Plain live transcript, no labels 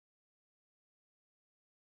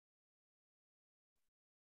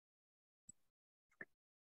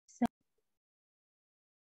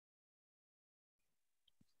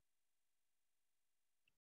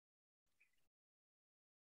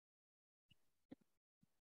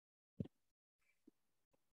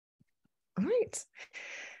All right.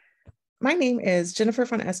 My name is Jennifer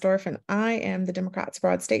von Esdorf, and I am the Democrats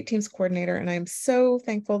Abroad State Teams Coordinator, and I'm so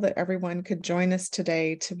thankful that everyone could join us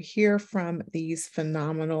today to hear from these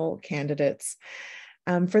phenomenal candidates.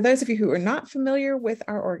 For those of you who are not familiar with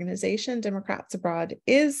our organization, Democrats Abroad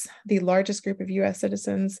is the largest group of U.S.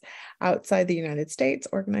 citizens outside the United States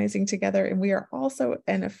organizing together, and we are also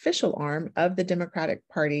an official arm of the Democratic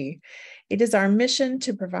Party. It is our mission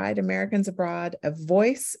to provide Americans abroad a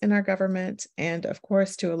voice in our government and, of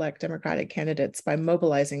course, to elect Democratic candidates by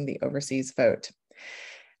mobilizing the overseas vote.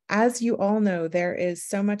 As you all know, there is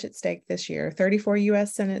so much at stake this year: 34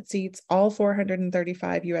 U.S. Senate seats, all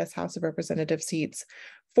 435 U.S. House of Representative seats,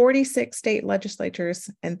 46 state legislatures,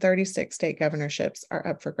 and 36 state governorships are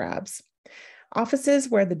up for grabs. Offices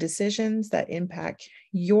where the decisions that impact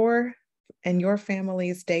your and your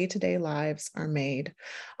family's day-to-day lives are made.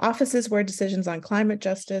 Offices where decisions on climate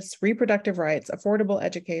justice, reproductive rights, affordable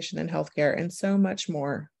education and healthcare, and so much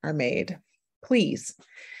more are made. Please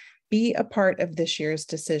be a part of this year's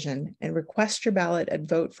decision and request your ballot at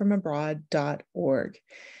votefromabroad.org.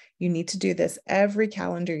 You need to do this every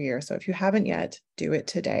calendar year, so if you haven't yet, do it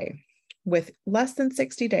today. With less than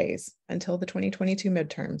 60 days until the 2022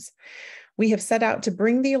 midterms, we have set out to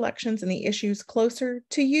bring the elections and the issues closer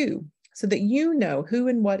to you so that you know who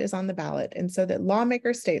and what is on the ballot, and so that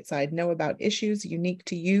lawmakers stateside know about issues unique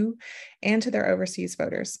to you and to their overseas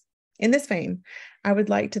voters. In this vein, I would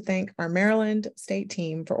like to thank our Maryland state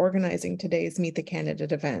team for organizing today's Meet the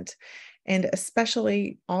Candidate event, and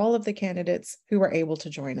especially all of the candidates who were able to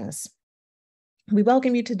join us. We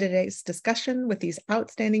welcome you to today's discussion with these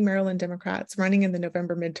outstanding Maryland Democrats running in the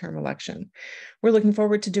November midterm election. We're looking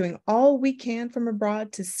forward to doing all we can from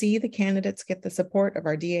abroad to see the candidates get the support of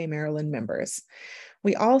our DA Maryland members.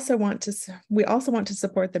 We also want to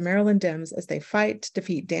support the Maryland Dems as they fight to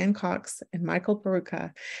defeat Dan Cox and Michael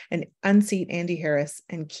Peruka and unseat Andy Harris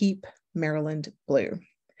and keep Maryland blue.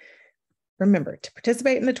 Remember, to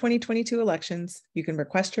participate in the 2022 elections, you can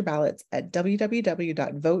request your ballots at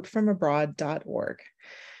www.votefromabroad.org.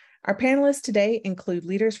 Our panelists today include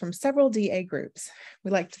leaders from several DA groups.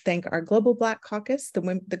 We'd like to thank our Global Black Caucus,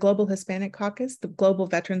 the Global Hispanic Caucus, the Global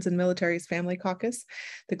Veterans and Military's Family Caucus,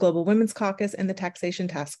 the Global Women's Caucus, and the Taxation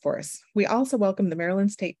Task Force. We also welcome the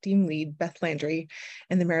Maryland State Team Lead, Beth Landry,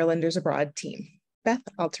 and the Marylanders Abroad team. Beth,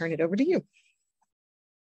 I'll turn it over to you.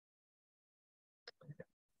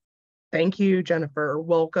 Thank you, Jennifer.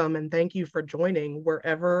 Welcome, and thank you for joining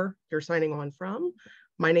wherever you're signing on from.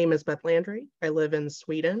 My name is Beth Landry. I live in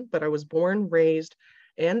Sweden, but I was born, raised,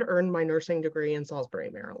 and earned my nursing degree in Salisbury,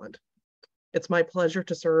 Maryland. It's my pleasure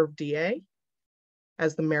to serve DA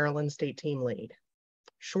as the Maryland State Team Lead.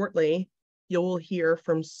 Shortly, you'll hear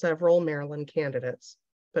from several Maryland candidates.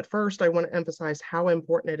 But first, I want to emphasize how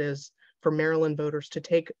important it is for Maryland voters to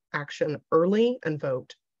take action early and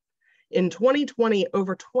vote. In 2020,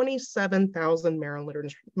 over 27,000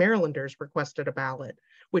 Marylanders requested a ballot,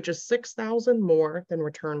 which is 6,000 more than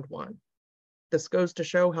returned one. This goes to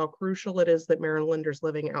show how crucial it is that Marylanders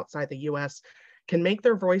living outside the U.S. can make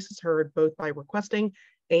their voices heard both by requesting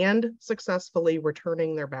and successfully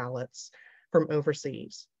returning their ballots from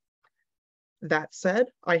overseas. That said,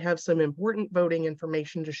 I have some important voting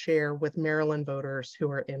information to share with Maryland voters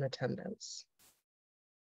who are in attendance.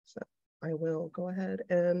 So I will go ahead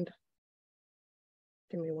and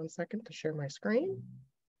give me 1 second to share my screen.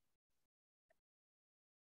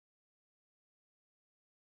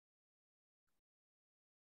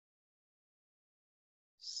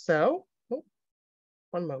 So,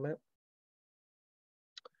 one moment.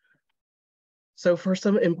 So for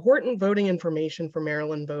some important voting information for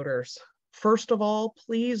Maryland voters, first of all,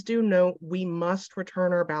 please do note we must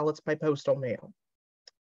return our ballots by postal mail.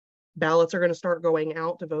 Ballots are going to start going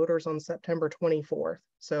out to voters on September 24th,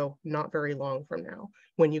 so not very long from now.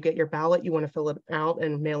 When you get your ballot, you want to fill it out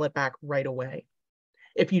and mail it back right away.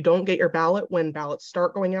 If you don't get your ballot when ballots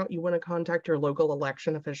start going out, you want to contact your local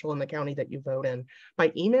election official in the county that you vote in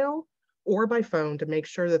by email or by phone to make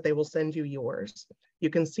sure that they will send you yours. You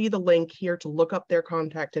can see the link here to look up their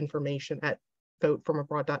contact information at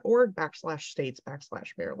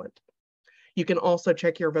votefromabroad.org/states/Maryland. You can also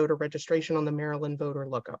check your voter registration on the Maryland voter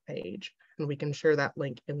lookup page, and we can share that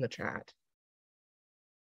link in the chat.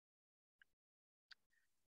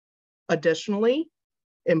 Additionally,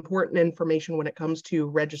 important information when it comes to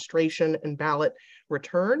registration and ballot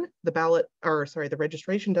return. The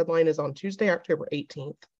registration deadline is on Tuesday, October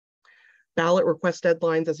 18th. Ballot request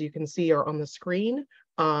deadlines, as you can see, are on the screen.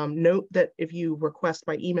 Note that if you request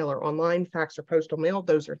by email or online, fax or postal mail,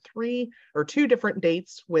 those are two different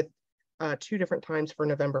dates with 2 different times for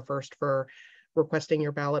November 1st for requesting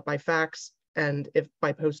your ballot by fax. and if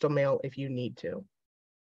by postal mail if you need to.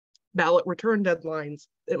 Ballot return deadlines,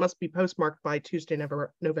 it must be postmarked by Tuesday,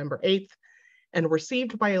 November 8th, and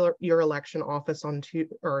received by your election office on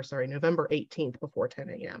November 18th before 10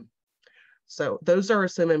 a.m. So those are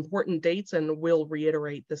some important dates, and we'll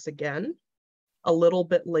reiterate this again a little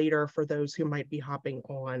bit later for those who might be hopping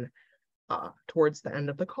on towards the end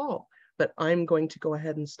of the call. But I'm going to go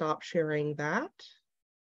ahead and stop sharing that.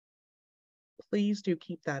 Please do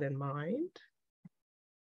keep that in mind.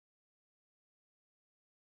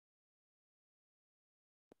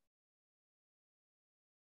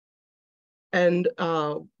 And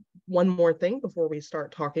one more thing before we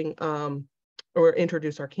start talking or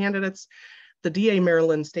introduce our candidates. The DA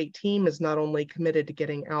Maryland state team is not only committed to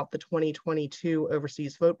getting out the 2022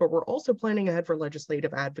 overseas vote, but we're also planning ahead for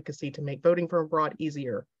legislative advocacy to make voting from abroad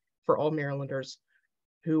easier for all Marylanders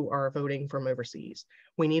who are voting from overseas.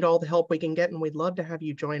 We need all the help we can get, and we'd love to have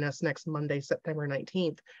you join us next Monday, September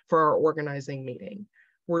 19th for our organizing meeting.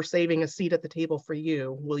 We're saving a seat at the table for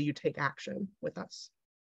you. Will you take action with us?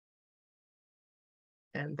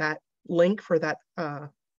 And that link for that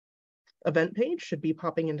event page should be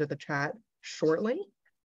popping into the chat shortly.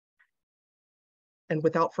 And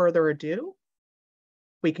without further ado,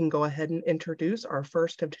 we can go ahead and introduce our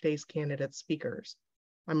first of today's candidate speakers.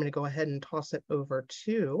 I'm going to go ahead and toss it over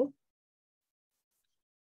to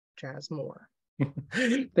Jazz Moore.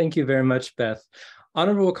 Thank you very much, Beth.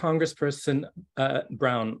 Honorable Congressperson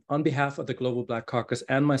Brown, on behalf of the Global Black Caucus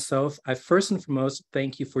and myself, I first and foremost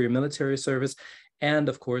thank you for your military service and,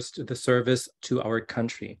 of course, to the service to our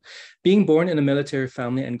country. Being born in a military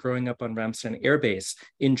family and growing up on Ramstein Air Base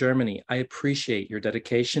in Germany, I appreciate your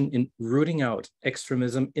dedication in rooting out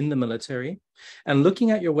extremism in the military. And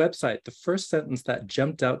looking at your website, the first sentence that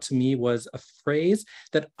jumped out to me was a phrase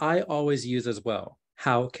that I always use as well: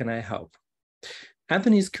 how can I help?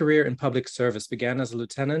 Anthony's career in public service began as a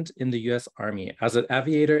lieutenant in the U.S. Army, as an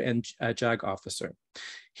aviator and JAG officer.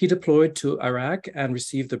 He deployed to Iraq and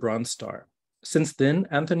received the Bronze Star. Since then,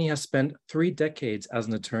 Anthony has spent 3 decades as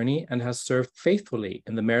an attorney and has served faithfully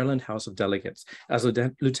in the Maryland House of Delegates as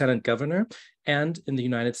lieutenant governor and in the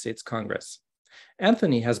United States Congress.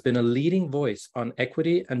 Anthony has been a leading voice on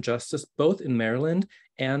equity and justice both in Maryland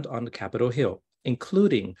and on Capitol Hill,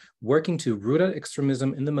 including working to root out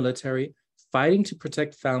extremism in the military, fighting to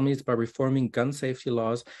protect families by reforming gun safety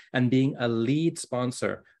laws, and being a lead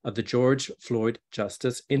sponsor of the George Floyd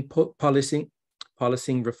Justice in Policing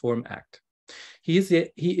Reform Act. He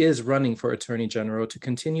is running for Attorney General to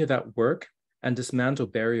continue that work and dismantle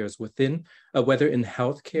barriers within, whether in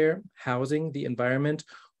healthcare, housing, the environment,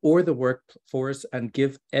 or the workforce, and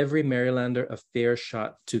give every Marylander a fair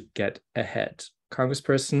shot to get ahead.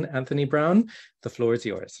 Congressperson Anthony Brown, the floor is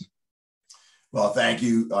yours. Well, thank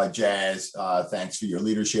you, Jazz. Thanks for your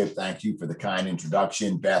leadership. Thank you for the kind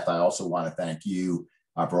introduction. Beth, I also want to thank you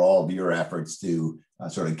for all of your efforts to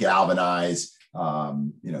sort of galvanize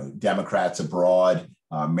Democrats abroad,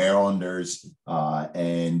 Marylanders,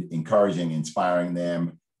 and encouraging, inspiring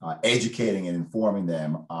them, educating and informing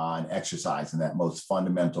them on exercising that most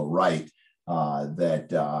fundamental right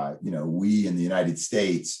that we in the United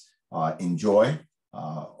States enjoy,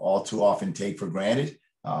 all too often take for granted,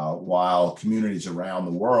 while communities around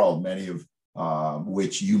the world, many of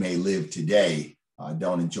which you may live today,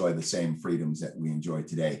 don't enjoy the same freedoms that we enjoy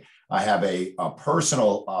today. I have a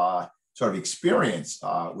personal sort of experience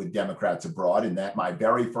with Democrats abroad, in that my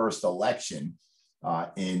very first election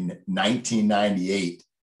in 1998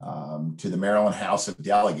 to the Maryland House of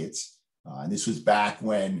Delegates, and this was back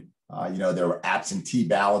when there were absentee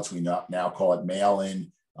ballots. We now call it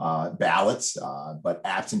mail-in ballots, but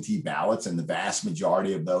absentee ballots, and the vast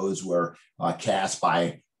majority of those were cast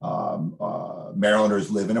by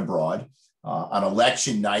Marylanders living abroad. On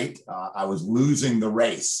election night, I was losing the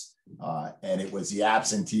race. And it was the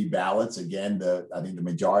absentee ballots. Again, I think the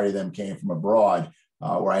majority of them came from abroad,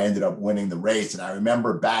 where I ended up winning the race. And I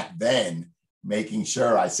remember back then making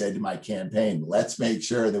sure, I said to my campaign, let's make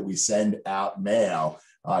sure that we send out mail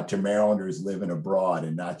to Marylanders living abroad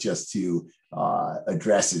and not just to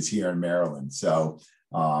addresses here in Maryland. So,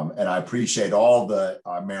 and I appreciate all the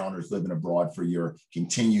Marylanders living abroad for your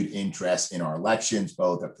continued interest in our elections,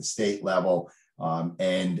 both at the state level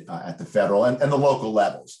and at the federal and the local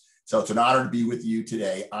levels. So it's an honor to be with you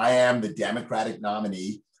today. I am the Democratic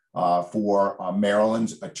nominee for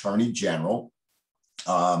Maryland's Attorney General.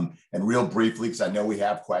 And real briefly, because I know we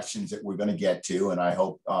have questions that we're going to get to, and I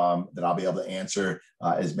hope that I'll be able to answer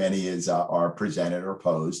as many as are presented or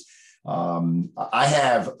posed. I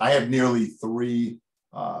have nearly 3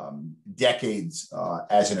 decades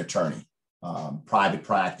as an attorney, private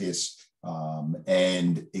practice,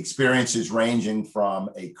 and experiences ranging from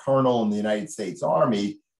a colonel in the United States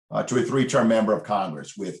Army to a 3-term member of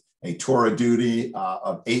Congress with a tour of duty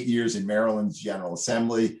of 8 years in Maryland's General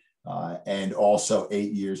Assembly and also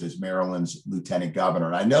 8 years as Maryland's lieutenant governor.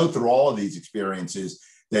 And I know through all of these experiences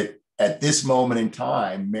that at this moment in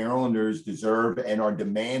time, Marylanders deserve and are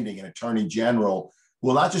demanding an attorney general who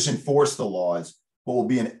will not just enforce the laws, but will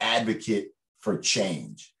be an advocate for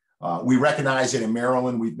change. We recognize that in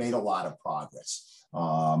Maryland, we've made a lot of progress,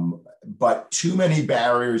 but too many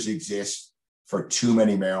barriers exist for too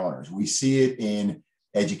many Marylanders. We see it in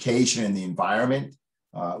education and the environment.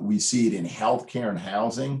 We see it in healthcare and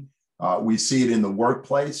housing. We see it in the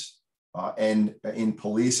workplace and in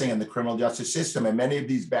policing and the criminal justice system. And many of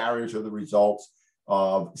these barriers are the results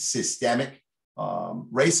of systemic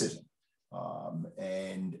racism.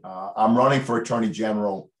 I'm running for Attorney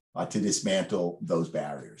General to dismantle those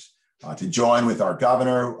barriers, to join with our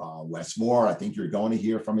governor, Wes Moore. I think you're going to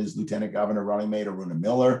hear from his lieutenant governor running mate, Aruna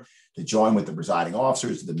Miller, to join with the presiding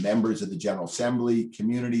officers, the members of the General Assembly,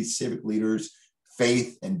 communities, civic leaders,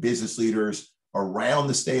 faith and business leaders around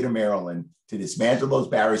the state of Maryland to dismantle those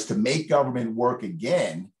barriers, to make government work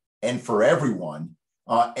again and for everyone,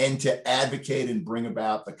 and to advocate and bring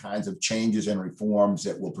about the kinds of changes and reforms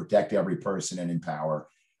that will protect every person and empower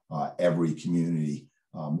every community.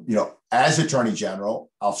 As Attorney General,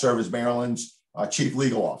 I'll serve as Maryland's Chief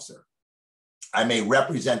Legal Officer. I may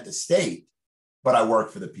represent the state, but I work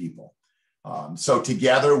for the people. So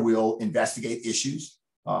together we'll investigate issues.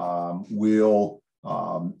 We'll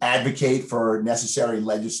advocate for necessary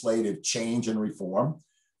legislative change and reform.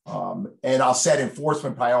 And I'll set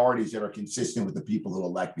enforcement priorities that are consistent with the people who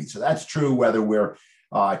elect me. So that's true whether we're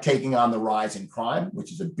taking on the rise in crime,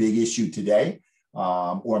 which is a big issue today,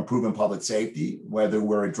 or improving public safety, whether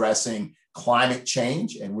we're addressing climate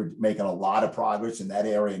change, and we're making a lot of progress in that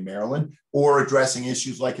area in Maryland, or addressing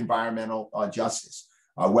issues like environmental justice,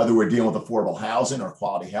 whether we're dealing with affordable housing or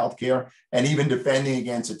quality healthcare, and even defending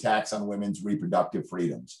against attacks on women's reproductive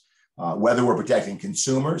freedoms, whether we're protecting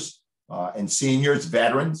consumers and seniors,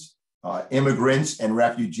 veterans, immigrants and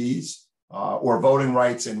refugees, or voting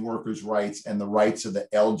rights and workers' rights and the rights of the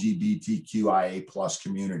LGBTQIA+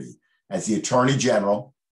 community. As the Attorney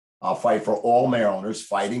General, I'll fight for all Marylanders,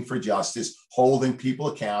 fighting for justice, holding people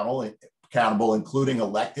accountable, including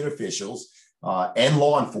elected officials and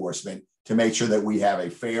law enforcement, to make sure that we have a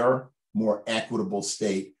fair, more equitable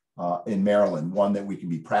state in Maryland, one that we can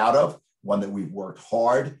be proud of, one that we've worked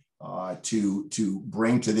hard to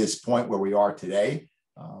bring to this point where we are today,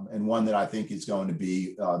 and one that I think is going to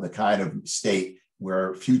be the kind of state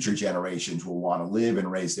where future generations will want to live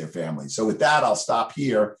and raise their families. So with that, I'll stop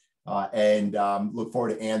here and look forward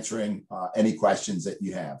to answering any questions that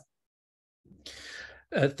you have.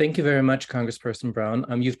 Thank you very much, Congressperson Brown.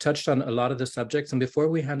 You've touched on a lot of the subjects. And before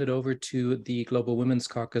we hand it over to the Global Women's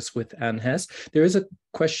Caucus with Ann Hess, there is a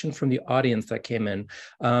question from the audience that came in.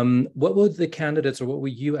 What would the candidates, or what will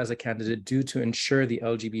you as a candidate do to ensure the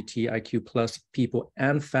LGBTIQ+ people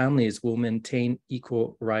and families will maintain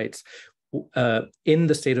equal rights in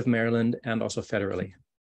the state of Maryland and also federally?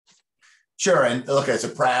 Sure. And look, as a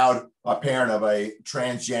proud parent of a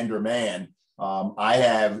transgender man, I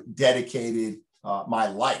have dedicated my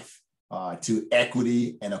life to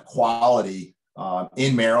equity and equality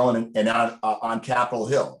in Maryland and on Capitol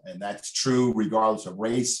Hill. And that's true regardless of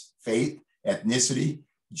race, faith, ethnicity,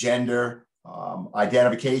 gender,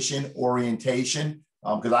 identification, orientation,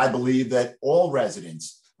 because I believe that all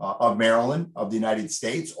residents of Maryland, of the United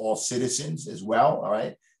States, all citizens as well, all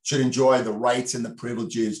right, should enjoy the rights and the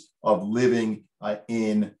privileges of living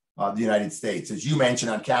in the United States. As you mentioned,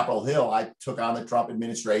 on Capitol Hill, I took on the Trump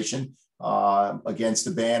administration against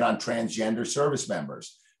the ban on transgender service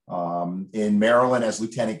members. In Maryland, as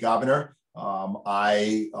lieutenant governor,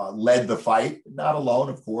 I led the fight, not alone,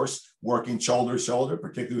 of course, working shoulder to shoulder,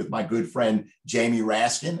 particularly with my good friend, Jamie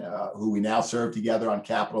Raskin, who we now serve together on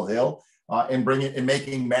Capitol Hill, and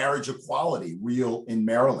making marriage equality real in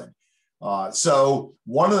Maryland. So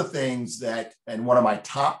one of the things that, and one of my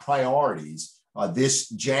top priorities this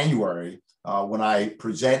January, when I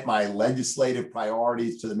present my legislative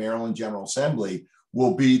priorities to the Maryland General Assembly,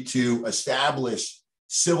 will be to establish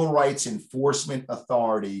civil rights enforcement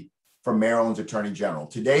authority for Maryland's Attorney General.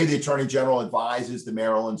 Today, the Attorney General advises the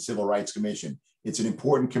Maryland Civil Rights Commission. It's an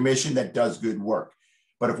important commission that does good work.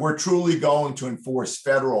 But if we're truly going to enforce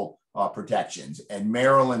federal protections and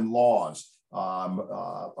Maryland laws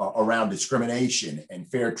around discrimination and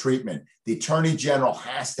fair treatment, the Attorney General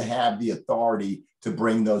has to have the authority to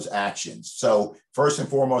bring those actions. So first and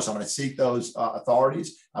foremost, I'm going to seek those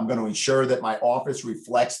authorities. I'm going to ensure that my office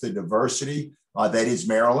reflects the diversity that is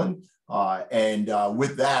Maryland.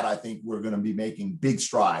 With that, I think we're going to be making big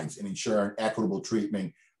strides in ensuring equitable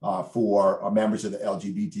treatment for members of the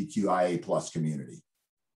LGBTQIA plus community.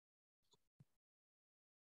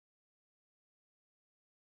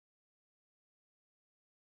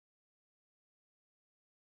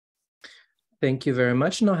 Thank you very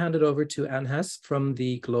much. And I'll hand it over to Ann Hess from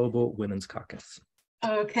the Global Women's Caucus.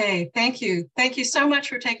 Okay, thank you. Thank you so much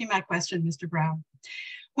for taking my question, Mr. Brown.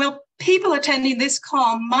 Well, people attending this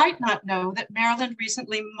call might not know that Maryland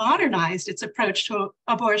recently modernized its approach to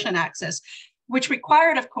abortion access, which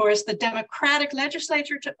required, of course, the Democratic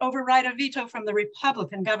legislature to override a veto from the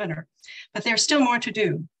Republican governor. But there's still more to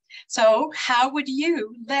do. So how would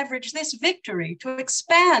you leverage this victory to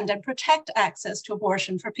expand and protect access to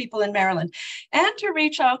abortion for people in Maryland and to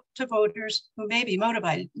reach out to voters who may be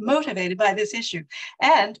motivated by this issue?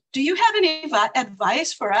 And do you have any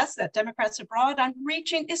advice for us at Democrats Abroad on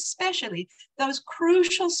reaching especially those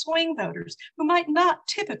crucial swing voters who might not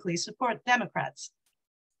typically support Democrats?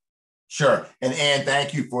 Sure. And Ann,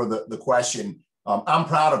 thank you for the question. I'm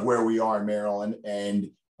proud of where we are in Maryland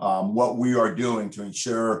and what we are doing to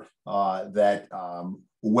ensure that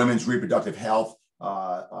women's reproductive health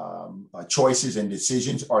choices and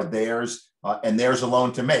decisions are theirs and theirs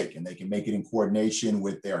alone to make, and they can make it in coordination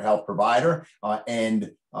with their health provider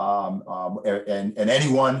and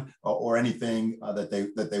anyone or anything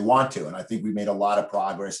that they want to. And I think we made a lot of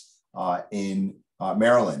progress in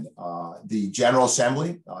Maryland. The General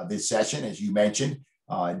Assembly this session, as you mentioned,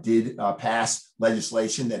 did pass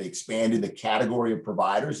legislation that expanded the category of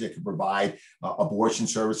providers that could provide abortion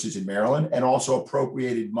services in Maryland and also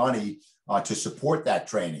appropriated money to support that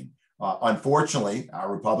training. Unfortunately,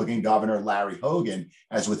 our Republican governor, Larry Hogan,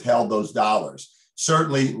 has withheld those dollars.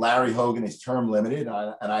 Certainly, Larry Hogan is term limited,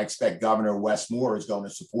 and I expect Governor Wes Moore is going to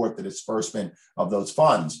support the disbursement of those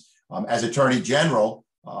funds. As Attorney General,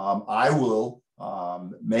 I will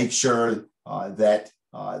make sure that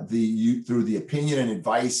through the opinion and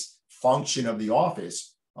advice function of the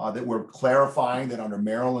office, that we're clarifying that under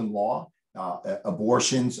Maryland law,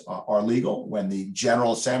 abortions are legal. When the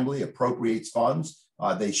General Assembly appropriates funds,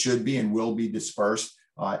 they should be and will be dispersed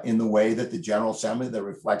in the way that the General Assembly that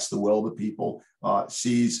reflects the will of the people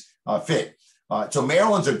sees fit. So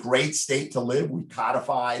Maryland's a great state to live. We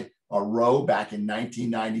codified Roe back in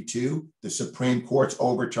 1992. The Supreme Court's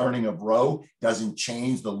overturning of Roe doesn't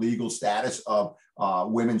change the legal status of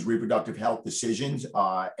women's reproductive health decisions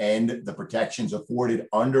and the protections afforded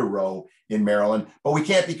under Roe in Maryland. But we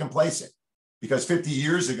can't be complacent, because 50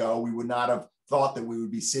 years ago, we would not have thought that we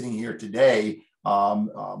would be sitting here today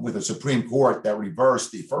with a Supreme Court that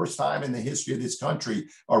reversed, the first time in the history of this country,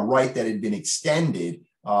 a right that had been extended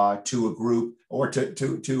to a group or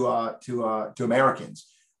to Americans.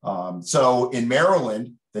 So in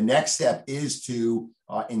Maryland, the next step is to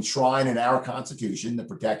enshrine in our Constitution the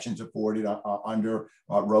protections afforded under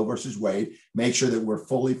Roe versus Wade, make sure that we're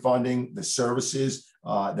fully funding the services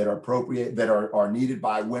that are appropriate, that are needed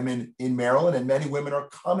by women in Maryland. And many women are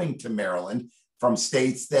coming to Maryland from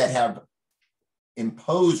states that have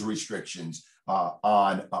imposed restrictions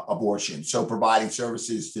on abortion. So providing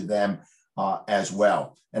services to them as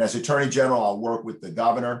well. And as Attorney General, I'll work with the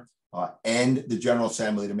governor and the General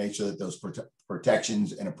Assembly to make sure that those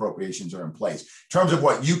protections and appropriations are in place. In terms of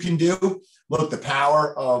what you can do, look, the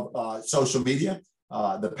power of social media,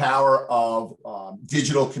 the power of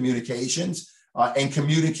digital communications, and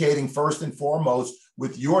communicating first and foremost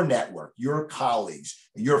with your network, your colleagues,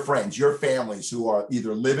 your friends, your families who are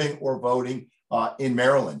either living or voting in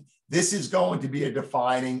Maryland. This is going to be a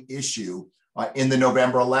defining issue in the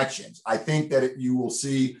November elections. I think that you will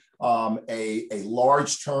see a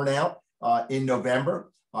large turnout in November.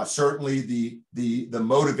 Certainly the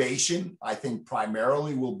motivation, I think,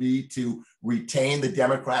 primarily will be to retain the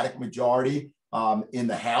Democratic majority in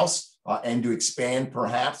the House and to expand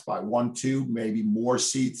perhaps by 1, 2, maybe more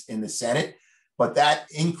seats in the Senate. But that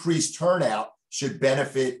increased turnout should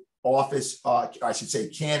benefit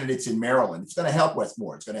candidates in Maryland. It's going to help Wes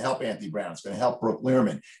Moore. It's going to help Anthony Brown. It's going to help Brooke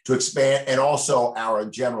Learman to expand, and also our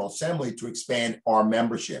General Assembly to expand our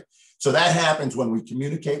membership. So that happens when we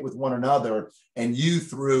communicate with one another, and you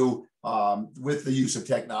through, with the use of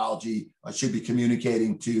technology, should be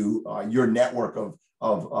communicating to your network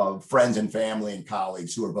of friends and family and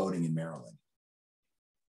colleagues who are voting in Maryland.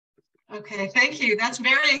 Okay, thank you. That's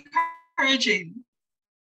very encouraging.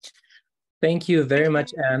 Thank you very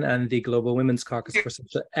much, Anne, and the Global Women's Caucus for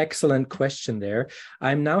such an excellent question there.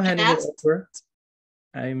 I'm now handing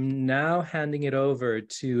it over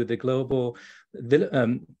to the Global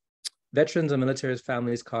Veterans and Military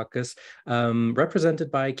Families Caucus, represented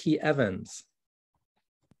by Key Evans.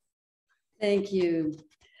 Thank you.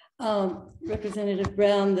 Representative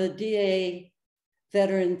Brown, the DA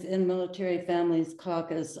Veterans and Military Families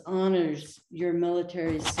Caucus honors your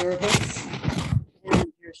military service and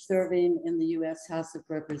your serving in the U.S. House of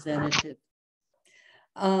Representatives.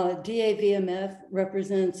 DAVMF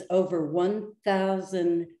represents over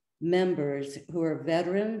 1,000 members who are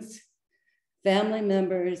veterans, family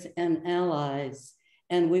members, and allies,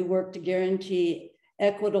 and we work to guarantee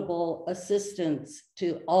equitable assistance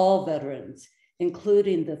to all veterans,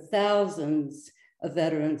 including the thousands of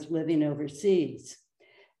veterans living overseas.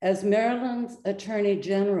 As Maryland's Attorney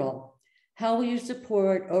General, how will you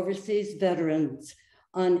support overseas veterans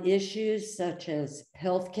on issues such as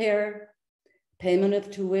healthcare, payment of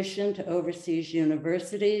tuition to overseas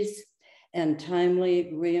universities, and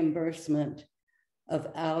timely reimbursement of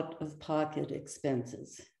out-of-pocket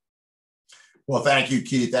expenses? Well, thank you,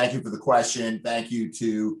 Keith. Thank you for the question. Thank you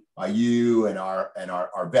to you and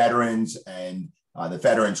our veterans and the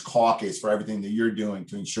Veterans Caucus for everything that you're doing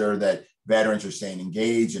to ensure that veterans are staying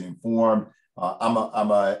engaged and informed. I'm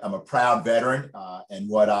a proud veteran, and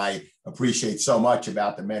what I appreciate so much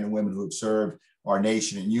about the men and women who have served our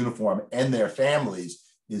nation in uniform and their families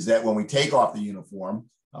is that when we take off the uniform,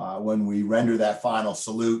 when we render that final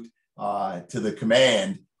salute to the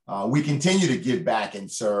command, we continue to give back and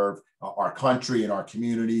serve our country and our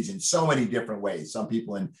communities in so many different ways. Some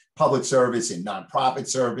people in public service, in nonprofit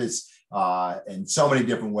service, in so many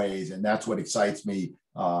different ways. And that's what excites me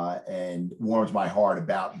and warms my heart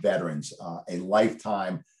about veterans, a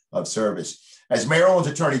lifetime of service. As Maryland's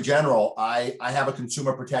Attorney General, I have a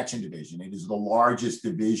consumer protection division. It is the largest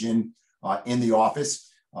division in the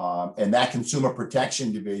office. And that consumer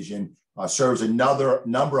protection division serves another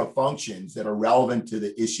number of functions that are relevant to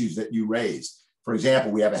the issues that you raised. For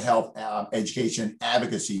example, we have a health education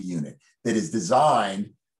advocacy unit that is designed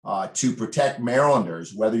to protect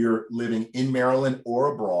Marylanders, whether you're living in Maryland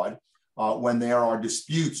or abroad, when there are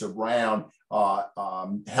disputes around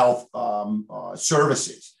health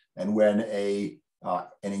services and when an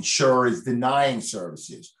insurer is denying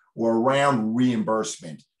services or around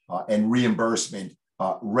reimbursement and reimbursement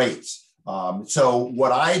rates. So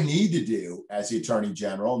what I need to do as the Attorney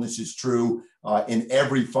General, and this is true in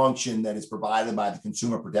every function that is provided by the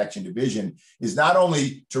Consumer Protection Division, is not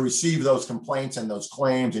only to receive those complaints and those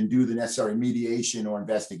claims and do the necessary mediation or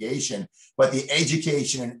investigation, but the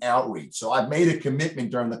education and outreach. So I've made a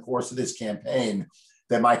commitment during the course of this campaign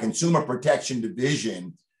that my Consumer Protection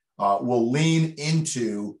Division will lean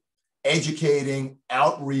into educating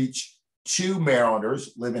outreach to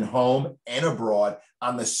Marylanders living home and abroad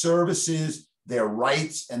on the services, their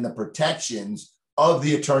rights, and the protections of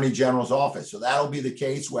the Attorney General's office. So that'll be the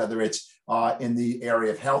case whether it's in the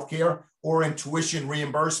area of healthcare or in tuition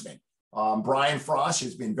reimbursement. Brian Frost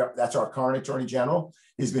has been, that's our current Attorney General,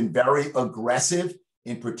 has been very aggressive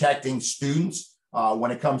in protecting students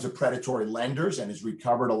when it comes to predatory lenders and has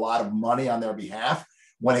recovered a lot of money on their behalf.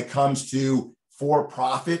 When it comes to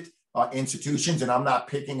for-profit institutions, and I'm not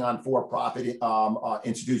picking on for-profit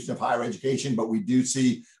institutions of higher education, but we do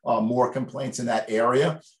see more complaints in that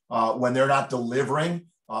area when they're not delivering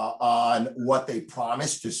on what they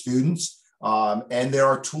promise to students. And there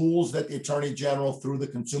are tools that the Attorney General through the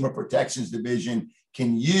Consumer Protections Division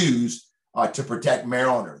can use to protect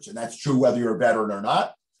Marylanders. And that's true whether you're a veteran or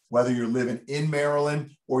not, whether you're living in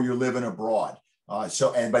Maryland or you're living abroad.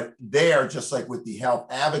 But there, just like with the health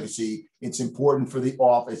advocacy, it's important for the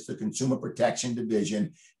office, the Consumer Protection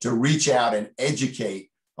Division, to reach out and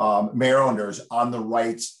educate Marylanders on the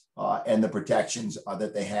rights and the protections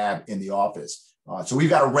that they have in the office. So we've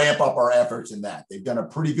got to ramp up our efforts in that. They've done a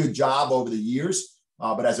pretty good job over the years,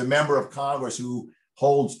 but as a member of Congress who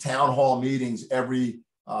holds town hall meetings every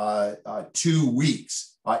 2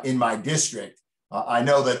 weeks in my district, I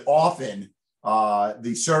know that often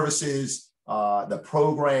the services, the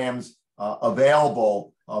programs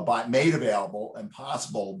made available and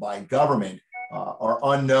possible by government are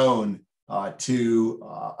unknown to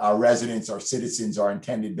our residents, our citizens, our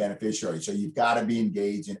intended beneficiaries. So you've got to be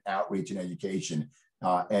engaged in outreach and education.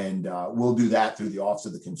 And we'll do that through the Office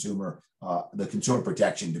of the Consumer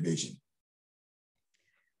Protection Division.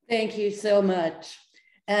 Thank you so much.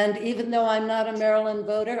 And even though I'm not a Maryland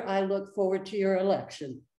voter, I look forward to your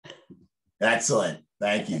election. Excellent.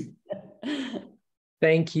 Thank you.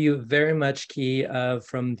 Thank you very much, Key,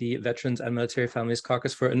 from the Veterans and Military Families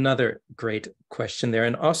Caucus for another great question there.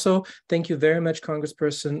 And also, thank you very much,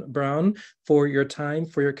 Congressperson Brown, for your time,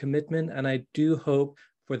 for your commitment. And I do hope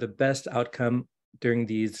for the best outcome during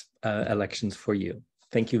these elections for you.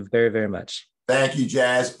 Thank you very, very much. Thank you,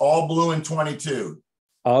 Jazz. All blue in 22.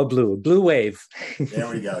 All blue, blue wave. There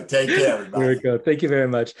we go. Take care, everybody. There we go. Thank you very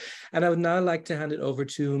much. And I would now like to hand it over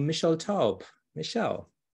to Michelle Taub. Michelle.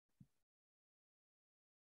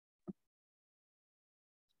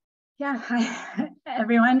 Yeah, hi,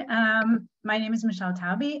 everyone. My name is Michelle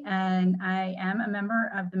Taube, and I am a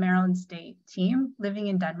member of the Maryland State team living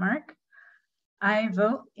in Denmark. I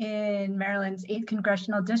vote in Maryland's 8th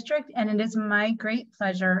Congressional District, and it is my great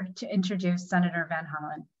pleasure to introduce Senator Van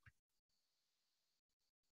Hollen.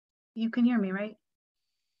 You can hear me, right?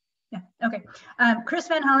 Yeah, okay. Chris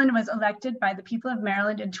Van Hollen was elected by the people of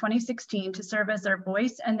Maryland in 2016 to serve as their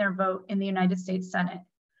voice and their vote in the United States Senate.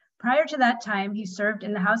 Prior to that time, he served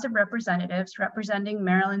in the House of Representatives representing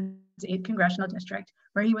Maryland's 8th Congressional District,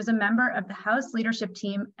 where he was a member of the House Leadership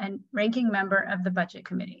Team and ranking member of the Budget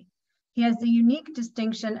Committee. He has the unique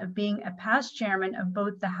distinction of being a past chairman of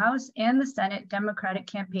both the House and the Senate Democratic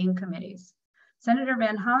Campaign Committees. Senator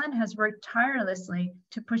Van Hollen has worked tirelessly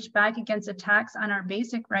to push back against attacks on our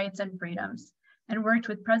basic rights and freedoms, and worked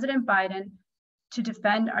with President Biden to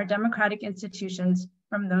defend our democratic institutions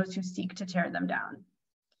from those who seek to tear them down.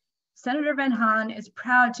 Senator Van Hollen is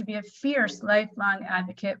proud to be a fierce, lifelong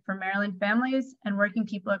advocate for Maryland families and working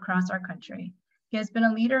people across our country. He has been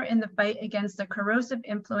a leader in the fight against the corrosive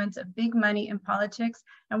influence of big money in politics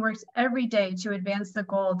and works every day to advance the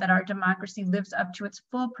goal that our democracy lives up to its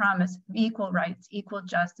full promise of equal rights, equal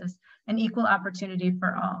justice, and equal opportunity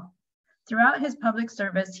for all. Throughout his public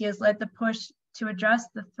service, he has led the push to address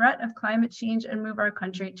the threat of climate change and move our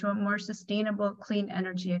country to a more sustainable, clean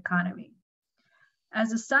energy economy.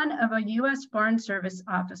 As a son of a U.S. Foreign Service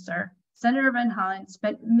officer, Senator Van Hollen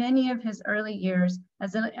spent many of his early years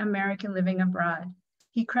as an American living abroad.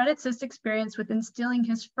 He credits this experience with instilling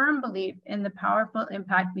his firm belief in the powerful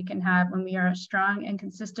impact we can have when we are a strong and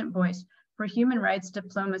consistent voice for human rights,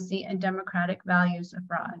 diplomacy, and democratic values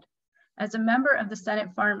abroad. As a member of the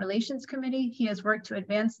Senate Foreign Relations Committee, he has worked to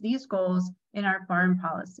advance these goals in our foreign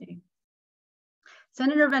policy.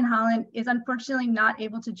 Senator Van Hollen is unfortunately not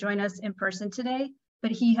able to join us in person today,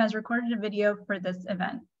 but he has recorded a video for this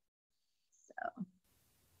event. So.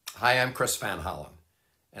 Hi, I'm Chris Van Hollen,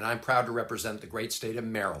 and I'm proud to represent the great state of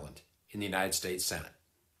Maryland in the United States Senate.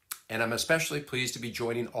 And I'm especially pleased to be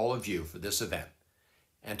joining all of you for this event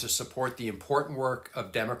and to support the important work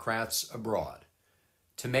of Democrats abroad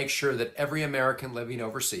to make sure that every American living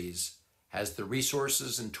overseas has the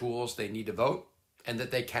resources and tools they need to vote and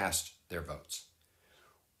that they cast their votes.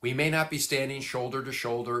 We may not be standing shoulder to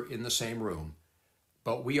shoulder in the same room,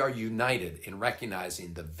 but we are united in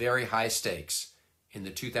recognizing the very high stakes in the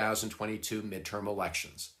 2022 midterm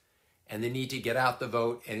elections and the need to get out the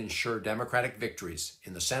vote and ensure Democratic victories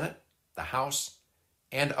in the Senate, the House,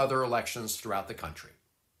 and other elections throughout the country.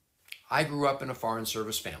 I grew up in a Foreign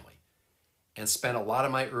Service family and spent a lot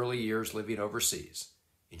of my early years living overseas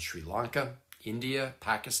in Sri Lanka, India,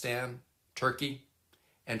 Pakistan, Turkey,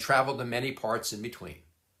 and traveled to many parts in between.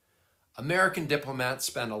 American diplomats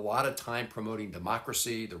spend a lot of time promoting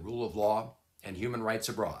democracy, the rule of law, and human rights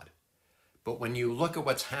abroad. But when you look at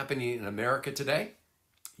what's happening in America today,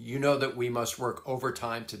 you know that we must work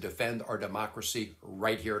overtime to defend our democracy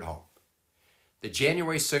right here at home. The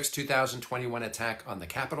January 6, 2021 attack on the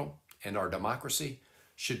Capitol and our democracy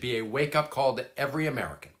should be a wake-up call to every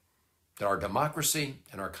American that our democracy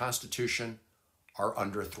and our Constitution are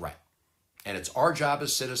under threat. And it's our job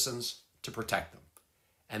as citizens to protect them.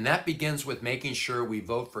 And that begins with making sure we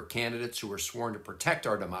vote for candidates who are sworn to protect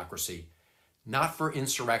our democracy, not for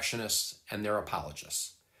insurrectionists and their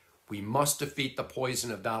apologists. We must defeat the poison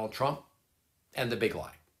of Donald Trump and the big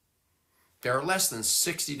lie. There are less than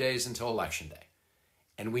 60 days until Election Day.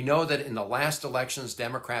 And we know that in the last elections,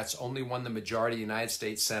 Democrats only won the majority of the United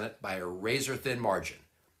States Senate by a razor-thin margin,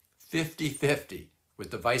 50-50,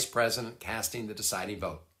 with the vice president casting the deciding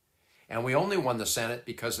vote. And we only won the Senate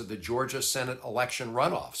because of the Georgia Senate election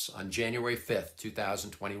runoffs on January 5th,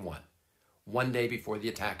 2021, one day before the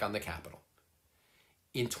attack on the Capitol.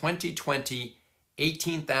 In 2020,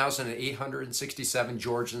 18,867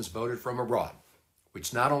 Georgians voted from abroad,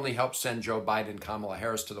 which not only helped send Joe Biden and Kamala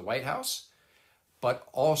Harris to the White House, but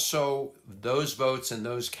also those votes and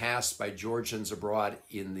those cast by Georgians abroad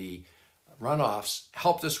in the runoffs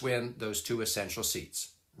helped us win those two essential seats,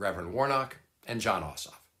 Reverend Warnock and John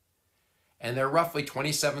Ossoff. And there are roughly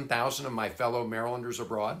 27,000 of my fellow Marylanders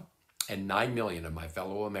abroad and 9 million of my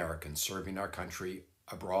fellow Americans serving our country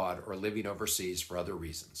abroad or living overseas for other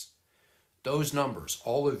reasons. Those numbers,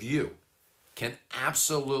 all of you, can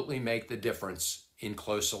absolutely make the difference in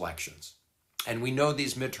close elections. And we know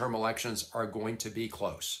these midterm elections are going to be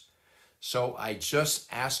close. So I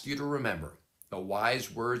just ask you to remember the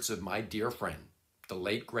wise words of my dear friend, the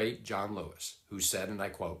late, great John Lewis, who said, and I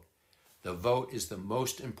quote, "The vote is the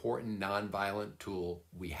most important nonviolent tool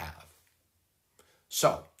we have."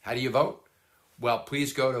 So, how do you vote? Well,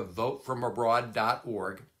 please go to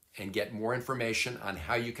votefromabroad.org and get more information on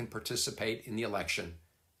how you can participate in the election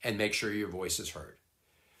and make sure your voice is heard.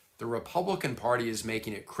 The Republican Party is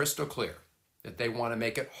making it crystal clear that they want to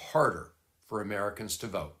make it harder for Americans to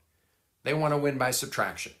vote. They want to win by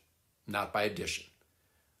subtraction, not by addition.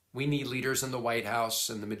 We need leaders in the White House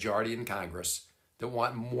and the majority in Congress that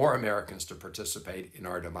want more Americans to participate in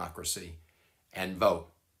our democracy and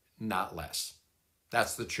vote, not less.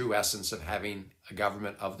 That's the true essence of having a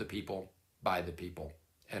government of the people, by the people,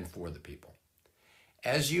 and for the people.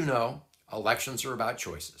 As you know, elections are about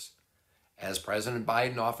choices. As President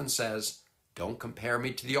Biden often says, don't compare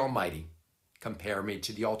me to the almighty, compare me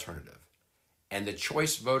to the alternative. And the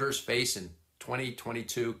choice voters face in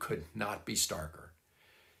 2022 could not be starker.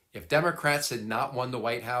 If Democrats had not won the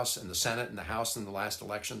White House and the Senate and the House in the last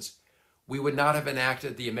elections, we would not have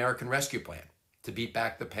enacted the American Rescue Plan to beat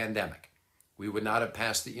back the pandemic. We would not have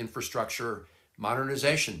passed the Infrastructure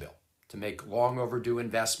Modernization Bill to make long overdue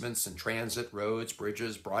investments in transit, roads,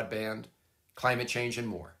 bridges, broadband, climate change, and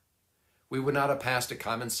more. We would not have passed a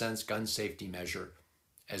common sense gun safety measure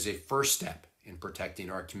as a first step in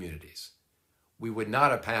protecting our communities. We would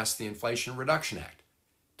not have passed the Inflation Reduction Act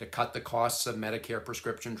to cut the costs of Medicare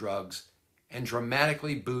prescription drugs and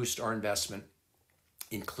dramatically boost our investment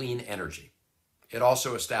in clean energy. It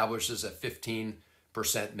also establishes a 15%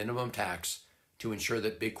 minimum tax to ensure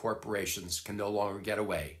that big corporations can no longer get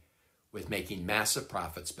away with making massive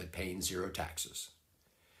profits but paying zero taxes.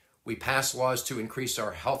 We passed laws to increase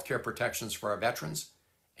our healthcare protections for our veterans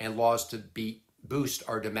and laws to boost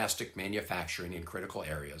our domestic manufacturing in critical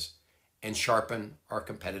areas and sharpen our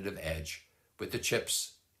competitive edge with the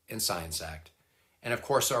CHIPS and Science Act, and of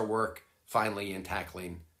course our work finally in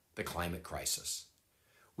tackling the climate crisis.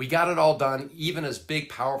 We got it all done even as big,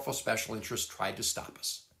 powerful special interests tried to stop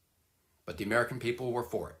us. But the American people were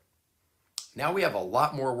for it. Now we have a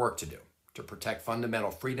lot more work to do to protect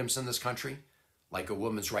fundamental freedoms in this country, like a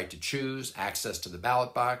woman's right to choose, access to the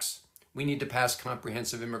ballot box. We need to pass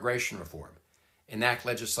comprehensive immigration reform, enact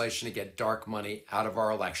legislation to get dark money out of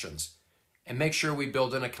our elections, and make sure we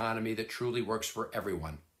build an economy that truly works for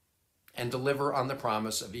everyone, and deliver on the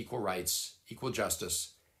promise of equal rights, equal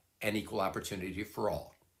justice, and equal opportunity for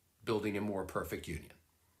all, building a more perfect union.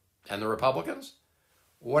 And the Republicans?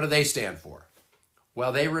 What do they stand for?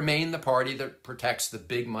 Well, they remain the party that protects the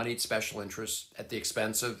big moneyed special interests at the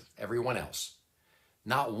expense of everyone else.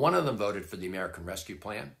 Not one of them voted for the American Rescue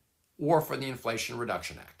Plan or for the Inflation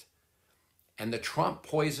Reduction Act. And the Trump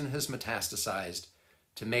poison has metastasized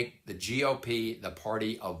to make the GOP the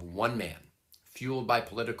party of one man, fueled by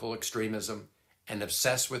political extremism and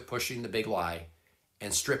obsessed with pushing the big lie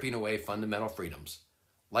and stripping away fundamental freedoms,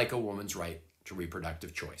 like a woman's right to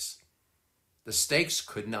reproductive choice. The stakes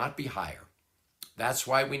could not be higher. That's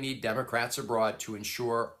why we need Democrats abroad to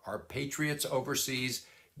ensure our patriots overseas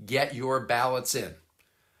get your ballots in.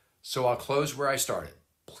 So I'll close where I started.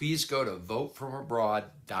 Please go to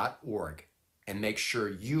votefromabroad.org and make sure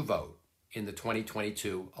you vote in the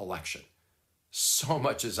 2022 election. So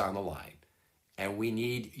much is on the line, and we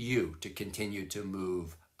need you to continue to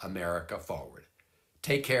move America forward.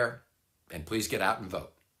 Take care, and please get out and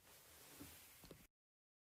vote.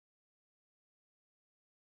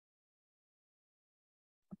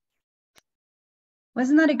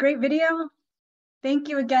 Wasn't that a great video? Thank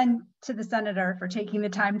you again to the senator for taking the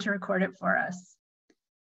time to record it for us.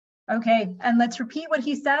 Okay, and let's repeat what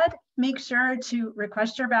he said. Make sure to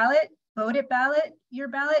request your ballot, vote your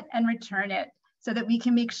ballot, and return it so that we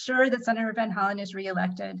can make sure that Senator Van Hollen is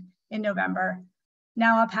reelected in November.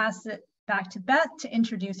 Now I'll pass it back to Beth to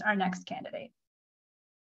introduce our next candidate.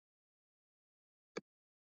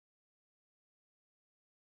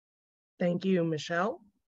 Thank you, Michelle.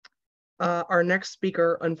 Our next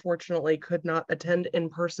speaker, unfortunately, could not attend in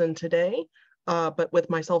person today, but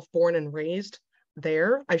with myself born and raised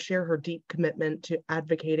there, I share her deep commitment to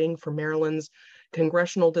advocating for Maryland's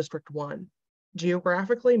Congressional District 1,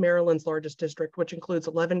 geographically Maryland's largest district, which includes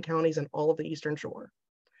 11 counties and all of the Eastern Shore.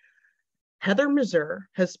 Heather Mizeur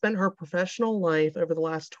has spent her professional life over the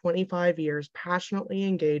last 25 years passionately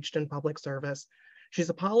engaged in public service. She's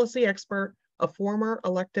a policy expert, a former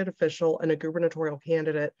elected official, and a gubernatorial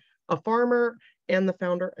candidate, a farmer, and the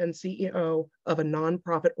founder and CEO of a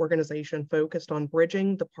nonprofit organization focused on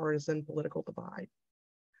bridging the partisan political divide.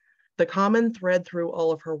 The common thread through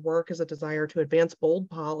all of her work is a desire to advance bold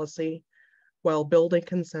policy while building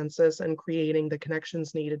consensus and creating the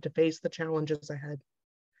connections needed to face the challenges ahead.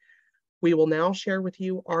 We will now share with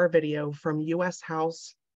you our video from U.S.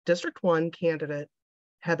 House District 1 candidate,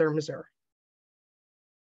 Heather Mizeur.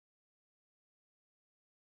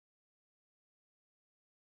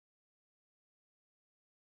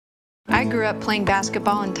 I grew up playing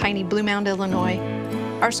basketball in tiny Blue Mound, Illinois.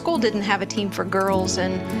 Our school didn't have a team for girls,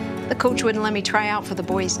 and the coach wouldn't let me try out for the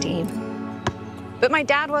boys' team. But my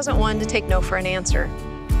dad wasn't one to take no for an answer.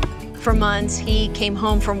 For months, he came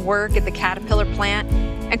home from work at the Caterpillar plant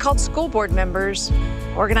and called school board members,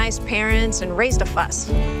 organized parents, and raised a fuss.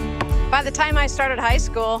 By the time I started high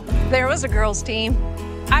school, there was a girls' team.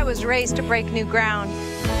 I was raised to break new ground.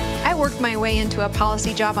 I worked my way into a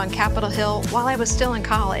policy job on Capitol Hill while I was still in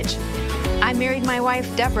college. I married my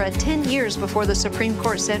wife, Deborah, 10 years before the Supreme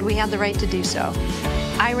Court said we had the right to do so.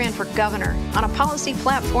 I ran for governor on a policy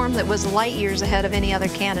platform that was light years ahead of any other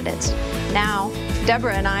candidates. Now,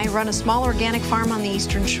 Deborah and I run a small organic farm on the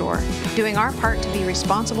Eastern Shore, doing our part to be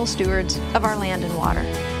responsible stewards of our land and water.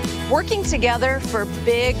 Working together for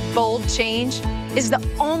big, bold change is the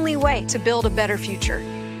only way to build a better future.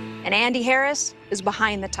 And Andy Harris is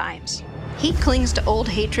behind the times. He clings to old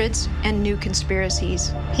hatreds and new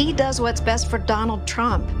conspiracies. He does what's best for Donald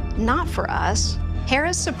Trump, not for us.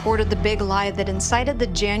 Harris supported the big lie that incited the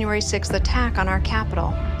January 6th attack on our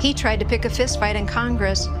Capitol. He tried to pick a fistfight in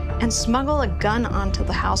Congress and smuggle a gun onto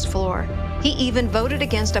the House floor. He even voted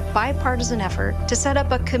against a bipartisan effort to set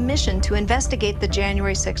up a commission to investigate the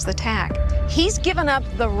January 6th attack. He's given up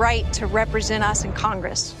the right to represent us in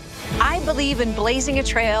Congress. I believe in blazing a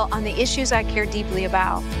trail on the issues I care deeply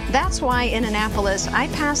about. That's why in Annapolis, I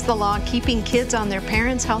passed the law keeping kids on their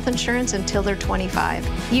parents' health insurance until they're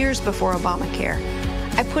 25, years before Obamacare.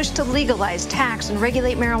 I pushed to legalize, tax, and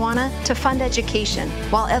regulate marijuana to fund education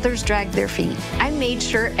while others dragged their feet. I made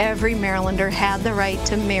sure every Marylander had the right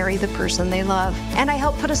to marry the person they love. And I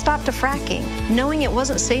helped put a stop to fracking, knowing it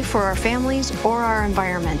wasn't safe for our families or our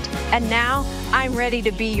environment. And now I'm ready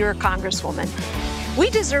to be your Congresswoman. We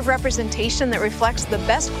deserve representation that reflects the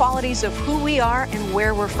best qualities of who we are and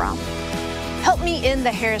where we're from. Help me end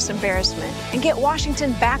the Harris embarrassment and get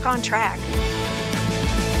Washington back on track.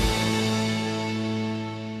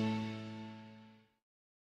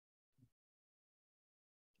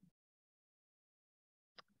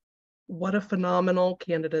 What a phenomenal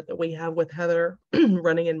candidate that we have with Heather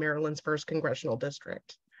running in Maryland's 1st Congressional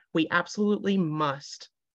District. We absolutely must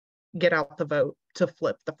get out the vote to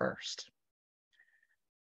flip the first.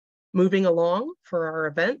 Moving along for our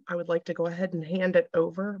event, I would like to go ahead and hand it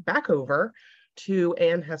back over to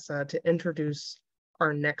Ann Hesse to introduce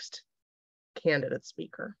our next candidate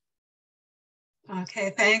speaker.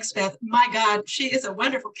 Okay, thanks, Beth. My God, she is a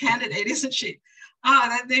wonderful candidate, isn't she? Oh,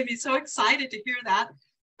 that made me so excited to hear that.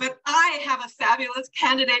 But I have a fabulous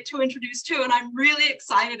candidate to introduce too, and I'm really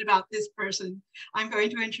excited about this person. I'm going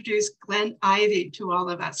to introduce Glenn Ivey to all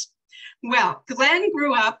of us. Well, Glenn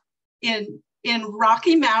grew up in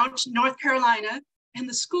Rocky Mount, North Carolina, and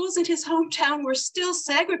the schools in his hometown were still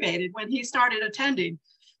segregated when he started attending.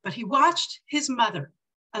 But he watched his mother,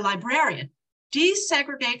 a librarian,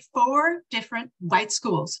 desegregate 4 different white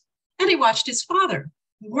schools. And he watched his father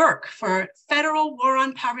work for a federal war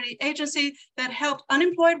on poverty agency that helped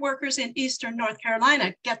unemployed workers in Eastern North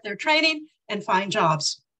Carolina get their training and find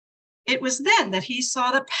jobs. It was then that he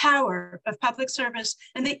saw the power of public service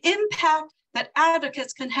and the impact that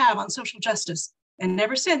advocates can have on social justice. And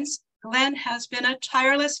ever since, Glenn has been a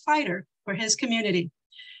tireless fighter for his community.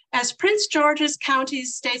 As Prince George's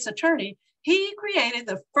County's state's attorney, he created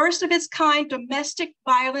the first of its kind domestic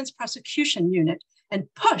violence prosecution unit and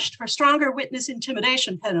pushed for stronger witness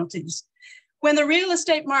intimidation penalties. When the real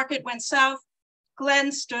estate market went south,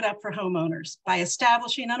 Glenn stood up for homeowners by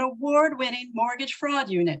establishing an award-winning mortgage fraud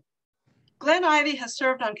unit. Glenn Ivey has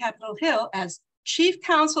served on Capitol Hill as chief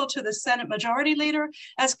counsel to the Senate Majority Leader,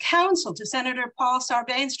 as counsel to Senator Paul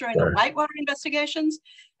Sarbanes during the Whitewater investigations,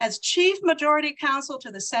 as chief majority counsel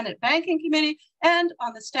to the Senate Banking Committee, and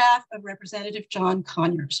on the staff of Representative John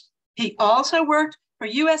Conyers. He also worked for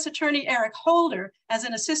U.S. Attorney Eric Holder as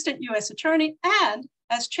an assistant U.S. attorney and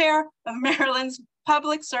as chair of Maryland's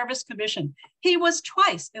Public Service Commission. He was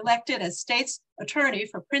twice elected as state's attorney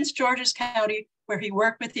for Prince George's County, where he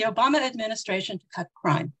worked with the Obama administration to cut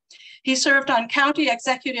crime. He served on County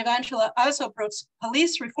Executive Angela Alsobrook's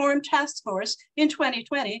Police Reform Task Force in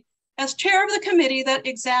 2020 as chair of the committee that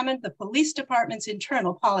examined the police department's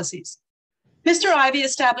internal policies. Mr. Ivey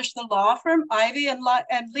established the law firm Ivey and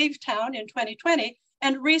Leavetown in 2020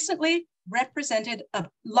 and recently represented a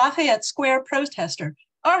Lafayette Square protester,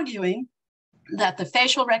 arguing that the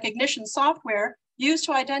facial recognition software used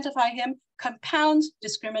to identify him compounds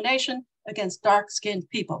discrimination against dark-skinned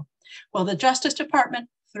people. Well, the Justice Department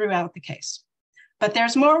throughout the case. But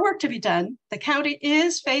there's more work to be done. The county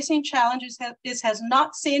is facing challenges that it has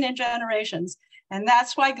not seen in generations. And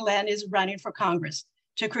that's why Glenn is running for Congress,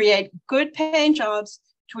 to create good paying jobs,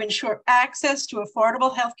 to ensure access to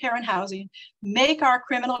affordable healthcare and housing, make our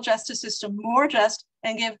criminal justice system more just,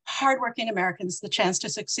 and give hardworking Americans the chance to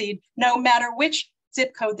succeed, no matter which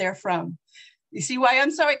zip code they're from. You see why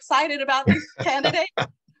I'm so excited about this candidate?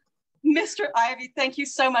 Mr. Ivey, thank you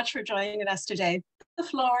so much for joining us today. The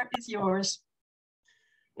floor is yours.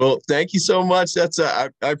 Well, thank you so much. I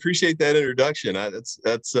appreciate that introduction. That's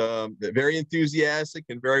very enthusiastic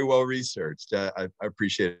and very well researched. I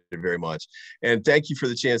appreciate it very much, and thank you for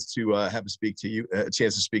the chance to have a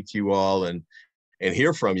chance to speak to you all and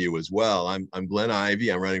hear from you as well. I'm Glenn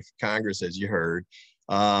Ivey. I'm running for Congress, as you heard.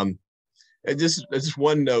 And just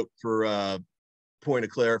one note for point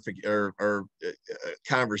of clarification or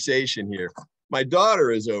conversation here. My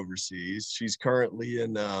daughter is overseas. She's currently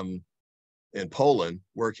in Poland,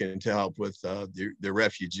 working to help with the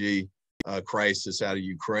refugee crisis out of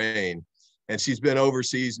Ukraine. And she's been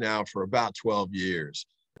overseas now for about 12 years.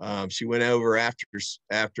 She went over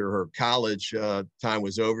after her college time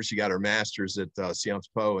was over. She got her master's at Sciences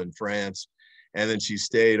Po in France. And then she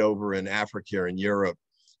stayed over in Africa and Europe,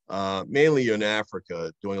 mainly in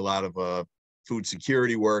Africa, doing a lot of food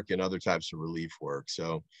security work and other types of relief work.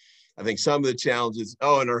 So I think some of the challenges,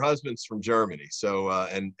 and her husband's from Germany. So,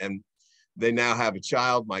 and they now have a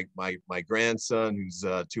child, my grandson, who's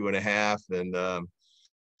 2.5, and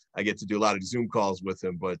I get to do a lot of Zoom calls with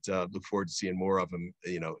him, but look forward to seeing more of him,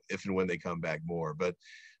 if and when they come back more. But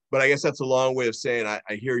I guess that's a long way of saying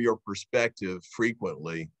I hear your perspective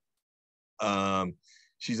frequently.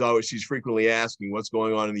 She's frequently asking what's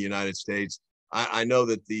going on in the United States. I know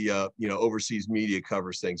that the overseas media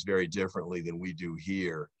covers things very differently than we do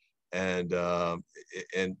here. And so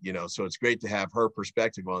it's great to have her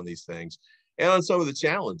perspective on these things and on some of the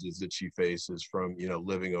challenges that she faces from,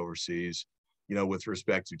 living overseas, with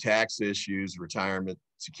respect to tax issues, retirement,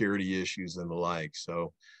 security issues, and the like.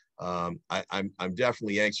 So I'm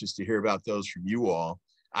definitely anxious to hear about those from you all.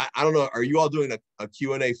 I don't know, are you all doing a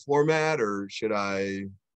Q&A format, or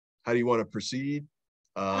how do you want to proceed?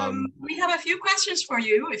 We have a few questions for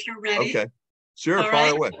you if you're ready. Okay, sure,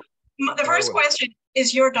 fire away. The first question,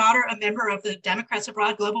 is your daughter a member of the Democrats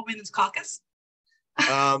Abroad Global Women's Caucus?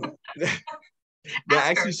 Actually,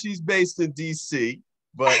 she's based in DC,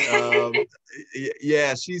 but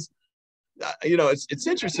yeah, she's, it's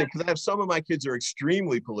interesting because I have some of my kids are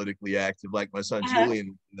extremely politically active, like my son Julian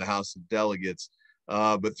in the House of Delegates,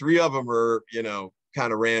 but 3 of them are,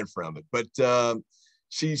 kind of ran from it. But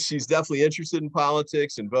she's definitely interested in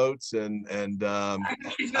politics and votes, and I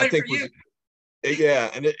think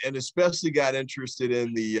and especially got interested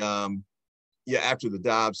in the after the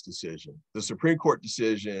Dobbs decision. The Supreme Court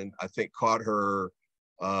decision, I think, caught her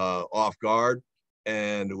off guard,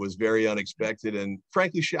 and it was very unexpected and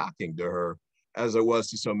frankly shocking to her, as it was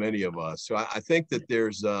to so many of us. So I think that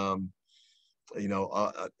there's a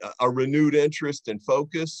renewed interest and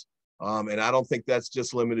focus. And I don't think that's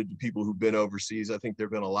just limited to people who've been overseas. I think there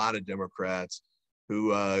have been a lot of Democrats who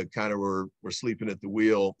kind of were sleeping at the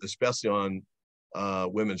wheel, especially on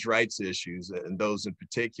women's rights issues, and those in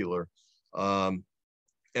particular. And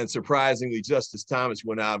surprisingly, Justice Thomas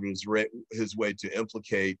went out of his way to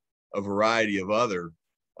implicate a variety of other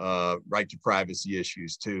right to privacy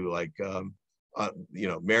issues too, like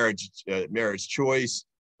marriage choice,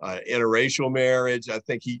 interracial marriage. I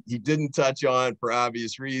think he didn't touch on for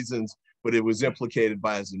obvious reasons, but it was implicated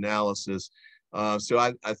by his analysis. So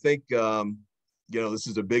I think this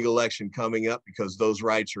is a big election coming up because those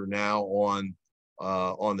rights are now on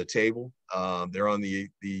the table. They're on the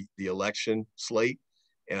election slate,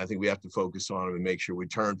 and I think we have to focus on them and make sure we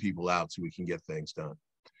turn people out so we can get things done.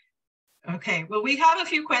 Okay, well, we have a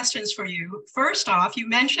few questions for you. First off, you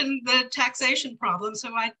mentioned the taxation problem,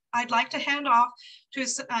 so I'd like to hand off to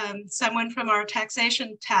someone from our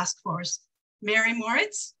taxation task force. Mary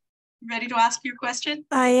Moritz, ready to ask your question?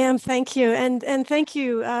 I am, thank you. And thank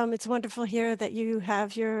you. It's wonderful here that you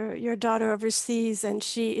have your daughter overseas, and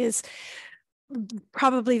she is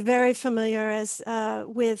probably very familiar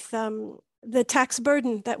with the tax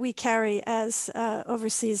burden that we carry as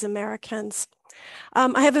overseas Americans.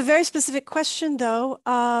 I have a very specific question, though.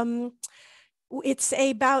 It's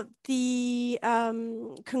about the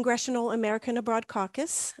Congressional American Abroad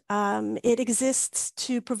Caucus. It exists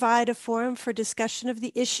to provide a forum for discussion of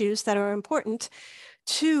the issues that are important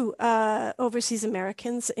to overseas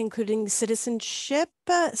Americans, including citizenship,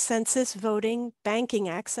 census, voting, banking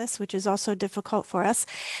access, which is also difficult for us,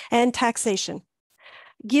 and taxation.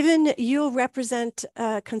 Given you'll represent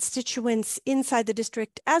constituents inside the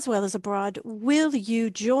district as well as abroad, will you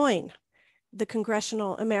join the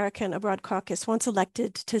Congressional American Abroad Caucus once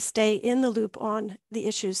elected to stay in the loop on the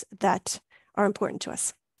issues that are important to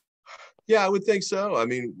us? Yeah, I would think so. I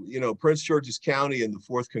mean, you know, Prince George's County and the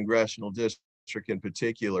 4th Congressional District in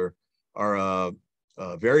particular are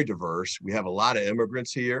very diverse. We have a lot of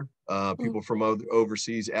immigrants here, people from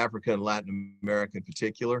overseas, Africa and Latin America in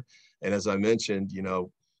particular. And as I mentioned, you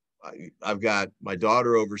know, I've got my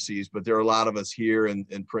daughter overseas, but there are a lot of us here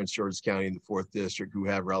in Prince George's County in the 4th District who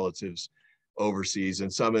have relatives overseas.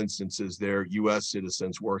 In some instances, they're U.S.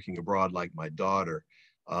 citizens working abroad, like my daughter.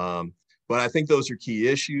 But I think those are key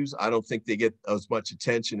issues. I don't think they get as much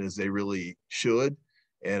attention as they really should.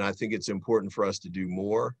 And I think it's important for us to do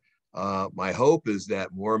more. My hope is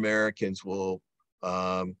that more Americans will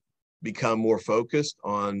become more focused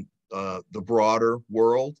on the broader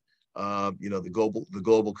world, you know, the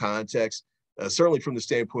global context, certainly from the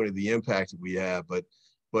standpoint of the impact that we have, but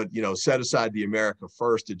you know, set aside the America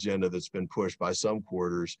First agenda that's been pushed by some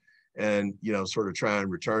quarters, and you know, sort of try and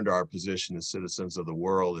return to our position as citizens of the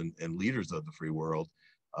world and leaders of the free world.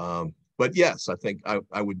 But yes, I think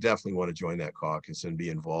I would definitely want to join that caucus and be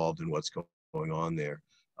involved in what's going on there.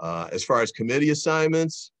 As far as committee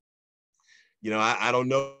assignments, you know, I don't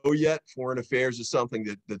know yet. Foreign affairs is something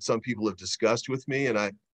that some people have discussed with me, and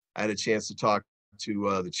I had a chance to talk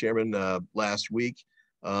to the chairman last week.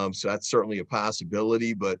 So that's certainly a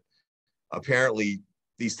possibility, but apparently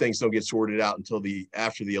these things don't get sorted out until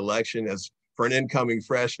after the election. As for an incoming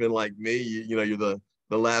freshman like me, you know, you're the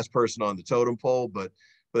last person on the totem pole, but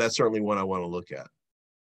that's certainly one I want to look at.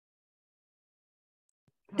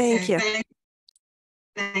 Thank you.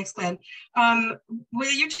 Thanks, Glenn.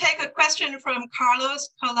 Will you take a question from Carlos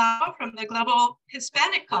Colau from the Global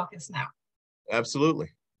Hispanic Caucus now? Absolutely.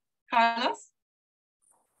 Carlos?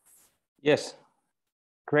 Yes,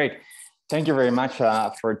 great. Thank you very much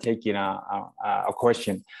for taking a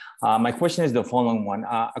question. My question is the following one.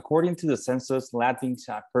 According to the census, Latinx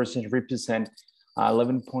persons represent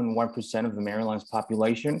 11.1% of the Maryland's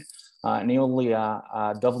population, nearly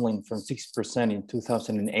doubling from 6% in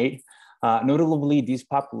 2008. Notably, this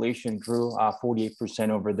population grew 48%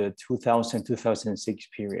 over the 2000-2006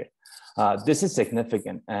 period. This is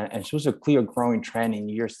significant and shows a clear growing trend in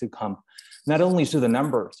years to come. Not only so the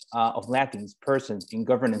numbers of Latinx persons in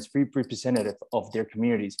governance be representative of their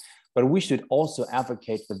communities, but we should also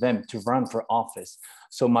advocate for them to run for office.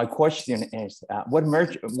 So my question is, what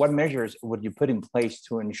measures would you put in place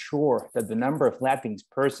to ensure that the number of Latinx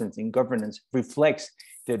persons in governance reflects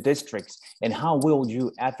their districts, and how will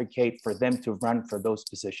you advocate for them to run for those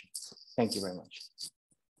positions? Thank you very much.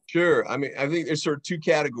 Sure. I mean, I think there's sort of two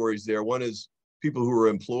categories there. One is people who are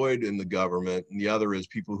employed in the government, and the other is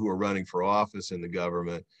people who are running for office in the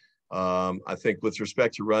government. I think with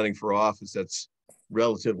respect to running for office, that's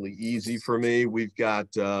relatively easy for me. We've got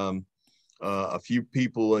a few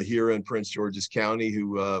people here in Prince George's County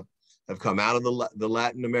who have come out of the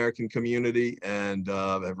Latin American community and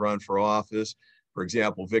have run for office. For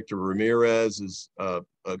example, Victor Ramirez is a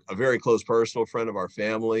very close personal friend of our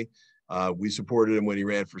family. We supported him when he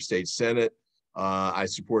ran for state senate. I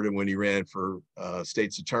supported him when he ran for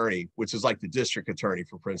state's attorney, which is like the district attorney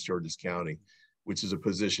for Prince George's County, which is a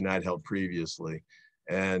position I'd held previously.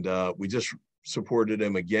 And we just supported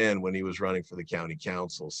him again when he was running for the county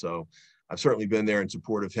council. So I've certainly been there in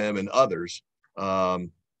support of him and others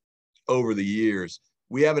over the years.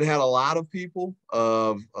 We haven't had a lot of people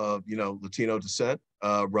of you know, Latino descent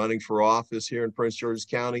running for office here in Prince George's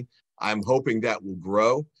County. I'm hoping that will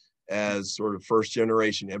grow as sort of first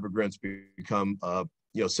generation immigrants become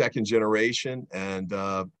you know, second generation, and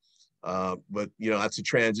but you know, that's a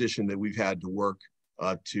transition that we've had to work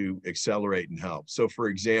to accelerate and help. So for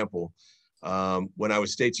example, when I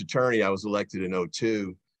was state's attorney, I was elected in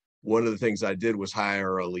 2002. One of the things I did was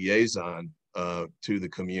hire a liaison to the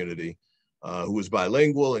community who was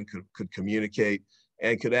bilingual and could communicate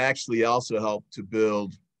and could actually also help to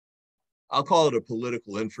build, I'll call it a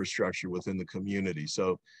political infrastructure within the community.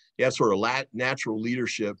 So you have sort of natural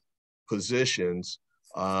leadership positions.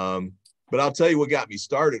 But I'll tell you what got me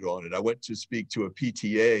started on it. I went to speak to a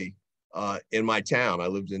PTA in my town. I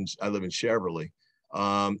live in Cheverly.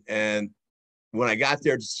 And when I got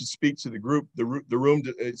there to speak to the group, the room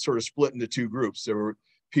sort of split into two groups. There were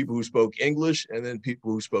people who spoke English and then people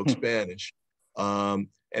who spoke Spanish. And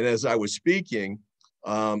as I was speaking,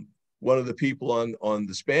 one of the people on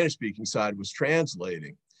the Spanish speaking side was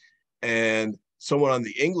translating, and someone on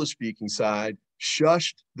the English speaking side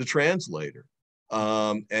shushed the translator.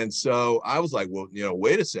 And so I was like, well, you know,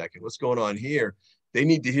 wait a second, what's going on here? they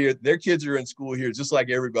need to hear, their kids are in school here just like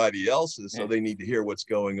everybody else's, so they need to hear what's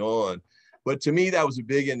going on. But to me, that was a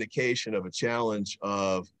big indication of a challenge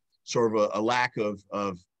of sort of a lack of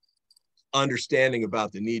understanding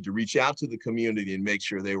about the need to reach out to the community and make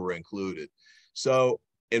sure they were included. So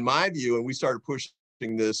in my view, and we started pushing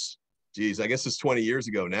this, geez, I guess it's 20 years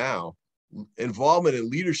ago now, involvement in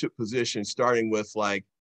leadership positions, starting with like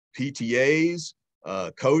PTAs,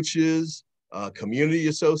 coaches, community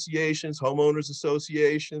associations, homeowners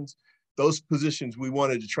associations, those positions we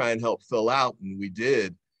wanted to try and help fill out, and we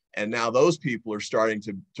did. And now those people are starting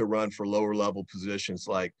to run for lower level positions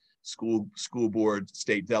like school board,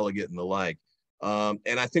 state delegate, and the like.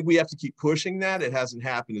 And I think we have to keep pushing that. It hasn't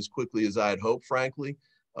happened as quickly as I'd hoped, frankly.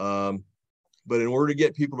 But in order to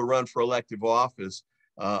get people to run for elective office,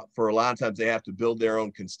 for a lot of times they have to build their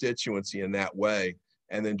own constituency in that way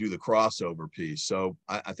and then do the crossover piece. So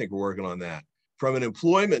I think we're working on that. From an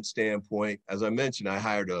employment standpoint, as I mentioned, I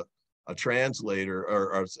hired a translator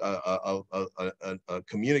or a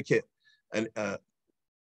communicate,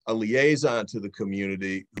 a liaison to the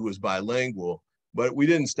community who was bilingual, but we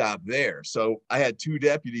didn't stop there. So I had 2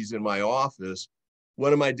 deputies in my office.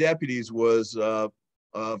 One of my deputies was of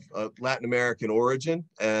Latin American origin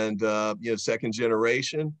and second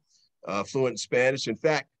generation, fluent in Spanish. In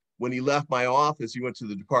fact, when he left my office, he went to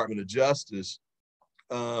the Department of Justice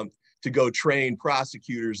to go train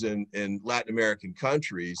prosecutors in Latin American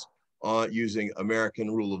countries on using American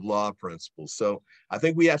rule of law principles. So I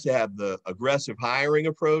think we have to have the aggressive hiring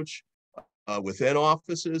approach within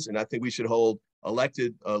offices, and I think we should hold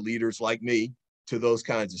elected leaders like me to those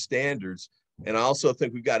kinds of standards. And I also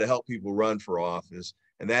think we've got to help people run for office,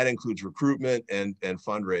 and that includes recruitment and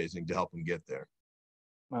fundraising to help them get there.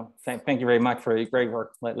 Well, thank you very much for your great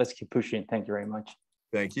work. Let's keep pushing. Thank you very much.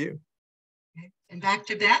 Thank you. Okay. And back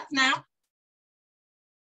to Beth now.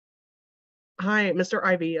 Hi, Mr.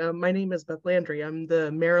 Ivey. My name is Beth Landry. I'm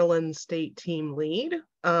the Maryland State Team Lead.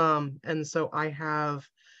 And so I have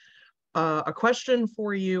a question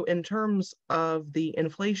for you in terms of the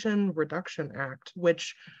Inflation Reduction Act,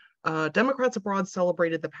 which Democrats abroad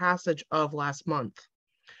celebrated the passage of last month.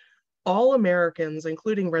 All Americans,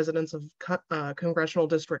 including residents of Congressional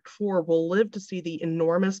District 4, will live to see the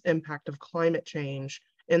enormous impact of climate change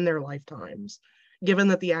in their lifetimes. Given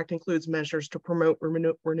that the act includes measures to promote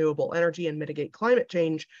renewable energy and mitigate climate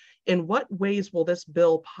change, in what ways will this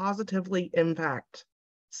bill positively impact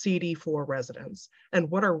CD4 residents? And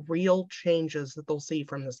what are real changes that they'll see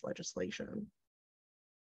from this legislation?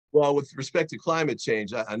 Well, with respect to climate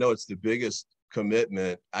change, I know it's the biggest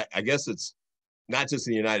commitment. I guess it's not just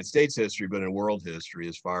in the United States history, but in world history,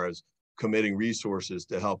 as far as committing resources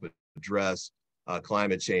to help address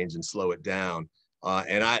climate change and slow it down.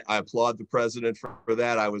 And I applaud the president for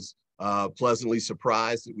that. I was pleasantly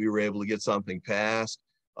surprised that we were able to get something passed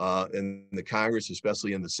in the Congress,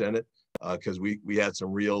 especially in the Senate, because we had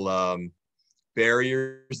some real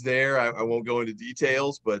barriers there. I won't go into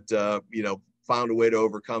details, but found a way to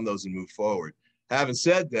overcome those and move forward. Having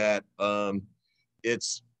said that,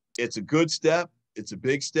 it's a good step. It's a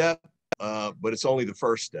big step, but it's only the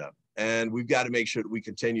first step. And we've got to make sure that we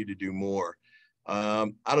continue to do more. I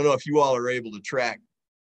don't know if you all are able to track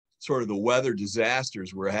sort of the weather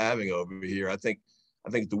disasters we're having over here. I think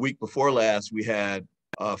the week before last, we had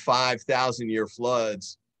 5,000-year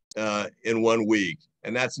floods in 1 week.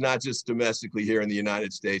 And that's not just domestically here in the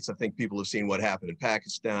United States. I think people have seen what happened in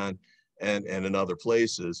Pakistan and in other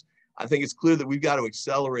places. I think it's clear that we've got to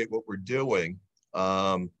accelerate what we're doing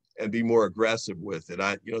and be more aggressive with it.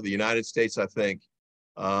 The United States, I think,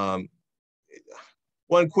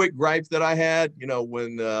 one quick gripe that I had,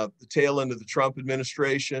 when the tail end of the Trump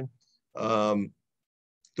administration, the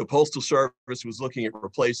Postal Service was looking at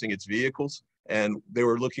replacing its vehicles, and they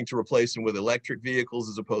were looking to replace them with electric vehicles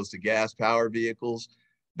as opposed to gas-powered vehicles.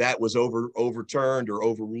 That was overturned or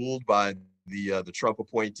overruled by the Trump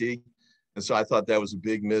appointee. And so I thought that was a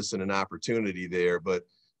big miss and an opportunity there. But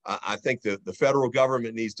I think that the federal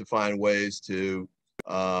government needs to find ways to,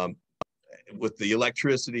 with the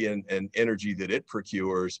electricity and energy that it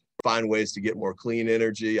procures, find ways to get more clean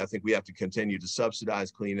energy. I think we have to continue to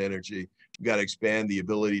subsidize clean energy. We've got to expand the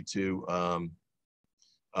ability to,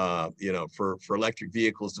 for electric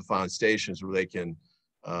vehicles to find stations where they can,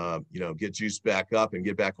 get juiced back up and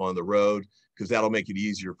get back on the road, because that'll make it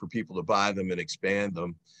easier for people to buy them and expand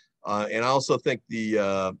them. And I also think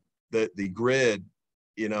the grid,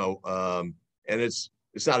 and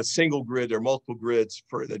it's not a single grid. There are multiple grids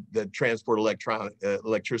that transport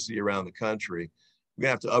electricity around the country. We're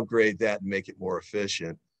gonna have to upgrade that and make it more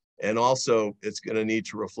efficient. And also, it's gonna need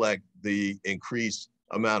to reflect the increased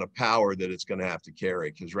amount of power that it's gonna have to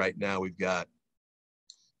carry, because right now we've got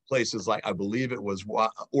places like, I believe it was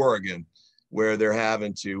Oregon, where they're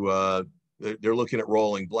having to, they're looking at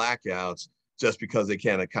rolling blackouts just because they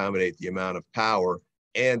can't accommodate the amount of power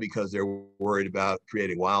and because they're worried about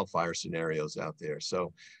creating wildfire scenarios out there.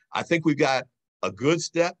 So I think we've got a good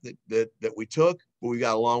step that we took, but we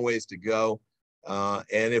got a long ways to go.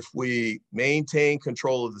 And if we maintain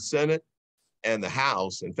control of the Senate and the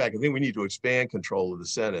House, in fact, I think we need to expand control of the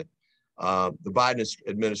Senate. The Biden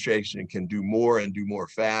administration can do more and do more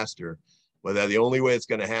faster, but the only way it's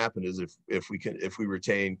going to happen is if we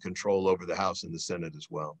retain control over the House and the Senate as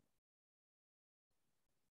well.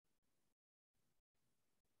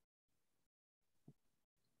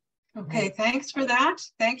 Okay, thanks for that.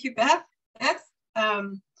 Thank you, Beth.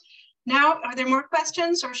 Now, are there more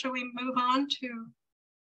questions, or should we move on to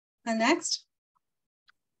the next?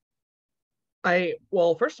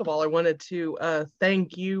 Well, first of all, I wanted to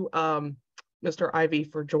thank you, Mr. Ivey,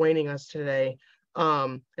 for joining us today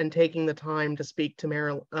and taking the time to speak to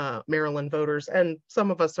Maryland voters, and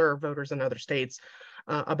some of us are voters in other states,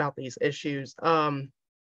 about these issues.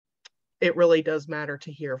 It really does matter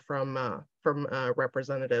to hear from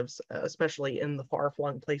representatives, especially in the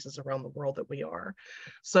far-flung places around the world that we are.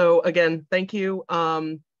 So again, thank you.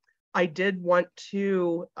 I did want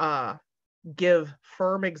to give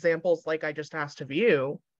firm examples, like I just asked of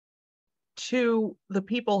you, to the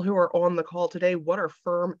people who are on the call today. What are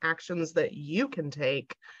firm actions that you can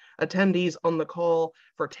take, attendees on the call,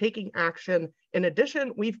 for taking action? In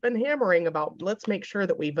addition, we've been hammering about, let's make sure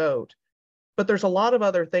that we vote. But there's a lot of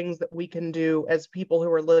other things that we can do as people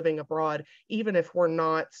who are living abroad, even if we're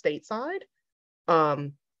not stateside.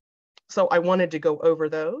 So I wanted to go over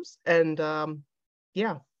those. And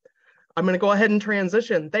yeah, I'm going to go ahead and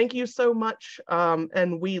transition. Thank you so much.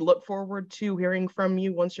 And we look forward to hearing from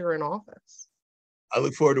you once you're in office. I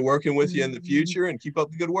look forward to working with you in the future, and keep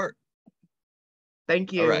up the good work.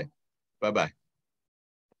 Thank you. All right. Bye-bye.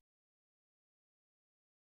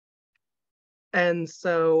 And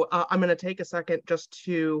so I'm going to take a second just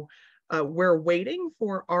to, we're waiting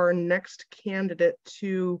for our next candidate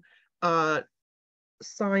to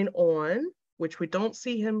sign on, which we don't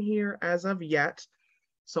see him here as of yet.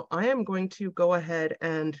 So I am going to go ahead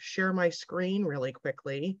and share my screen really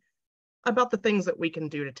quickly about the things that we can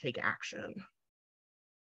do to take action.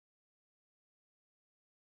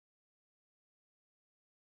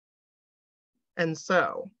 And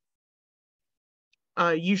so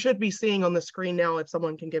you should be seeing on the screen now, if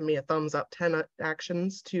someone can give me a thumbs up, 10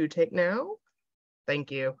 actions to take now. Thank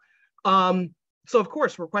you. So of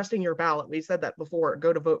course, requesting your ballot. We said that before,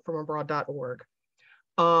 go to votefromabroad.org.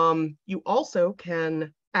 You also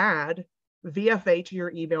can add VFA to your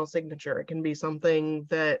email signature. It can be something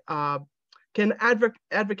that can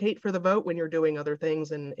advocate for the vote when you're doing other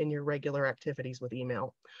things in your regular activities with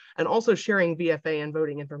email. And also sharing VFA and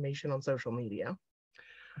voting information on social media.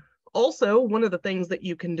 Also, one of the things that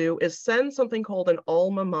you can do is send something called an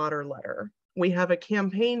alma mater letter. We have a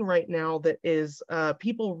campaign right now that is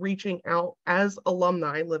people reaching out as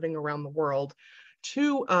alumni living around the world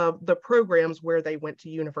to the programs where they went to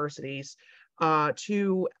universities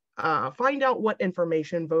to find out what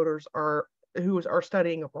information voters who are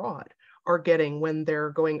studying abroad are getting when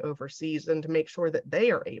they're going overseas, and to make sure that they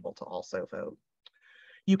are able to also vote.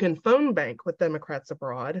 You can phone bank with Democrats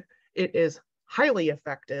abroad. It is highly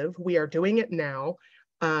effective. We are doing it now.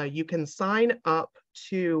 You can sign up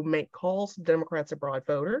to make calls to Democrats abroad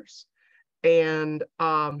voters. And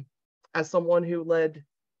as someone who led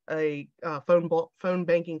a phone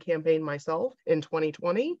banking campaign myself in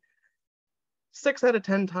 2020, 6 out of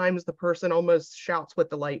 10 times the person almost shouts with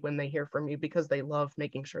delight when they hear from you, because they love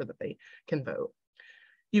making sure that they can vote.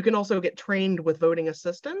 You can also get trained with voting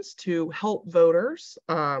assistants to help voters.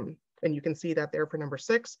 And you can see that there for number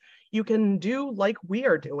 6. You can do like we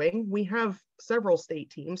are doing. We have several state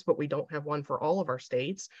teams, but we don't have one for all of our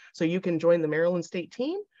states. So you can join the Maryland state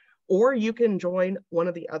team, or you can join one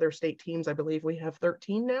of the other state teams. I believe we have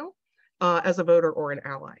 13 now, as a voter or an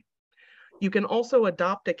ally. You can also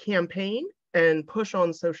adopt a campaign and push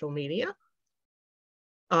on social media.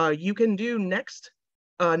 You can do next.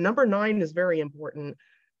 Number 9 is very important.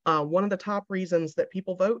 One of the top reasons that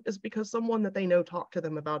people vote is because someone that they know talked to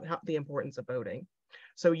them about the importance of voting.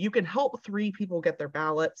 So you can help 3 people get their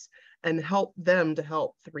ballots and help them to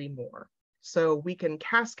help 3 more. So we can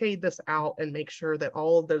cascade this out and make sure that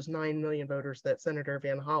all of those 9 million voters that Senator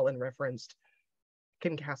Van Hollen referenced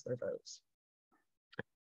can cast their votes.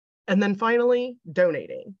 And then finally,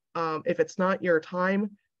 donating. If it's not your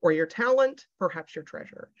time or your talent, perhaps your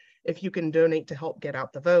treasure. If you can donate to help get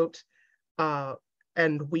out the vote,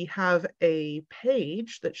 and we have a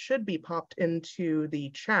page that should be popped into the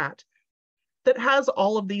chat that has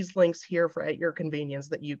all of these links here for at your convenience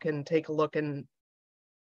that you can take a look and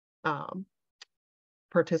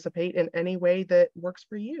participate in any way that works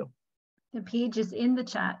for you. The page is in the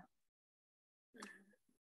chat.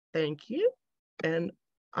 Thank you. And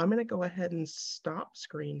I'm going to go ahead and stop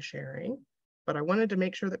screen sharing, but I wanted to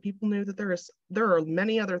make sure that people knew that there are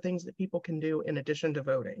many other things that people can do in addition to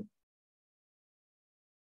voting.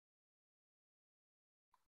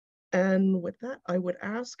 And with that, I would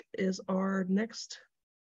ask, is our next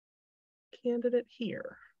candidate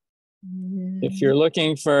here? If you're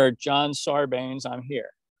looking for John Sarbanes, I'm here.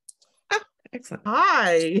 Ah, excellent.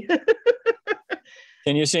 Hi.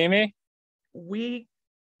 Can you see me? We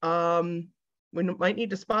might need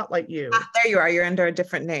to spotlight you. Ah, there you are. You're under a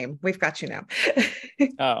different name. We've got you now.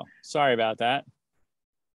 Oh, sorry about that.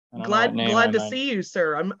 Glad to see you,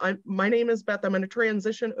 sir. My name is Beth. I'm going to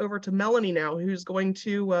transition over to Melanie now, who's going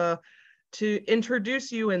to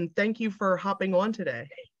introduce you and thank you for hopping on today.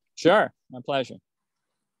 Sure, my pleasure.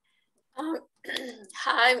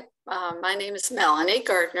 Hi, my name is Melanie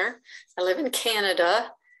Gardner. I live in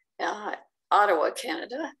Canada, Ottawa,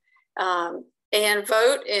 Canada, and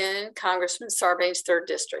vote in Congressman Sarbanes' 3rd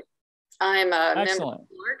District. I'm a member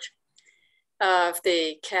of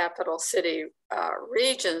the Capital City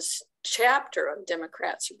Regions chapter of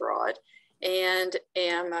Democrats Abroad, and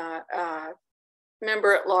am a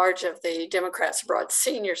member at large of the Democrats Abroad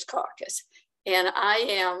Seniors Caucus. And I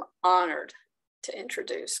am honored to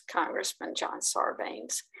introduce Congressman John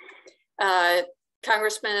Sarbanes.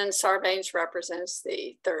 Congressman Sarbanes represents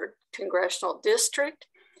the 3rd Congressional District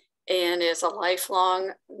and is a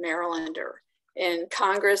lifelong Marylander. In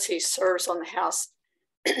Congress, he serves on the House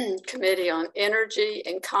Committee on Energy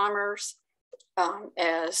and Commerce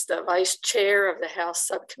as the Vice Chair of the House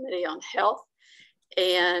Subcommittee on Health,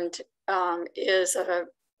 and is a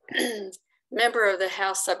member of the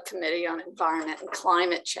House Subcommittee on Environment and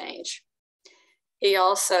Climate Change. He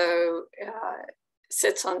also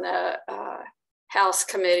sits on the House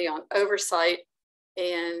Committee on Oversight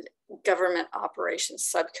and Government Operations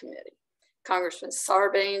Subcommittee. Congressman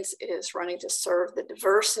Sarbanes is running to serve the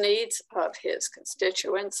diverse needs of his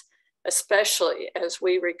constituents, especially as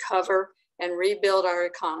we recover and rebuild our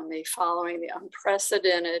economy following the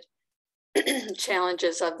unprecedented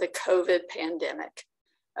challenges of the COVID pandemic.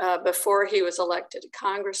 Before he was elected to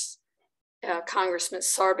Congress, Congressman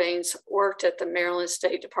Sarbanes worked at the Maryland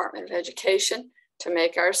State Department of Education to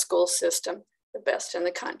make our school system the best in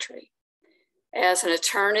the country. As an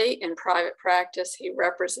attorney in private practice, he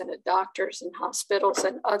represented doctors and hospitals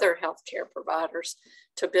and other healthcare providers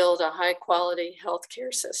to build a high-quality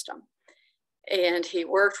healthcare system. And he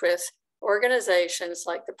worked with organizations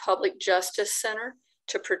like the Public Justice Center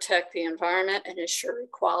to protect the environment and ensure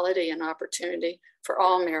equality and opportunity for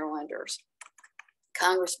all Marylanders.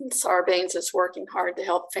 Congressman Sarbanes is working hard to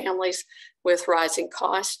help families with rising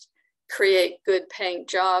costs, create good paying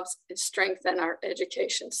jobs, and strengthen our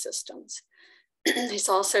education systems. He's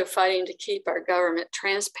also fighting to keep our government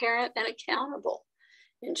transparent and accountable,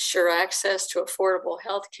 ensure access to affordable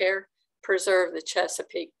health care, preserve the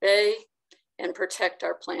Chesapeake Bay, and protect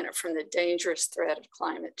our planet from the dangerous threat of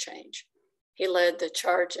climate change. He led the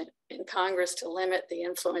charge in Congress to limit the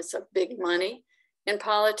influence of big money in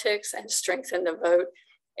politics and strengthen the vote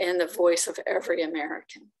and the voice of every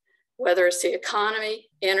American. Whether it's the economy,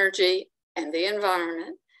 energy, and the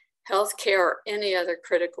environment, healthcare, or any other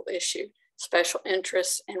critical issue, special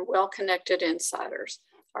interests and well-connected insiders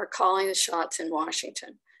are calling the shots in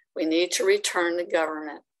Washington. We need to return the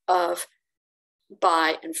government of,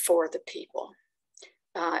 by, and for the people.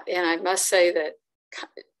 And I must say that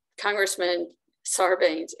Congressman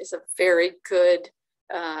Sarbanes is a very good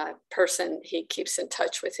person. He keeps in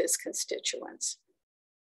touch with his constituents.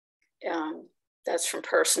 That's from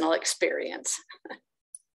personal experience.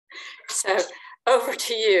 So over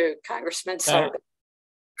to you, Congressman Sarbanes.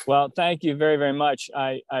 Well, thank you very, very much.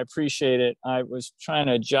 I appreciate it. I was trying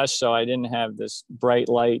to adjust so I didn't have this bright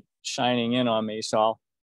light shining in on me. So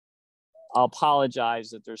I'll apologize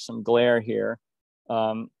that there's some glare here.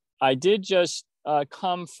 I did just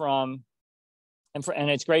come from, and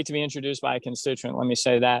it's great to be introduced by a constituent, let me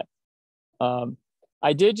say that.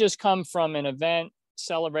 I did just come from an event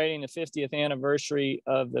celebrating the 50th anniversary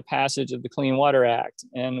of the passage of the Clean Water Act.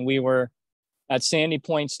 And we were at Sandy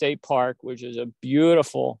Point State Park, which is a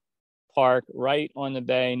beautiful park right on the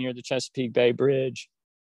bay near the Chesapeake Bay Bridge,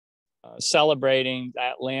 celebrating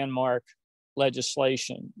that landmark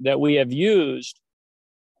legislation that we have used,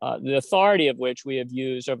 the authority of which we have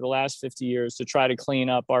used over the last 50 years to try to clean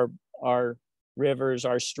up our rivers,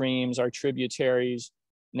 our streams, our tributaries,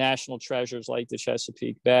 national treasures like the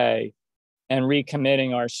Chesapeake Bay. and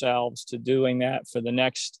recommitting ourselves to doing that for the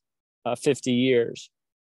next 50 years.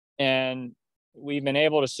 And we've been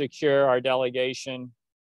able to secure our delegation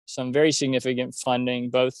some very significant funding,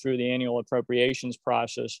 both through the annual appropriations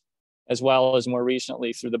process, as well as more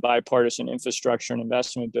recently through the bipartisan infrastructure and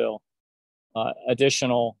investment bill,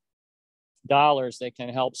 additional dollars that can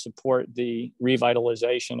help support the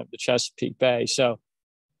revitalization of the Chesapeake Bay. So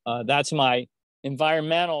that's my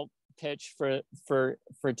environmental pitch for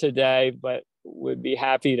today, but would be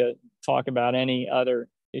happy to talk about any other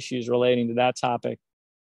issues relating to that topic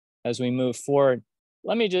as we move forward.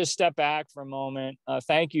 Let me just step back for a moment.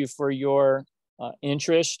 Thank you for your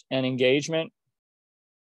interest and engagement.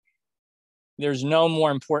 There's no more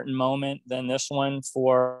important moment than this one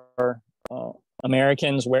for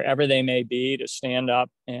Americans, wherever they may be, to stand up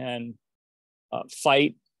and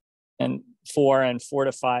fight and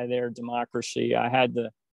fortify their democracy. I had the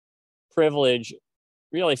privilege,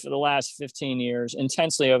 really for the last 15 years,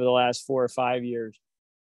 intensely over the last 4 or 5 years,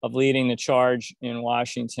 of leading the charge in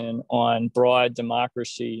Washington on broad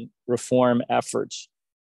democracy reform efforts,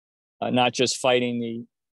 not just fighting the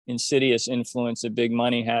insidious influence that big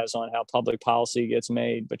money has on how public policy gets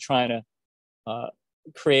made, but trying to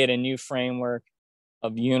create a new framework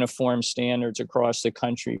of uniform standards across the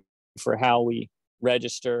country for how we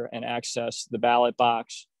register and access the ballot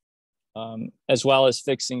box, as well as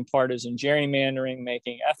fixing partisan gerrymandering,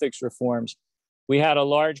 making ethics reforms. We had a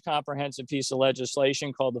large comprehensive piece of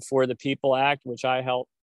legislation called the For the People Act, which I helped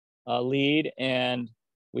lead, and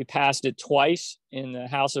we passed it twice in the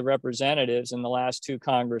House of Representatives in the last 2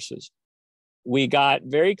 Congresses. We got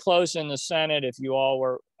very close in the Senate. If you all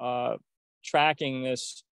were tracking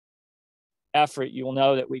this effort, you will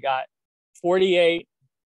know that we got 48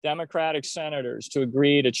 Democratic senators to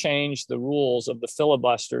agree to change the rules of the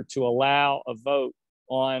filibuster to allow a vote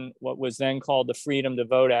on what was then called the Freedom to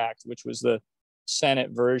Vote Act, which was the Senate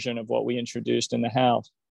version of what we introduced in the House.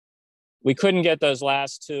 We couldn't get those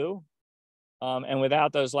last 2. And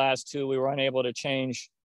without those last 2, we were unable to change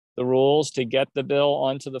the rules to get the bill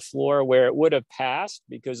onto the floor where it would have passed,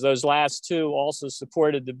 because those last 2 also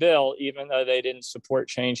supported the bill, even though they didn't support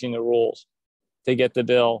changing the rules to get the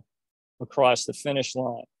bill across the finish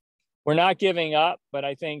line. We're not giving up, but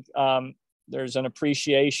I think there's an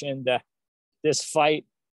appreciation that this fight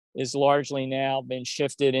is largely now been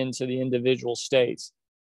shifted into the individual states.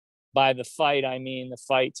 By the fight, I mean the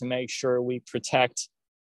fight to make sure we protect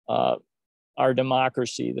our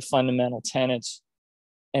democracy, the fundamental tenets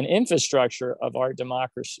and infrastructure of our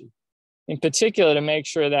democracy. In particular, to make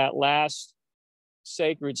sure that last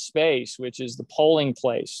sacred space, which is the polling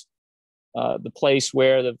place, the place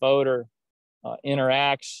where the voter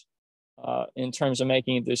interacts in terms of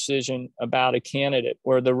making a decision about a candidate,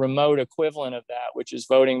 or the remote equivalent of that, which is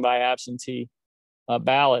voting by absentee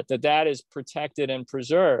ballot, that is protected and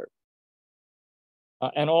preserved.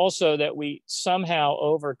 And also that we somehow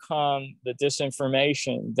overcome the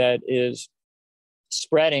disinformation that is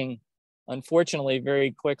spreading, unfortunately,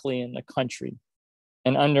 very quickly in the country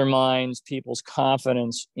and undermines people's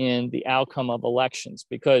confidence in the outcome of elections.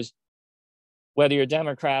 Because whether you're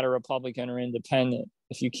Democrat or Republican or independent,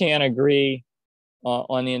 if you can't agree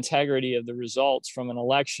on the integrity of the results from an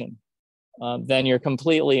election, then you're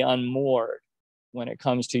completely unmoored when it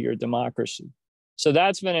comes to your democracy. So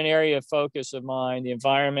that's been an area of focus of mine. The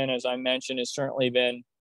environment, as I mentioned, has certainly been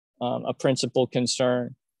a principal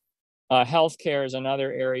concern. Healthcare is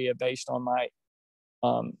another area based on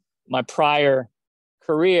my prior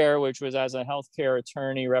career, which was as a healthcare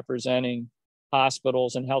attorney representing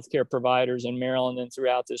hospitals and healthcare providers in Maryland and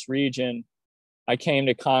throughout this region. I came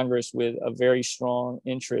to Congress with a very strong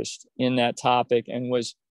interest in that topic and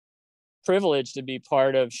was privileged to be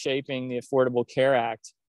part of shaping the Affordable Care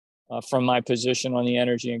Act from my position on the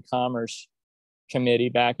Energy and Commerce Committee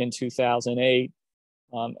back in 2008.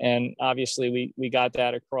 And obviously we got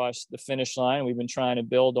that across the finish line. We've been trying to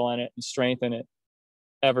build on it and strengthen it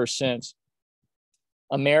ever since.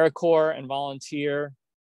 AmeriCorps and volunteer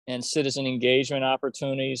and citizen engagement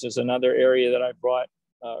opportunities is another area that I brought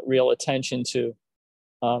real attention to.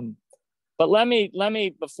 But let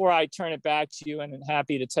me, before I turn it back to you, and I'm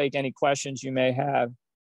happy to take any questions you may have,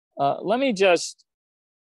 let me just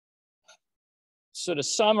sort of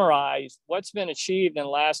summarize what's been achieved in the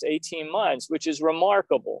last 18 months, which is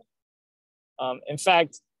remarkable. In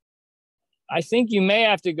fact, I think you may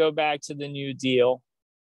have to go back to the New Deal,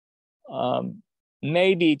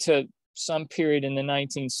 maybe to some period in the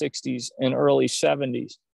 1960s and early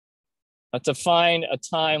 70s, to find a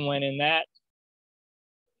time when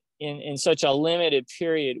in such a limited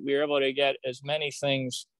period, we were able to get as many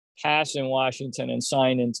things passed in Washington and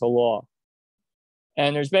signed into law.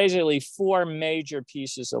 And there's basically 4 major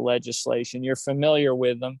pieces of legislation. You're familiar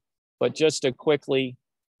with them, but just to quickly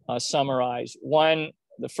summarize.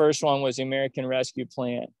 The first one was the American Rescue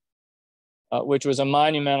Plan, which was a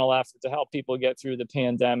monumental effort to help people get through the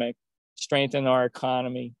pandemic, strengthen our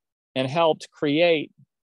economy, and helped create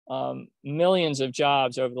millions of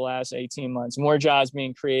jobs over the last 18 months, more jobs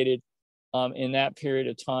being created in that period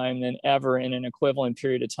of time than ever in an equivalent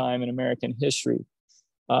period of time in American history.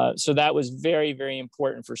 So that was very, very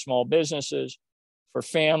important for small businesses, for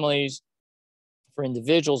families, for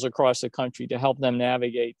individuals across the country to help them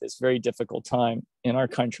navigate this very difficult time in our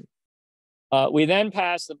country. We then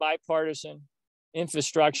passed the Bipartisan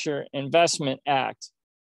Infrastructure Investment Act,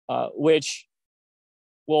 which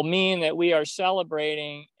will mean that we are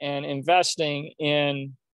celebrating and investing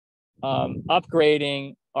in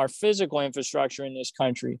upgrading our physical infrastructure in this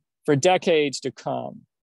country for decades to come.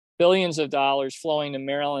 Billions of dollars flowing to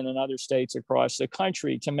Maryland and other states across the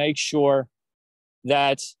country to make sure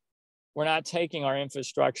that we're not taking our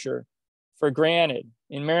infrastructure for granted.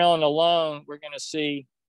 In Maryland alone, we're going to see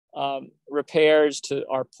repairs to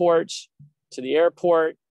our ports, to the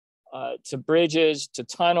airport, to bridges, to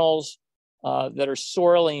tunnels that are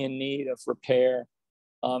sorely in need of repair.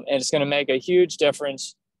 And it's going to make a huge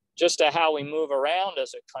difference just to how we move around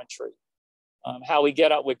as a country, how we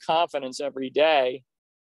get up with confidence every day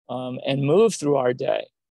and move through our day.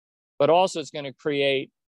 But also it's going to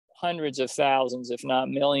create hundreds of thousands, if not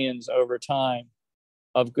millions over time,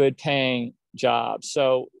 of good paying jobs.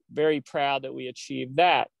 So very proud that we achieved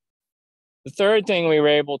that. The third thing we were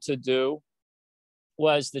able to do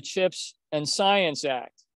was the CHIPS and Science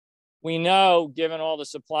Act. We know, given all the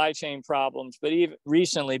supply chain problems, but even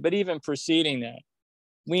recently, but even preceding that,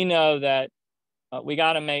 we know that we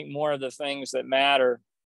got to make more of the things that matter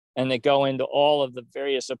and that go into all of the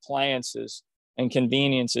various appliances and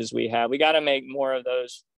conveniences we have. We got to make more of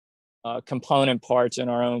those component parts in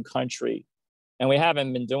our own country. And we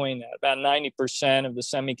haven't been doing that. About 90% of the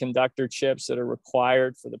semiconductor chips that are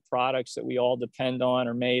required for the products that we all depend on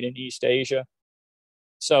are made in East Asia.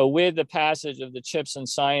 So with the passage of the CHIPS and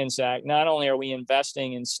Science Act, not only are we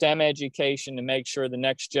investing in STEM education to make sure the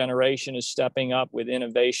next generation is stepping up with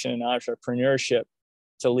innovation and entrepreneurship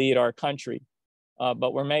to lead our country,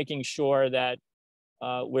 but we're making sure that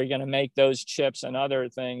we're going to make those chips and other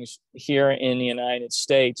things here in the United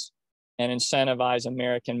States and incentivize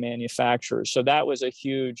American manufacturers. So that was a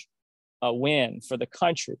huge win for the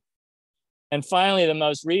country. And finally, the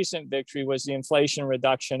most recent victory was the Inflation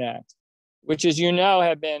Reduction Act, which, as you know,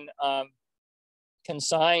 have been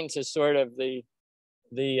consigned to sort of the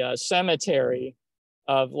cemetery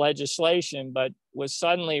of legislation, but was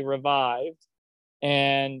suddenly revived.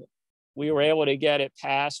 And we were able to get it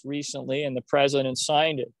passed recently, and the president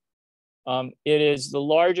signed it. It is the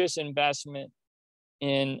largest investment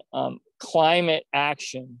in climate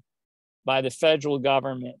action by the federal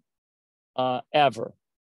government ever.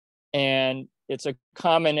 And it's a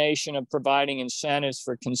combination of providing incentives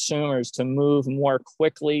for consumers to move more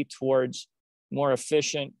quickly towards more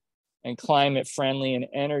efficient and climate-friendly and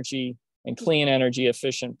energy and clean energy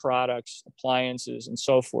efficient products, appliances, and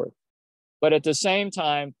so forth. But at the same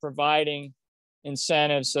time, providing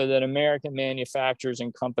incentives so that American manufacturers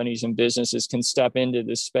and companies and businesses can step into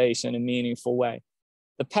this space in a meaningful way.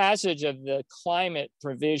 The passage of the climate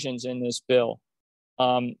provisions in this bill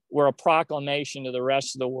were a proclamation to the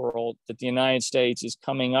rest of the world that the United States is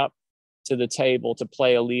coming up to the table to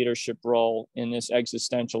play a leadership role in this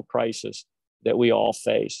existential crisis that we all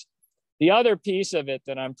face. The other piece of it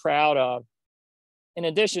that I'm proud of, in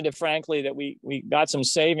addition to, frankly, that we got some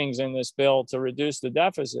savings in this bill to reduce the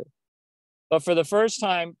deficit, but for the first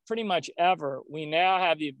time pretty much ever, we now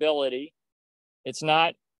have the ability, it's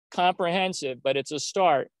not comprehensive, but it's a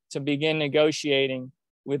start to begin negotiating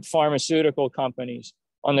with pharmaceutical companies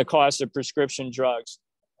on the cost of prescription drugs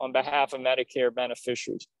on behalf of Medicare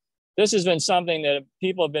beneficiaries. This has been something that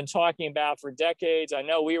people have been talking about for decades. I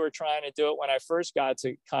know we were trying to do it when I first got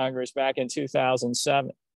to Congress back in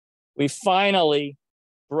 2007. We finally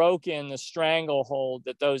broke in the stranglehold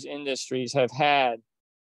that those industries have had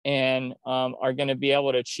and are going to be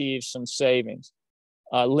able to achieve some savings.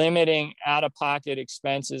 Limiting out-of-pocket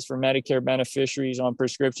expenses for Medicare beneficiaries on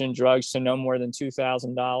prescription drugs to no more than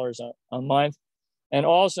 $2,000 a month. And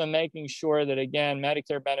also making sure that, again,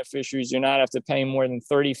 Medicare beneficiaries do not have to pay more than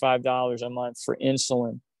 $35 a month for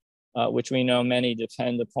insulin, which we know many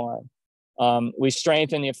depend upon. We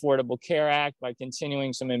strengthened the Affordable Care Act by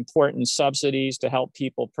continuing some important subsidies to help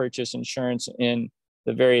people purchase insurance in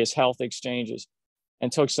the various health exchanges,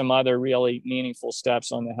 and took some other really meaningful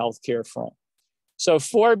steps on the healthcare front. So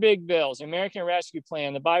 4 big bills: the American Rescue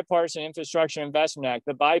Plan, the Bipartisan Infrastructure Investment Act,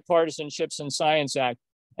 the Bipartisan Chips and Science Act,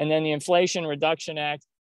 and then the Inflation Reduction Act.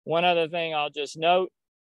 One other thing I'll just note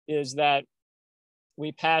is that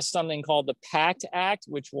we passed something called the PACT Act,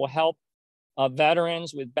 which will help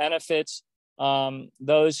veterans with benefits,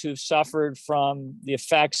 those who've suffered from the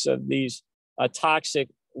effects of these toxic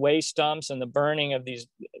waste dumps and the burning of these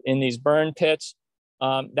in these burn pits.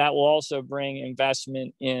 That will also bring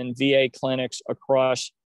investment in VA clinics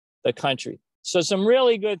across the country. So some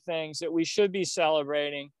really good things that we should be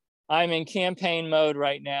celebrating. I'm in campaign mode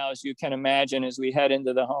right now, as you can imagine, as we head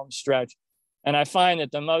into the home stretch. And I find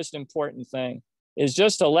that the most important thing is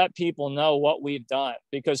just to let people know what we've done,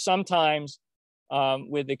 because sometimes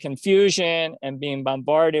with the confusion and being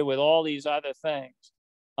bombarded with all these other things,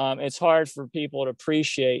 it's hard for people to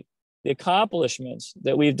appreciate the accomplishments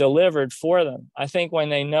that we've delivered for them. I think when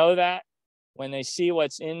they know that, when they see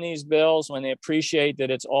what's in these bills, when they appreciate that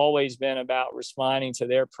it's always been about responding to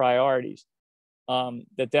their priorities,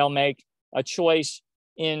 that they'll make a choice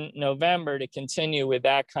in November to continue with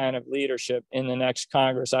that kind of leadership in the next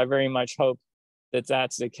Congress. I very much hope that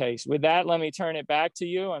that's the case. With that, let me turn it back to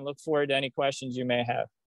you and look forward to any questions you may have.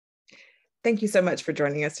 Thank you so much for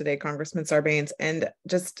joining us today, Congressman Sarbanes. And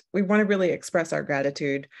we want to really express our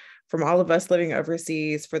gratitude from all of us living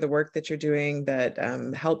overseas for the work that you're doing that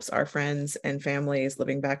helps our friends and families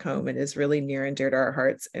living back home. It is really near and dear to our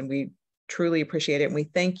hearts, and we truly appreciate it. And we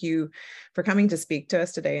thank you for coming to speak to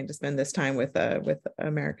us today and to spend this time with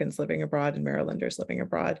Americans living abroad and Marylanders living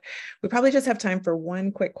abroad. We probably just have time for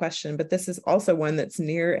one quick question, but this is also one that's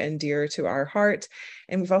near and dear to our heart.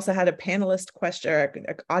 And we've also had a panelist question, or an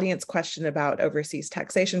audience question about overseas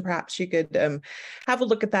taxation. Perhaps you could have a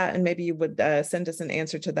look at that, and maybe you would send us an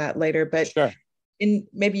answer to that later. But sure. And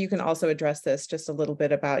maybe you can also address this just a little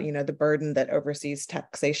bit about, the burden that overseas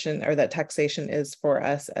taxation, or that taxation is for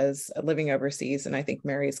us as living overseas. And I think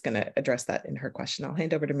Mary's going to address that in her question. I'll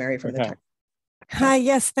hand over to Mary from the tax. Hi,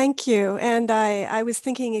 yes, thank you. And I was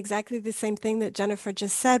thinking exactly the same thing that Jennifer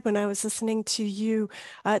just said when I was listening to you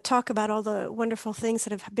talk about all the wonderful things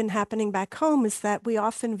that have been happening back home, is that we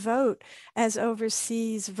often vote as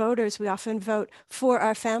overseas voters. We often vote for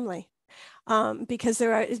our family. Because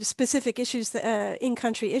there are specific issues,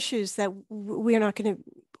 in-country issues that we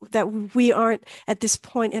aren't at this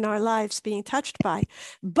point in our lives being touched by.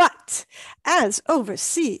 But as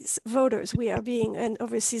overseas voters, and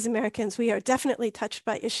overseas Americans, we are definitely touched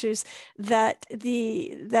by issues that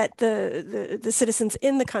the citizens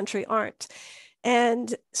in the country aren't.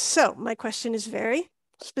 And so my question is very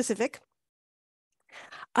specific.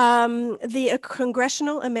 The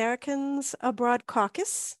Congressional Americans Abroad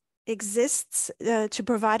Caucus exists to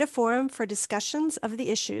provide a forum for discussions of the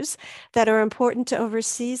issues that are important to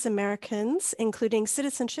overseas Americans, including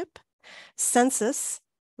citizenship, census,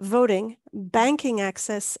 voting, banking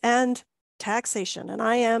access, and taxation. And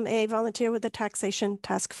I am a volunteer with the Taxation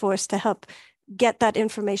Task Force to help get that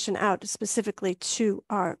information out specifically to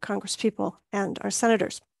our congresspeople and our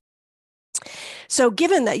senators. So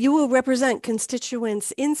given that you will represent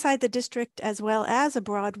constituents inside the district as well as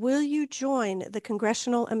abroad, will you join the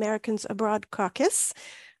Congressional Americans Abroad Caucus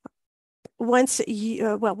once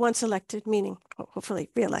elected, meaning hopefully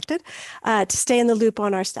re-elected, to stay in the loop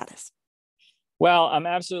on our status? Well, I'm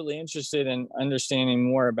absolutely interested in understanding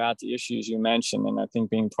more about the issues you mentioned, and I think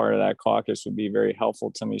being part of that caucus would be very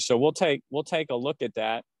helpful to me. So we'll take a look at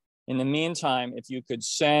that. In the meantime, if you could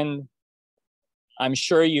send, I'm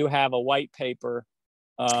sure you have a white paper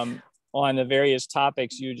on the various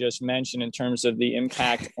topics you just mentioned in terms of the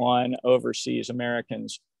impact on overseas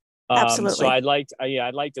Americans. Absolutely. So I'd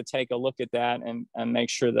like to take a look at that and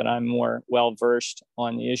make sure that I'm more well versed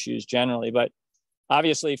on the issues generally. But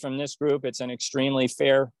obviously, from this group, it's an extremely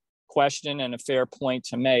fair question and a fair point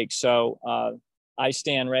to make. So I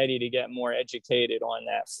stand ready to get more educated on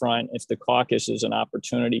that front. If the caucus is an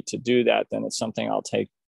opportunity to do that, then it's something I'll take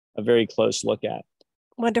a very close look at.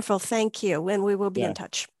 Wonderful, thank you. And we will be in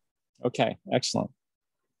touch. Okay, excellent.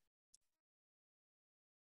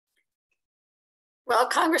 Well,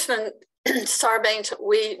 Congressman Sarbanes,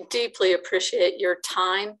 we deeply appreciate your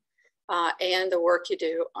time and the work you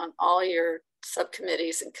do on all your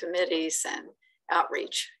subcommittees and committees and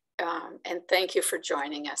outreach. And thank you for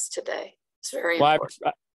joining us today. It's very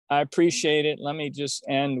important. I appreciate it. Let me just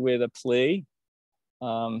end with a plea.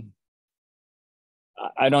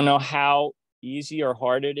 I don't know how easy or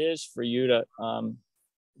hard it is for you to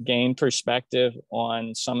gain perspective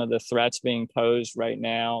on some of the threats being posed right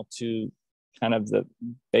now to kind of the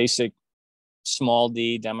basic small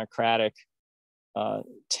d democratic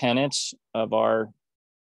tenets of our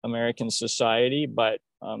American society. But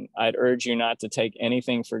I'd urge you not to take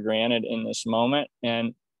anything for granted in this moment.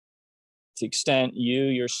 And to the extent you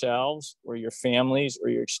yourselves or your families or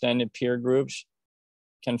your extended peer groups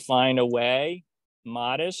can find a way,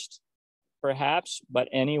 modest perhaps, but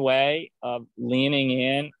any way of leaning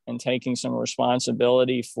in and taking some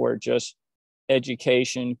responsibility for just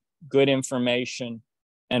education, good information,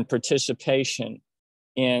 and participation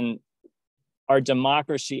in our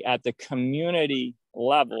democracy at the community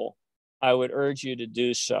level, I would urge you to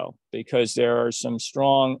do so, because there are some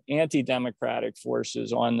strong anti-democratic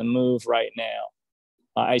forces on the move right now.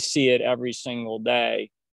 I see it every single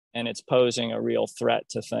day, and it's posing a real threat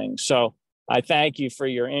to things. So I thank you for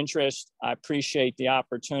your interest. I appreciate the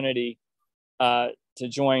opportunity to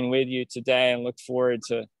join with you today, and look forward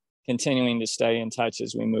to continuing to stay in touch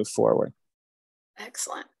as we move forward.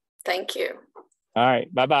 Excellent. Thank you. All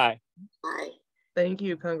right. Bye-bye. Bye. Thank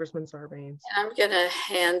you, Congressman Sarbanes. I'm going to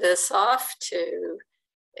hand this off to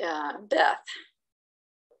Beth.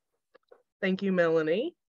 Thank you,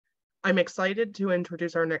 Melanie. I'm excited to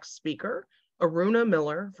introduce our next speaker, Aruna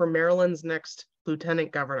Miller, for Maryland's next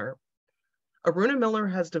Lieutenant Governor. Aruna Miller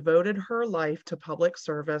has devoted her life to public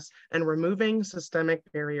service and removing systemic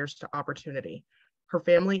barriers to opportunity. Her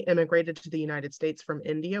family immigrated to the United States from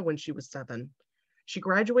India when she was 7. She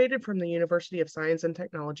graduated from the University of Science and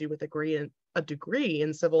Technology with a degree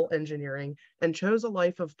in civil engineering and chose a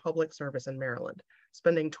life of public service in Maryland,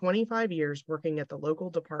 spending 25 years working at the local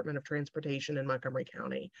Department of Transportation in Montgomery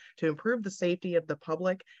County to improve the safety of the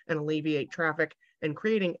public and alleviate traffic, and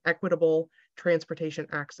creating equitable transportation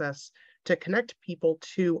access to connect people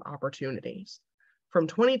to opportunities. From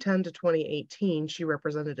 2010 to 2018, she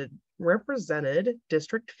represented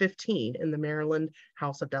District 15 in the Maryland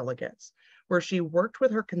House of Delegates, where she worked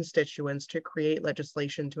with her constituents to create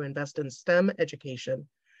legislation to invest in STEM education,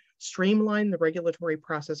 streamline the regulatory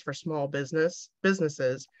process for small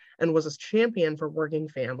businesses, and was a champion for working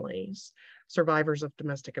families, survivors of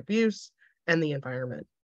domestic abuse, and the environment.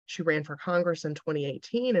 She ran for Congress in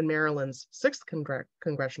 2018 in Maryland's 6th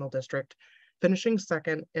Congressional District, finishing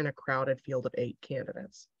second in a crowded field of 8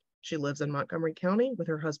 candidates. She lives in Montgomery County with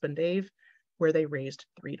her husband, Dave, where they raised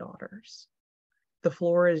 3 daughters. The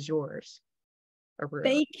floor is yours, Aruna.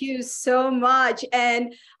 Thank you so much.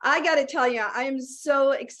 And I got to tell you, I am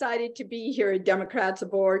so excited to be here at Democrats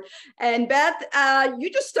Aboard. And Beth,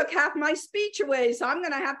 you just took half my speech away, so I'm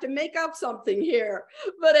going to have to make up something here.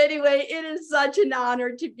 But anyway, it is such an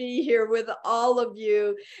honor to be here with all of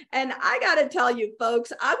you. And I got to tell you,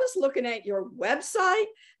 folks, I was looking at your website.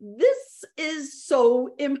 This is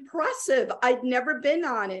so impressive. I'd never been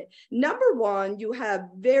on it. Number one, you have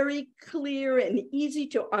very clear and easy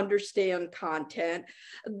to understand content.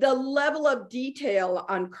 The level of detail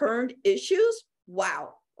on current issues,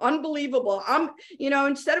 wow, unbelievable.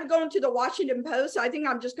 Instead of going to the Washington Post, I think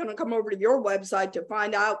I'm just going to come over to your website to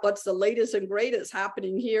find out what's the latest and greatest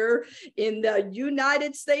happening here in the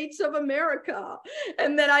United States of America.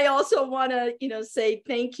 And then I also want to, say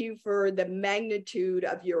thank you for the magnitude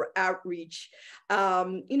of your outreach,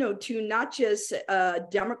 to not just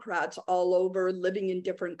Democrats all over living in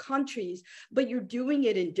different countries, but you're doing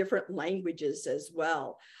it in different languages as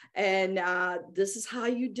well. And this is how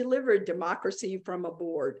you deliver democracy from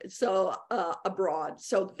abroad.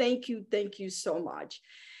 So thank you so much.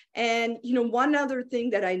 And, one other thing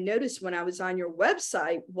that I noticed when I was on your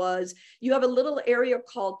website was you have a little area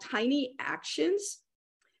called Tiny Actions.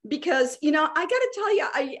 Because, I got to tell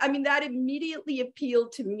you, I mean, that immediately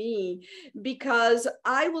appealed to me, because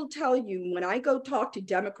I will tell you, when I go talk to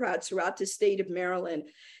Democrats throughout the state of Maryland,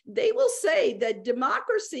 they will say that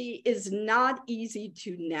democracy is not easy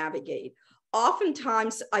to navigate.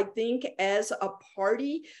 Oftentimes, I think as a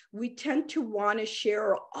party, we tend to want to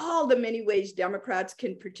share all the many ways Democrats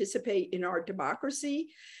can participate in our democracy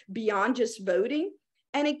beyond just voting.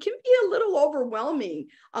 And it can be a little overwhelming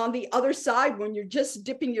on the other side when you're just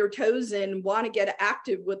dipping your toes in and want to get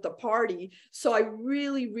active with the party. So I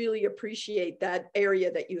really, really appreciate that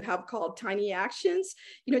area that you have called Tiny Actions,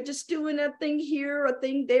 just doing a thing here, a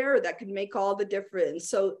thing there that can make all the difference.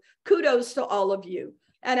 So kudos to all of you.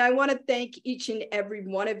 And I want to thank each and every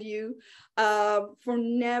one of you for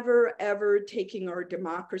never, ever taking our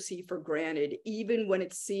democracy for granted, even when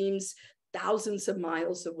it seems thousands of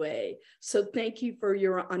miles away. So thank you for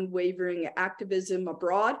your unwavering activism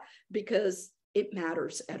abroad, because it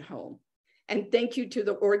matters at home. And thank you to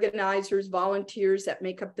the organizers, volunteers that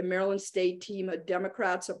make up the Maryland State team of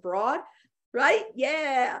Democrats Abroad, right?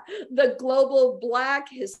 Yeah, the global Black,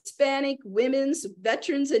 Hispanic, women's,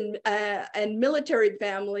 veterans, and military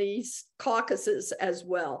families caucuses as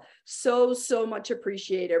well. So much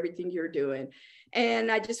appreciate everything you're doing.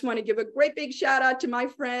 And I just want to give a great big shout out to my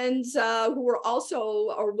friends who are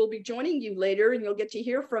also, or will be joining you later, and you'll get to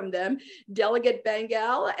hear from them, Delegate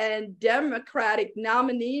Bagnall and Democratic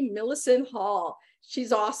nominee Millicent Hall.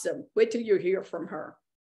 She's awesome. Wait till you hear from her.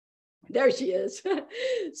 There she is.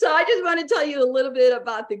 So I just want to tell you a little bit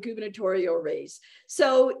about the gubernatorial race.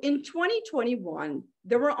 So in 2021,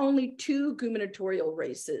 there were only 2 gubernatorial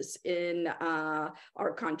races in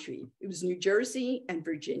our country. It was New Jersey and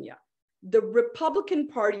Virginia. The Republican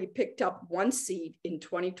Party picked up 1 seat in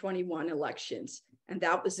 2021 elections, and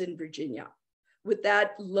that was in Virginia. With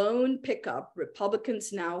that lone pickup,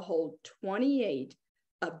 Republicans now hold 28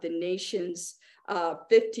 of the nation's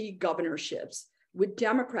 50 governorships, with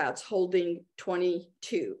Democrats holding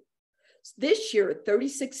 22. This year,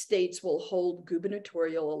 36 states will hold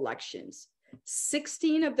gubernatorial elections.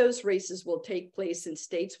 16 of those races will take place in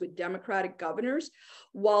states with Democratic governors,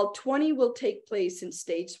 while 20 will take place in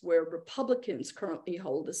states where Republicans currently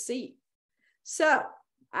hold a seat. So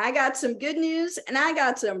I got some good news and I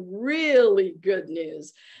got some really good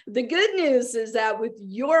news. The good news is that with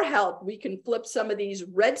your help, we can flip some of these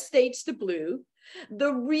red states to blue.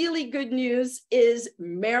 The really good news is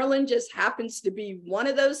Maryland just happens to be one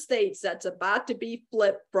of those states that's about to be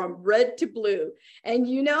flipped from red to blue. And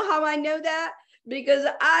you know how I know that? Because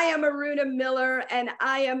I am Aruna Miller and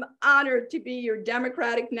I am honored to be your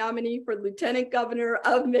Democratic nominee for Lieutenant Governor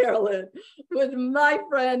of Maryland with my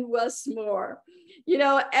friend Wes Moore. You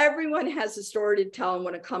know, everyone has a story to tell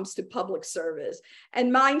when it comes to public service.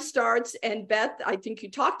 And mine starts, and Beth, I think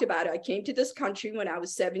you talked about it. I came to this country when I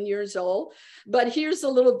was 7 years old, but here's the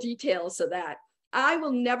little details of that. I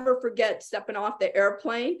will never forget stepping off the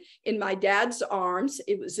airplane in my dad's arms.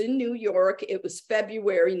 It was in New York. It was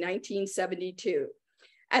February 1972.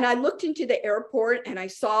 And I looked into the airport and I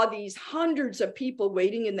saw these hundreds of people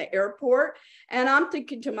waiting in the airport. And I'm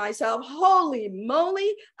thinking to myself, holy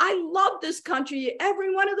moly, I love this country.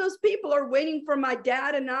 Every one of those people are waiting for my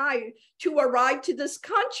dad and I to arrive to this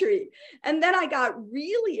country. And then I got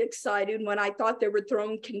really excited when I thought they were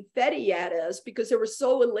throwing confetti at us because they were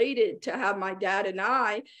so elated to have my dad and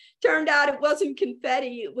I. Turned out it wasn't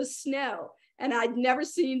confetti, it was snow. And I'd never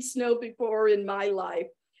seen snow before in my life.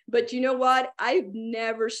 But you know what? I've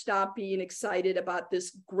never stopped being excited about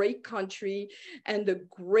this great country and the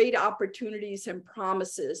great opportunities and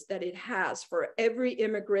promises that it has for every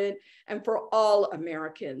immigrant and for all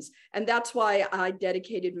Americans. And that's why I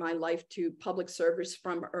dedicated my life to public service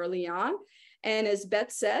from early on. And as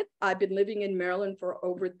Beth said, I've been living in Maryland for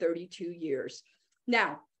over 32 years.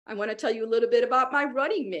 Now, I want to tell you a little bit about my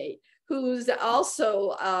running mate, who's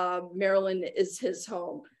also Maryland is his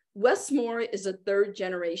home. Wes Moore is a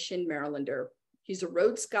 3rd-generation Marylander. He's a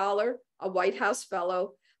Rhodes Scholar, a White House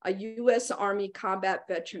Fellow, a U.S. Army combat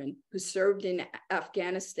veteran who served in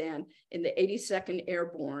Afghanistan in the 82nd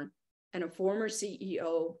Airborne, and a former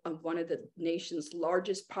CEO of one of the nation's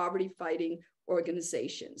largest poverty-fighting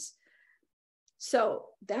organizations. So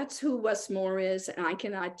that's who Wes Moore is, and I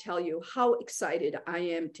cannot tell you how excited I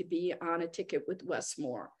am to be on a ticket with Wes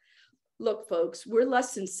Moore. Look, folks, we're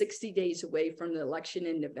less than 60 days away from the election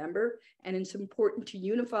in November, and it's important to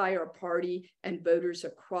unify our party and voters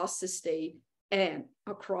across the state and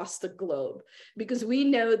across the globe, because we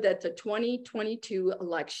know that the 2022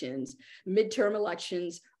 elections, midterm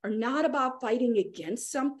elections, are not about fighting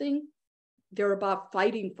against something. They're about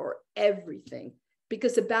fighting for everything.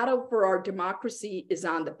 Because the battle for our democracy is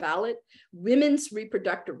on the ballot. Women's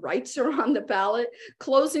reproductive rights are on the ballot.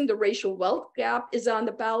 Closing the racial wealth gap is on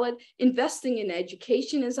the ballot. Investing in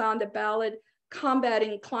education is on the ballot.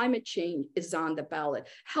 Combating climate change is on the ballot.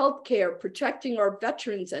 Healthcare, protecting our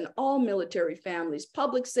veterans and all military families,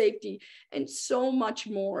 public safety, and so much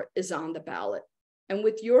more is on the ballot. And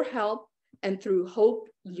with your help, and through hope,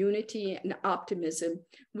 unity, and optimism,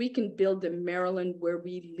 we can build a Maryland where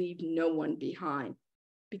we leave no one behind.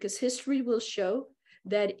 Because history will show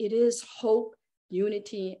that it is hope,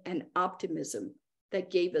 unity, and optimism that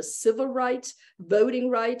gave us civil rights, voting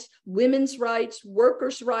rights, women's rights,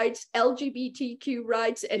 workers' rights, LGBTQ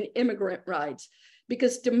rights, and immigrant rights.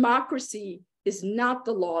 Because democracy is not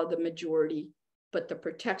the law of the majority, but the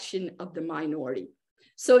protection of the minority.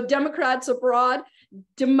 So Democrats abroad,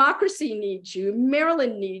 democracy needs you,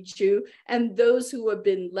 Maryland needs you, and those who have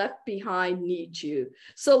been left behind need you.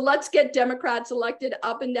 So let's get Democrats elected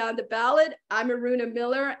up and down the ballot. I'm Aruna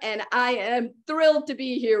Miller, and I am thrilled to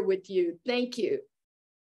be here with you. Thank you.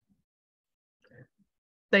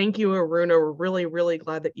 Thank you, Aruna. We're really, really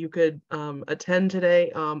glad that you could attend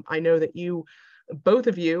today. I know that you, both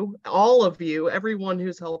of you, all of you, everyone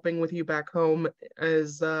who's helping with you back home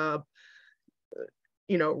is,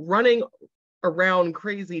 you know, running around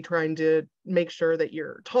crazy trying to make sure that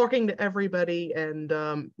you're talking to everybody and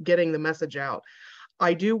getting the message out.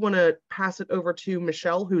 I do want to pass it over to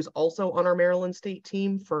Michelle, who's also on our Maryland State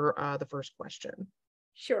team, for the first question.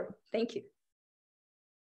 Sure, thank you.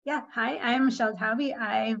 Yeah, hi, I am Michelle Taube.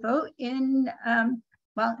 I vote in, in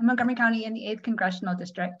Montgomery County in the 8th Congressional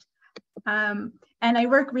District. And I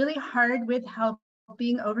work really hard with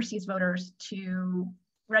helping overseas voters to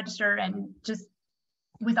register and just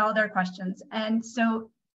with all their questions. And so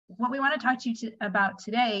what we want to talk to you about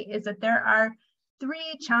today is that there are 3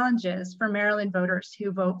 challenges for Maryland voters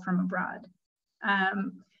who vote from abroad.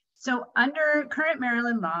 So under current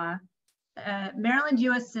Maryland law, Maryland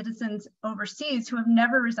U.S. citizens overseas who have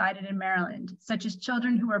never resided in Maryland, such as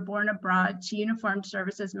children who are born abroad to uniformed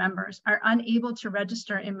services members, are unable to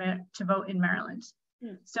register to vote in Maryland.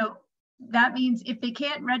 So that means if they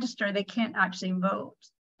can't register, they can't actually vote.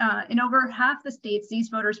 In over half the states, these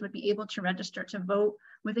voters would be able to register to vote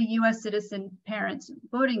with a U.S. citizen parent's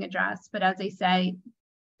voting address, but as I say,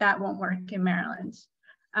 that won't work in Maryland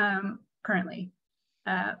currently.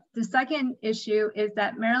 The second issue is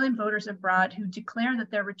that Maryland voters abroad who declare that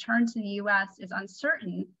their return to the U.S. is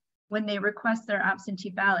uncertain when they request their absentee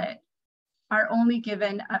ballot are only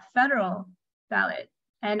given a federal ballot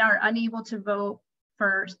and are unable to vote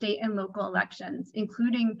for state and local elections,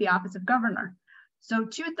 including the office of governor. So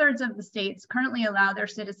 2/3 of the states currently allow their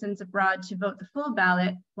citizens abroad to vote the full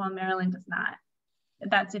ballot, while Maryland does not.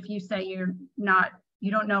 That's if you say you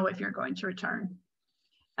don't know if you're going to return.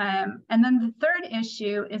 And then the third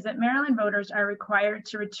issue is that Maryland voters are required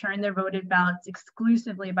to return their voted ballots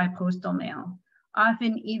exclusively by postal mail,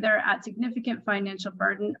 often either at significant financial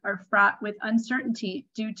burden or fraught with uncertainty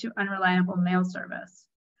due to unreliable mail service.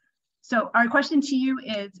 So our question to you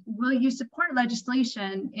is, will you support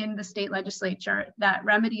legislation in the state legislature that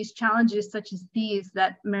remedies challenges such as these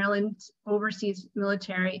that Maryland overseas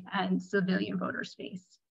military and civilian voters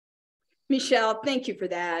face? Michelle, thank you for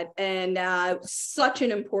that. And such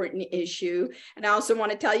an important issue. And I also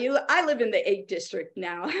want to tell you, I live in the 8th district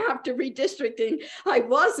now. After redistricting, I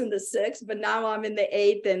was in the 6th, but now I'm in the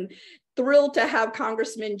 8th, and thrilled to have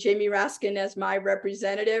Congressman Jamie Raskin as my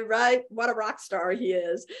representative, right? What a rock star he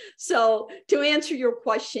is. So to answer your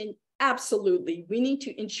question, absolutely. We need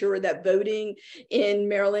to ensure that voting in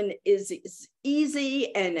Maryland is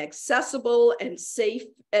easy and accessible and safe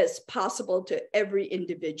as possible to every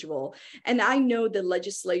individual. And I know the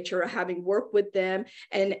legislature, having worked with them,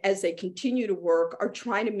 and as they continue to work, are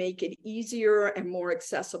trying to make it easier and more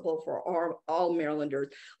accessible for all Marylanders.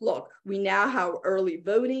 Look, we now have early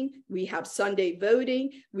voting, we have Sunday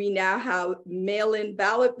voting, we now have mail-in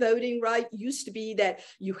ballot voting, right? Used to be that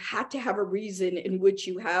you had to have a reason in which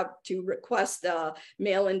you have to request a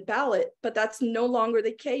mail-in ballot, but that's no longer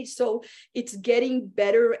the case. So it's getting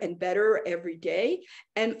better and better every day.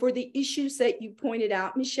 And for the issues that you pointed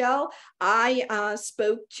out, Michelle, I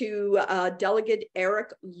spoke to Delegate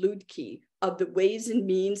Eric Ludke of the Ways and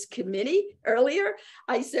Means Committee earlier.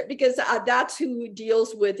 I said, because that's who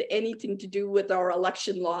deals with anything to do with our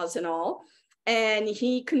election laws and all. And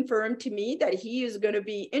he confirmed to me that he is going to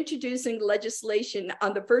be introducing legislation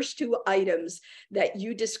on the first 2 items that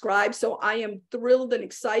you described. So I am thrilled and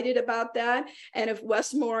excited about that. And if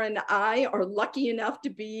Westmore and I are lucky enough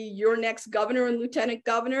to be your next governor and lieutenant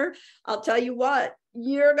governor, I'll tell you what,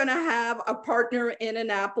 you're going to have a partner in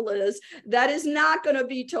Annapolis that is not going to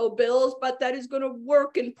veto bills, but that is going to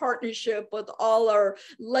work in partnership with all our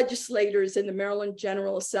legislators in the Maryland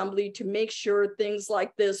General Assembly to make sure things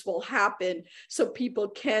like this will happen so people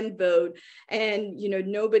can vote and, you know,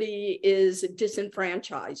 nobody is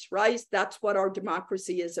disenfranchised, right? That's what our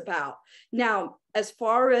democracy is about. Now, as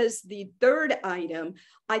far as the third item,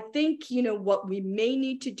 I think, you know, what we may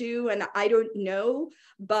need to do, and I don't know,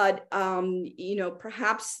 but, you know,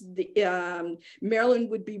 perhaps the Maryland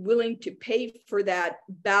would be willing to pay for that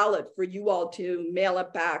ballot for you all to mail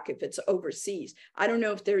it back if it's overseas. I don't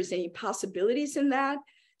know if there's any possibilities in that.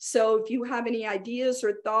 So if you have any ideas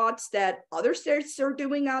or thoughts that other states are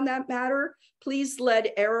doing on that matter, please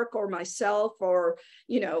let Eric or myself or,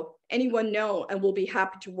 you know, anyone know, and we'll be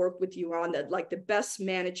happy to work with you on that, like the best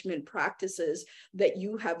management practices that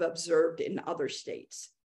you have observed in other states.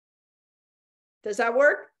 Does that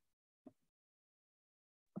work?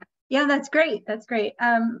 Yeah, that's great. That's great.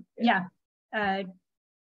 Yeah,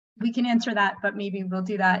 we can answer that, but maybe we'll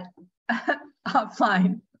do that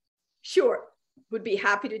offline. Sure. Would be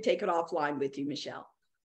happy to take it offline with you, Michelle.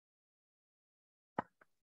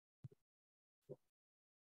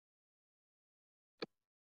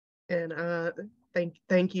 And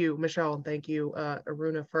thank you, Michelle, and thank you,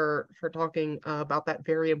 Aruna, for talking about that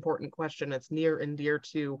very important question. It's near and dear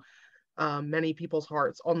to many people's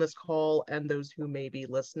hearts on this call and those who may be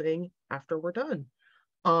listening after we're done.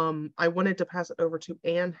 I wanted to pass it over to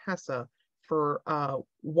Ann Hesse for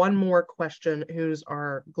one more question, who's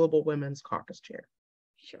our Global Women's Caucus Chair.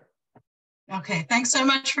 Sure. Okay, thanks so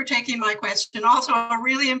much for taking my question. Also a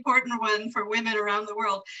really important one for women around the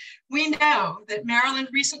world. We know that Maryland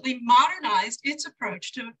recently modernized its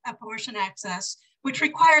approach to abortion access, which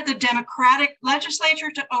required the Democratic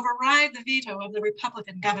legislature to override the veto of the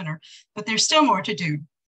Republican governor, but there's still more to do.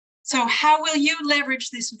 So how will you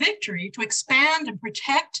leverage this victory to expand and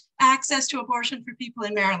protect access to abortion for people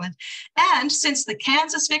in Maryland? And since the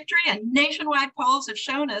Kansas victory and nationwide polls have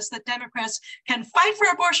shown us that Democrats can fight for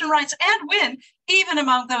abortion rights and win, even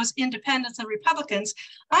among those independents and Republicans,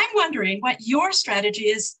 I'm wondering what your strategy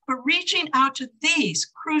is for reaching out to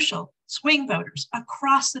these crucial swing voters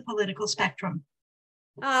across the political spectrum.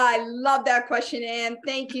 I love that question, Ann.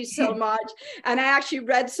 Thank you so much. And I actually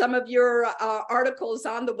read some of your articles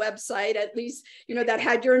on the website, at least, that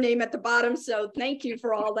had your name at the bottom. So thank you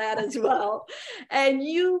for all that as well. And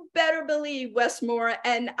you better believe Westmore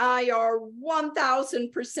and I are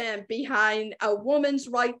 1000% behind a woman's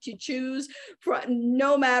right to choose for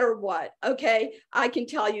no matter what. Okay, I can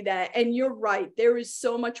tell you that. And you're right. There is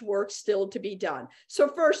so much work still to be done. So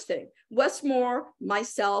first thing, Westmore,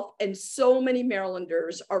 myself, and so many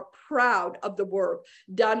Marylanders are proud of the work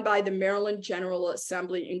done by the Maryland General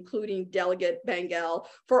Assembly, including Delegate Bagnall,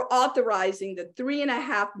 for authorizing the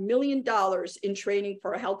 $3.5 million in training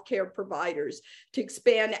for healthcare providers to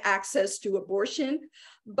expand access to abortion.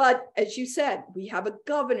 But as you said, we have a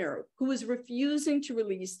governor who is refusing to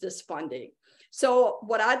release this funding. So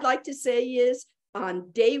what I'd like to say is,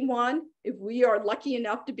 on day one, if we are lucky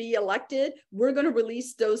enough to be elected, we're going to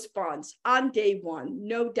release those funds on day one,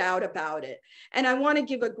 no doubt about it. And I want to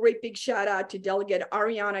give a great big shout out to Delegate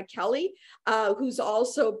Ariana Kelly, who's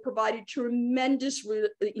also provided tremendous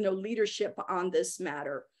leadership on this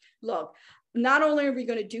matter. Look, not only are we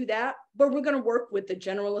going to do that, but we're going to work with the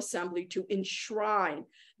General Assembly to enshrine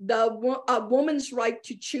a woman's right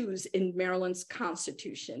to choose in Maryland's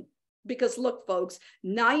Constitution. Because look, folks,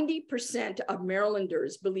 90% of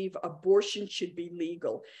Marylanders believe abortion should be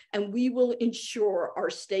legal, and we will ensure our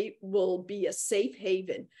state will be a safe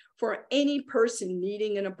haven for any person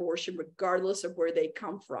needing an abortion, regardless of where they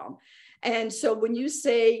come from. And so when you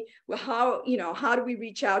say, well, how do we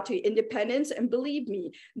reach out to independents? And believe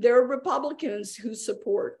me, there are Republicans who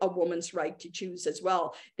support a woman's right to choose as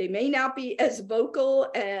well. They may not be as vocal,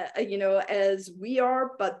 as we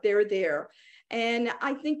are, but they're there. And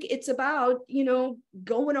I think it's about,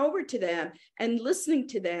 going over to them and listening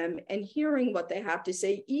to them and hearing what they have to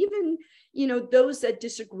say, even, those that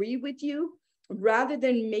disagree with you, rather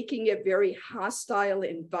than making it very hostile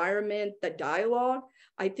environment, the dialogue.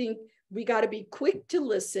 I think we got to be quick to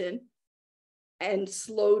listen and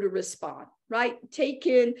slow to respond, right? Take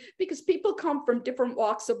in, because people come from different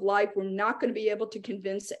walks of life. We're not going to be able to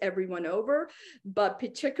convince everyone over, but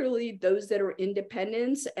particularly those that are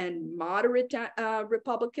independents and moderate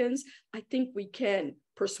Republicans, I think we can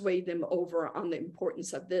persuade them over on the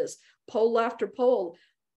importance of this. Poll after poll,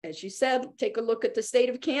 as you said, take a look at the state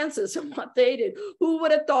of Kansas and what they did. Who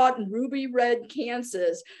would have thought in ruby red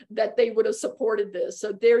Kansas that they would have supported this?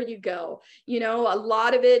 So there you go. A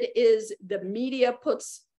lot of it is the media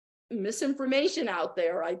puts misinformation out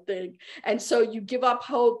there, I think. And so you give up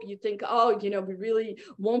hope. You think, we really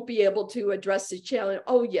won't be able to address the challenge.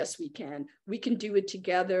 Oh, yes, we can. We can do it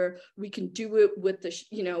together. We can do it with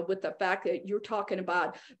with the fact that you're talking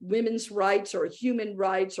about women's rights or human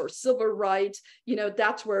rights or civil rights.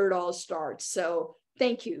 That's where it all starts. So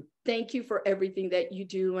thank you. Thank you for everything that you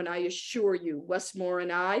do. And I assure you, Westmore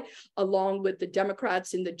and I, along with the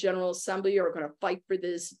Democrats in the General Assembly, are going to fight for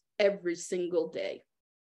this every single day.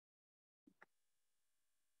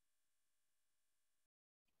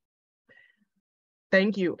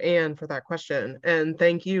 Thank you, Ann, for that question. And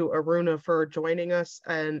thank you, Aruna, for joining us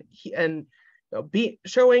and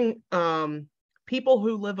showing people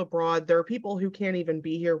who live abroad. There are people who can't even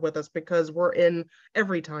be here with us because we're in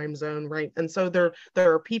every time zone, right? And so there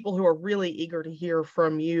are people who are really eager to hear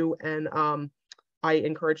from you. And I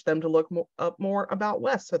encourage them to look up more about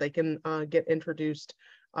Wes so they can get introduced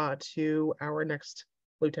to our next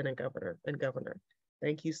Lieutenant Governor and Governor.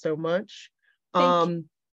 Thank you so much. Thank you.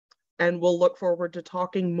 And we'll look forward to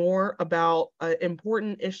talking more about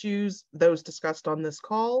important issues, those discussed on this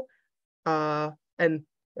call, and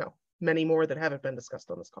many more that haven't been discussed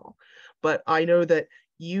on this call. But I know that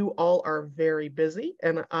you all are very busy,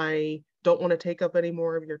 and I don't want to take up any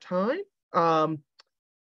more of your time.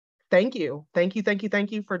 Thank you. Thank you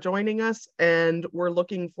for joining us. And I'm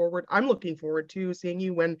looking forward to seeing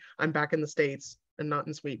you when I'm back in the States and not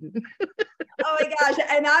in Sweden. Oh my gosh,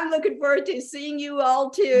 and I'm looking forward to seeing you all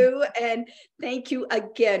too. And thank you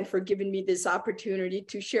again for giving me this opportunity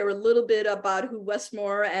to share a little bit about who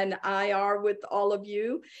Westmore and I are with all of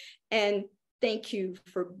you. And thank you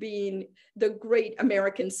for being the great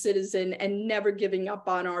American citizen and never giving up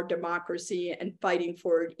on our democracy and fighting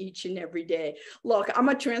for it each and every day. Look, I'm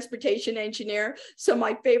a transportation engineer, so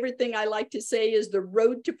my favorite thing I like to say is the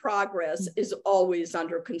road to progress is always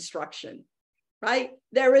under construction, right?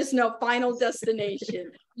 There is no final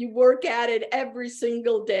destination. You work at it every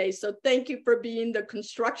single day. So thank you for being the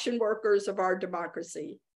construction workers of our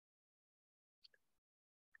democracy.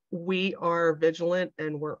 We are vigilant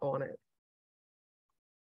and we're on it.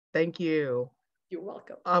 Thank you. You're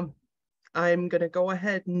welcome. I'm going to go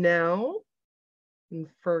ahead now, and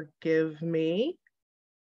forgive me.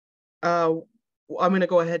 I'm going to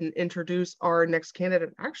go ahead and introduce our next candidate,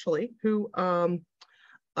 actually, who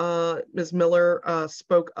Ms. Miller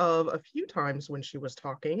spoke of a few times when she was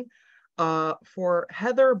talking. For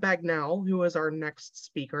Heather Bagnall, who is our next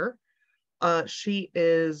speaker, she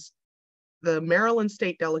is the Maryland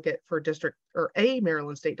State Delegate for District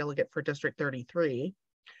 33.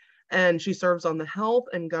 And she serves on the Health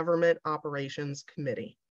and Government Operations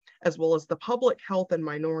Committee, as well as the Public Health and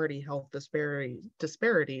Minority Health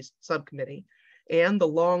Disparities Subcommittee and the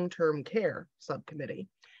Long-Term Care Subcommittee.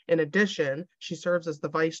 In addition, she serves as the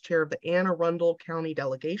Vice Chair of the Anne Arundel County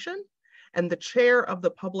Delegation and the Chair of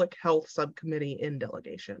the Public Health Subcommittee in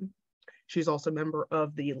Delegation. She's also a member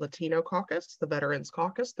of the Latino Caucus, the Veterans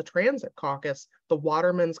Caucus, the Transit Caucus, the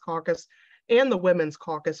Watermen's Caucus, and the Women's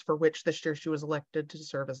Caucus, for which this year she was elected to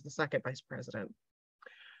serve as the second vice president.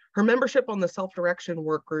 Her membership on the Self-Direction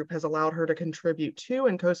Work Group has allowed her to contribute to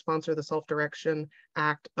and co-sponsor the Self-Direction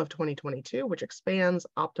Act of 2022, which expands,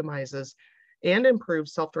 optimizes, and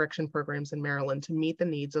improves self-direction programs in Maryland to meet the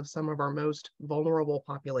needs of some of our most vulnerable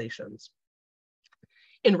populations.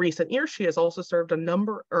 In recent years, she has also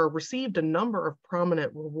received a number of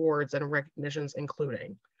prominent rewards and recognitions,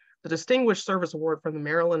 including the Distinguished Service Award from the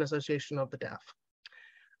Maryland Association of the Deaf,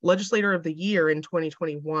 Legislator of the Year in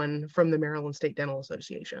 2021 from the Maryland State Dental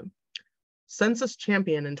Association, Census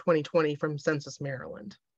Champion in 2020 from Census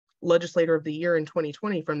Maryland, Legislator of the Year in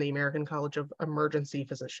 2020 from the American College of Emergency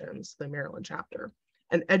Physicians, the Maryland chapter,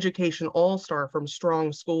 an Education All-Star from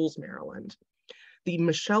Strong Schools, Maryland, the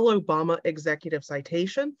Michelle Obama Executive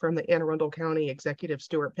Citation from the Anne Arundel County Executive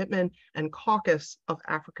Stuart Pittman and Caucus of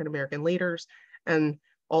African American Leaders, and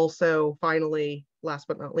also, finally, last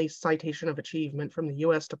but not least, Citation of Achievement from the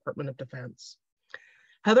U.S. Department of Defense.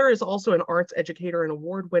 Heather is also an arts educator and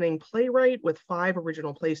award-winning playwright with 5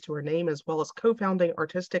 original plays to her name, as well as co-founding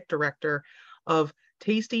artistic director of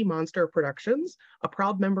Tasty Monster Productions, a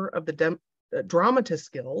proud member of the Dramatists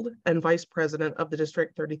Guild, and vice president of the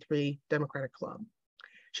District 33 Democratic Club.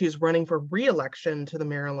 She is running for re-election to the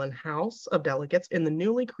Maryland House of Delegates in the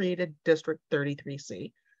newly created District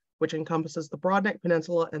 33C, which encompasses the Broadneck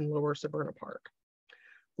Peninsula and Lower Severna Park.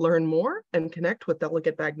 Learn more and connect with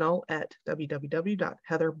Delegate Bagnall at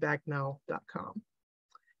www.heatherbagnall.com.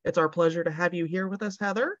 It's our pleasure to have you here with us,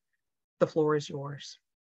 Heather. The floor is yours.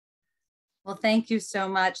 Well, thank you so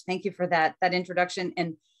much. Thank you for that introduction.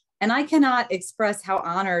 And I cannot express how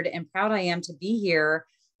honored and proud I am to be here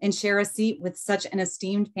and share a seat with such an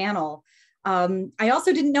esteemed panel. I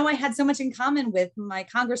also didn't know I had so much in common with my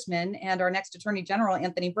congressman and our next Attorney General,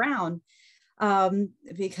 Anthony Brown,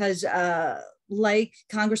 because like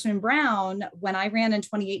Congressman Brown, when I ran in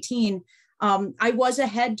 2018, I was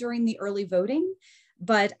ahead during the early voting,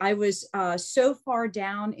 but I was so far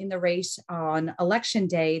down in the race on election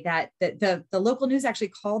day that the local news actually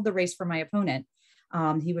called the race for my opponent.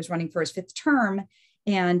 He was running for his 5th term,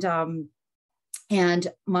 and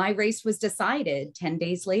my race was decided 10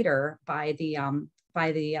 days later by the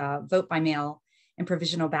vote by mail and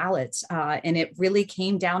provisional ballots. And it really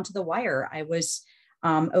came down to the wire. I was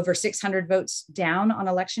over 600 votes down on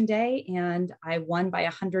election day, and I won by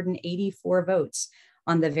 184 votes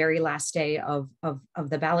on the very last day of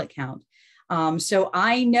the ballot count. So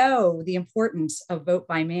I know the importance of vote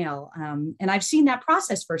by mail, and I've seen that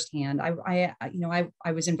process firsthand. I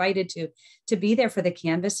was invited to be there for the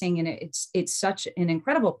canvassing, and it's such an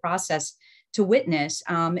incredible process to witness,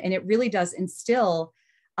 and it really does instill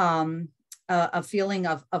a feeling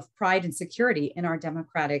of pride and security in our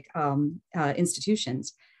democratic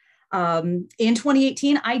institutions. In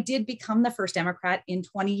 2018, I did become the first Democrat in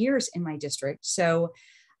 20 years in my district. So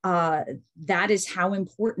that is how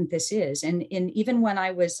important this is. And even when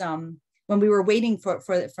I was, when we were waiting for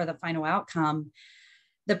the final outcome,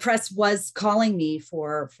 the press was calling me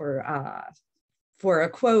for a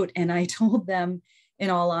quote, and I told them, in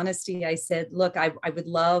all honesty, I said, look, I would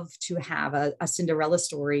love to have a Cinderella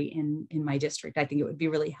story in my district. I think it would be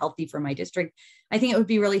really healthy for my district. I think it would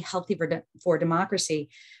be really healthy for democracy.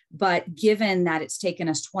 But given that it's taken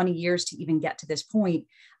us 20 years to even get to this point,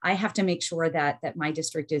 I have to make sure that my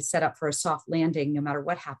district is set up for a soft landing no matter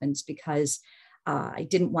what happens, because I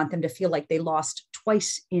didn't want them to feel like they lost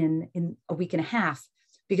twice in a week and a half,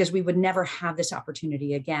 because we would never have this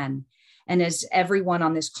opportunity again. And as everyone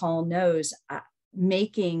on this call knows,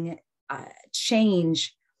 making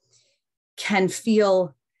change can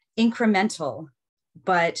feel incremental,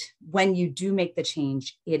 but when you do make the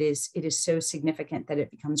change, it is so significant that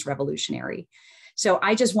it becomes revolutionary. So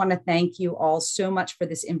I just want to thank you all so much for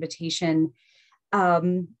this invitation,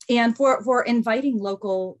 and for inviting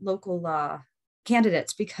local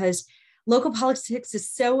candidates, because local politics is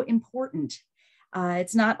so important.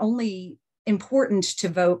 It's not only important to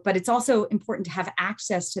vote, but it's also important to have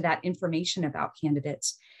access to that information about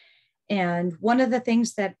candidates. And one of the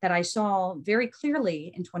things that I saw very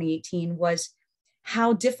clearly in 2018 was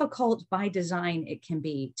how difficult by design it can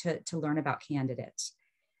be to learn about candidates,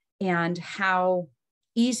 and how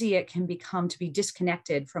easy it can become to be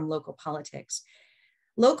disconnected from local politics.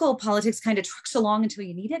 Local politics kind of trucks along until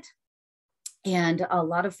you need it. And a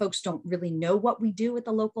lot of folks don't really know what we do at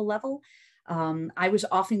the local level. I was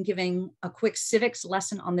often giving a quick civics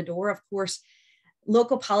lesson on the door. Of course,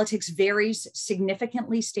 local politics varies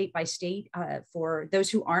significantly state by state. For those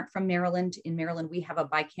who aren't from Maryland, in Maryland, we have a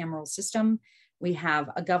bicameral system. We have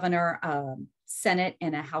a governor, Senate,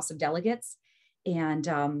 and a House of Delegates. And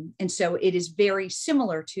so it is very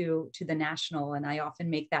similar to the national. And I often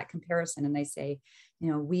make that comparison, and I say,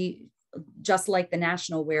 we, just like the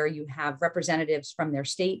national, where you have representatives from their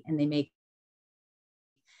state and they make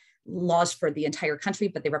laws for the entire country,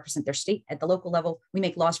 but they represent their state. At the local level, we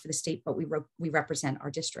make laws for the state, but we represent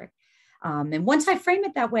our district. And once I frame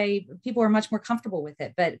it that way, people are much more comfortable with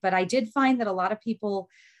it. But I did find that a lot of people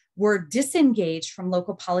were disengaged from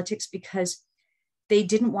local politics because they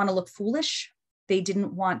didn't want to look foolish. They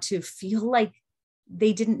didn't want to feel like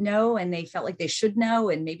they didn't know, and they felt like they should know.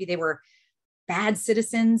 And maybe they were bad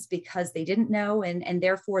citizens because they didn't know. And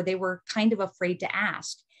therefore they were kind of afraid to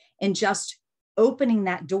ask. And just opening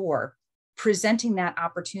that door, presenting that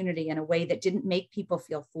opportunity in a way that didn't make people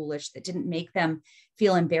feel foolish, that didn't make them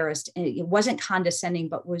feel embarrassed. And it wasn't condescending,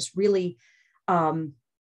 but was really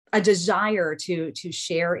a desire to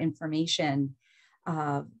share information,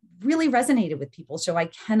 really resonated with people. So I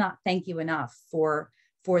cannot thank you enough for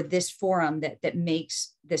this forum that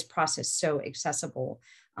makes this process so accessible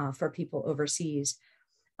for people overseas.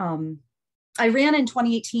 I ran in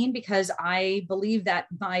 2018 because I believe that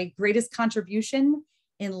my greatest contribution,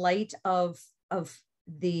 in light of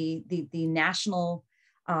the national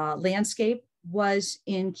landscape, was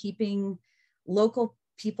in keeping local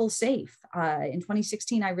people safe. In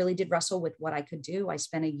 2016, I really did wrestle with what I could do. I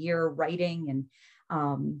spent a year writing,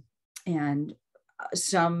 and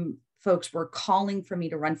some folks were calling for me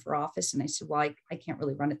to run for office, and I said, well, I can't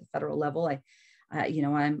really run at the federal level.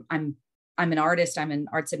 I'm an artist, I'm an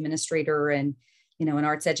arts administrator, and an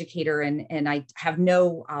arts educator, and I have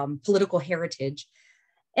no political heritage.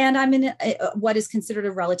 And I'm in what is considered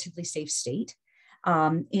a relatively safe state,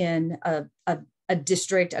 in a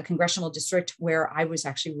district, a congressional district, where I was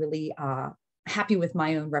actually really happy with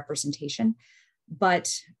my own representation.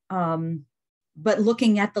 But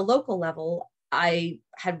looking at the local level, I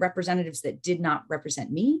had representatives that did not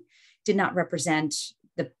represent me, did not represent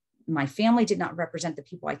my family, did not represent the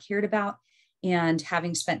people I cared about. And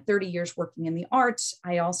having spent 30 years working in the arts,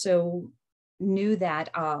 I also knew that,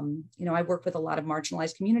 I worked with a lot of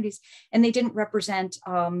marginalized communities, and they didn't represent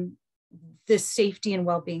the safety and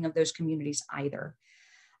well-being of those communities either.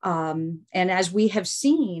 And as we have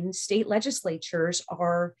seen, state legislatures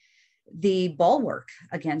are the bulwark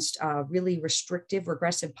against really restrictive,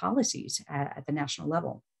 regressive policies at the national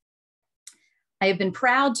level. I have been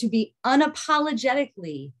proud to be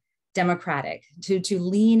unapologetically democratic, to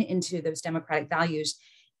lean into those democratic values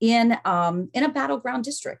in a battleground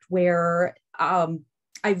district where I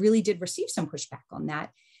really did receive some pushback on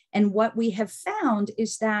that. And what we have found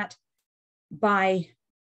is that by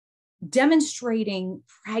demonstrating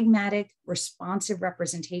pragmatic, responsive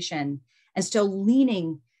representation and still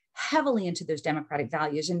leaning heavily into those democratic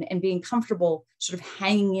values and being comfortable sort of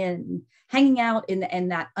hanging out in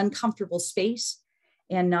that uncomfortable space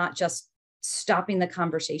and not just stopping the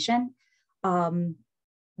conversation,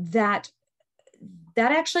 that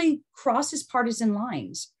actually crosses partisan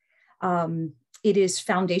lines. It is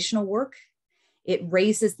foundational work. It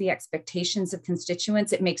raises the expectations of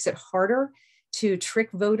constituents. It makes it harder to trick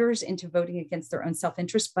voters into voting against their own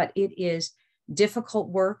self-interest, but it is difficult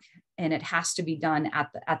work and it has to be done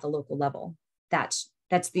at the local level. That's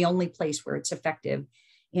the only place where it's effective,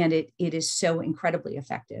 and it is so incredibly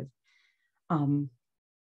effective.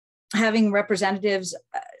 Having representatives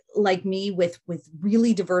like me with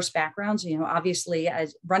really diverse backgrounds, obviously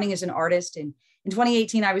as running as an artist, and in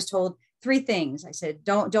 2018, I was told 3 things. I said,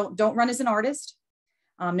 don't run as an artist.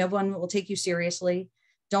 No one will take you seriously.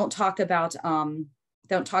 Don't talk about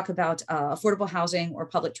affordable housing or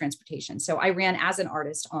public transportation. So I ran as an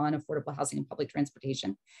artist on affordable housing and public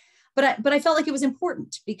transportation. But I felt like it was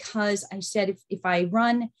important because I said, if I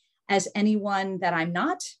run as anyone that I'm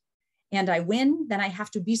not and I win, then I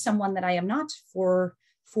have to be someone that I am not for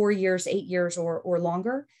 4 years, 8 years or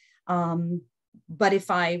longer. But if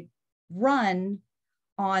I run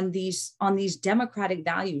on these democratic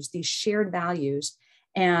values, these shared values,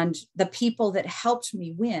 and the people that helped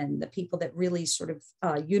me win, the people that really sort of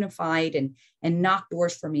unified and knocked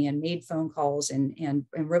doors for me and made phone calls and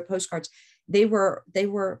wrote postcards, they were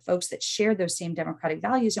folks that shared those same democratic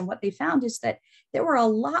values. And what they found is that there were a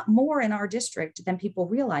lot more in our district than people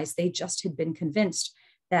realized. They just had been convinced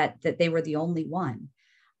that they were the only one.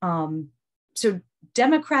 So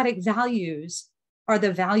democratic values are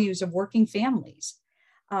the values of working families.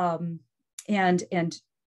 And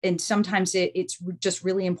sometimes it's just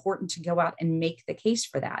really important to go out and make the case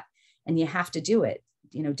for that. And you have to do it,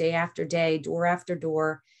 day after day, door after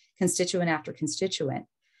door, constituent after constituent.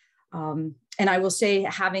 And I will say,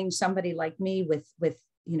 having somebody like me with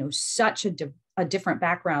such a different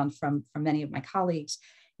background from many of my colleagues,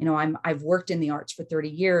 I've worked in the arts for 30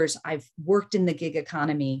 years. I've worked in the gig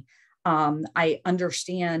economy. I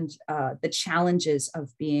understand the challenges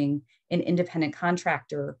of being an independent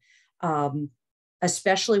contractor.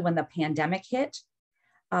 Especially when the pandemic hit,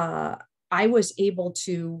 I was able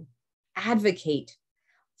to advocate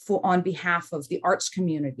on behalf of the arts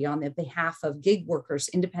community, on the behalf of gig workers,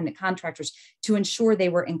 independent contractors, to ensure they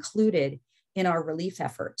were included in our relief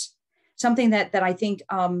efforts. Something that I think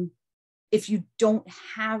if you don't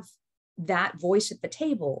have that voice at the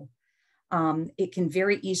table, it can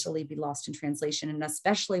very easily be lost in translation. And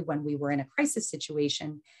especially when we were in a crisis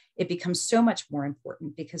situation, it becomes so much more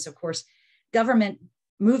important because, of course, government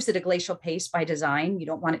moves at a glacial pace by design. You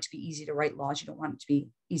don't want it to be easy to write laws. You don't want it to be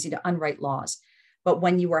easy to unwrite laws. But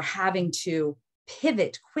when you are having to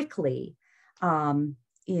pivot quickly, in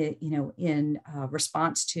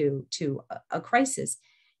response to a crisis,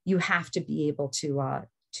 you have to be able to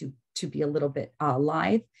be a little bit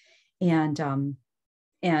live, and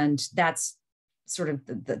that's sort of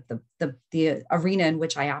the arena in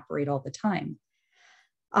which I operate all the time.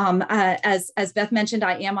 As Beth mentioned,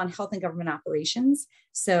 I am on health and government operations.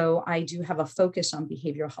 So I do have a focus on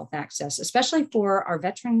behavioral health access, especially for our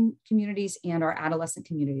veteran communities and our adolescent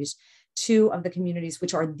communities, 2 of the communities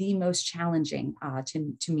which are the most challenging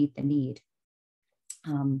to meet the need.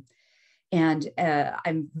 And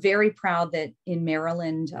I'm very proud that in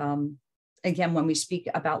Maryland, again, when we speak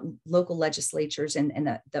about local legislatures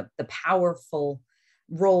and the powerful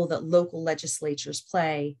role that local legislatures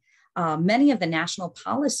play, many of the national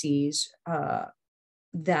policies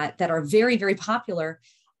that are very, very popular,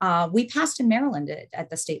 we passed in Maryland at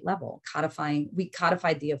the state level. We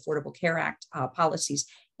codified the Affordable Care Act policies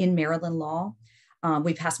in Maryland law.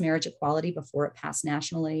 We passed marriage equality before it passed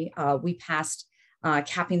nationally. We passed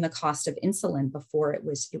capping the cost of insulin before it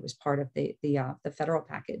was part of the federal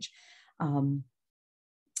package. And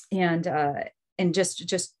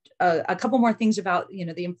just a couple more things about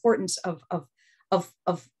the importance of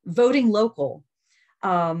voting local,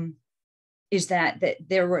 is that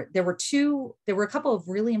there were a couple of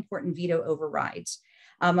really important veto overrides.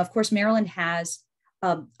 Of course, Maryland has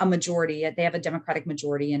a majority; they have a Democratic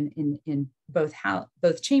majority in both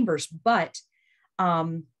chambers, but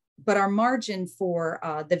our margin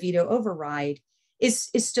for the veto override is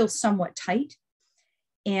still somewhat tight,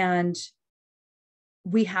 and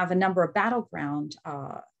we have a number of battleground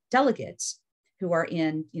delegates who are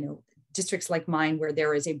in districts like mine, where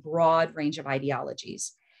there is a broad range of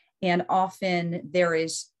ideologies. And often there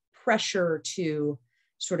is pressure to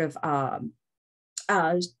sort of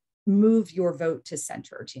move your vote to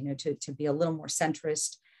center, to be a little more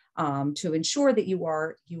centrist, to ensure that you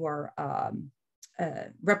are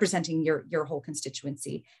representing your whole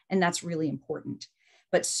constituency. And that's really important.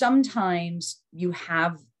 But sometimes you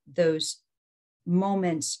have those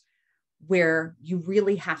moments where you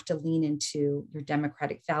really have to lean into your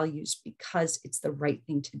democratic values because it's the right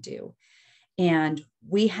thing to do. And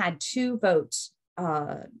we had 2 votes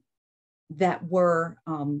that were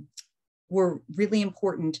were really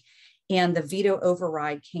important. And the veto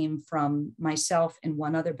override came from myself and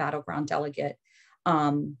one other battleground delegate,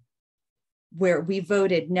 where we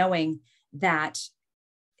voted knowing that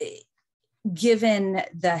given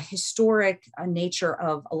the historic nature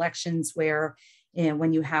of elections where,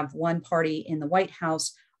 when you have one party in the White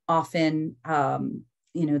House, often the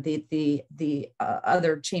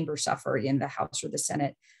other chambers suffer in the House or the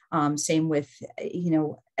Senate. Same with,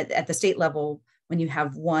 at the state level, when you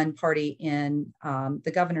have one party in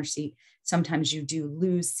the governor's seat, sometimes you do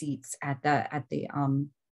lose seats in the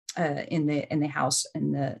House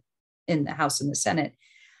and the House and the Senate.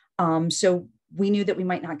 So we knew that we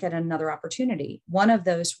might not get another opportunity. One of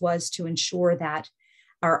those was to ensure that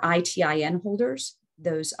our ITIN holders,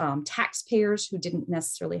 those taxpayers who didn't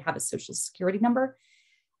necessarily have a Social Security number,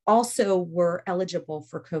 also were eligible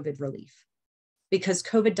for COVID relief, because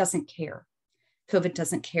COVID doesn't care. COVID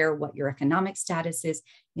doesn't care what your economic status is.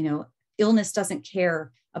 Illness doesn't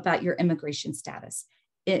care about your immigration status.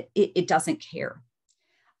 It doesn't care.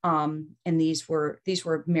 And these were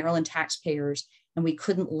Maryland taxpayers, and we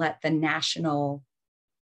couldn't let the national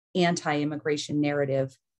anti-immigration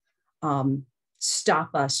narrative stop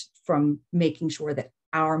us from making sure that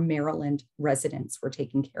our Maryland residents were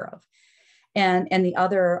taken care of. And the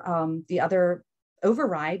other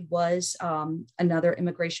override was another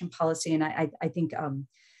immigration policy. And I think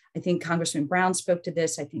Congressman Brown spoke to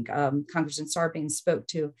this. I think Congressman Sarbanes spoke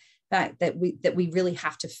to that we really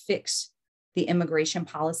have to fix the immigration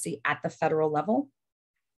policy at the federal level.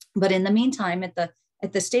 But in the meantime, at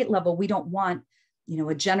the state level, we don't want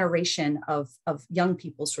a generation of young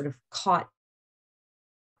people sort of caught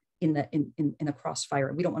in the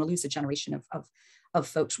crossfire. We don't want to lose a generation of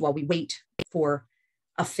folks while we wait for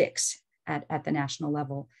a fix at the national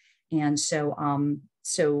level. And so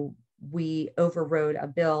we overrode a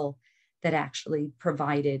bill that actually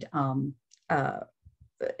provided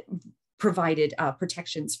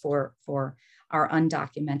protections for our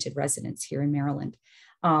undocumented residents here in Maryland.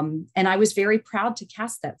 And I was very proud to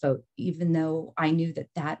cast that vote, even though I knew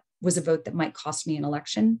that was a vote that might cost me an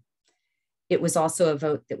election. It was also a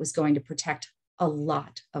vote that was going to protect a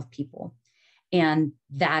lot of people. And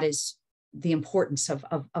that is the importance of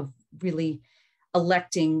really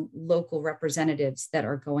electing local representatives that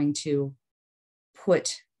are going to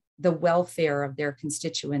put the welfare of their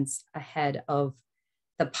constituents ahead of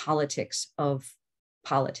the politics of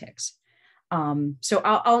politics. So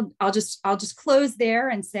I'll just close there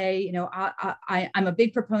and say, I'm a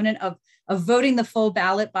big proponent of voting the full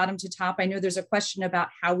ballot, bottom to top. I know there's a question about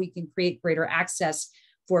how we can create greater access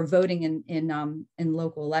for voting in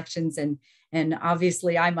local elections, and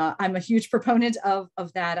obviously I'm a huge proponent of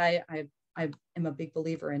that. I am a big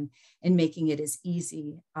believer in making it as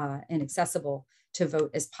easy and accessible to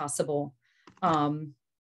vote as possible. And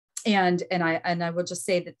I will just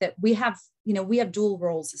say that we have dual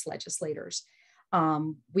roles as legislators.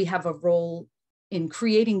 We have a role in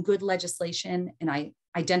creating good legislation and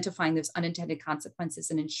identifying those unintended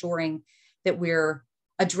consequences and ensuring that we're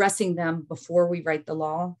addressing them before we write the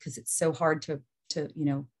law, because it's so hard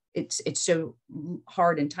it's so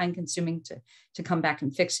hard and time consuming to come back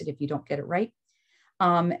and fix it if you don't get it right.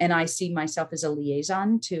 And I see myself as a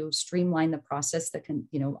liaison to streamline the process that can,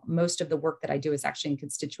 most of the work that I do is actually in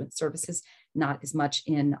constituent services, not as much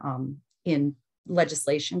in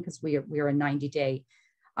legislation, because we are a 90-day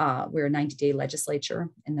legislature,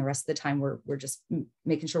 and the rest of the time we're just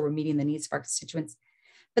making sure we're meeting the needs of our constituents.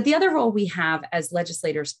 But the other role we have as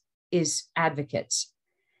legislators is advocates.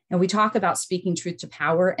 And we talk about speaking truth to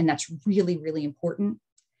power, and that's really, really important.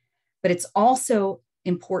 But it's also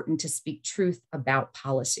important to speak truth about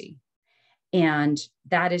policy. And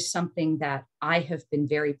that is something that I have been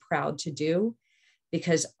very proud to do,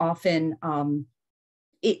 because often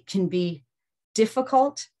it can be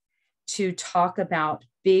difficult to talk about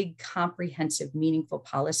big, comprehensive, meaningful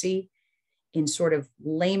policy in sort of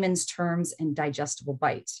layman's terms and digestible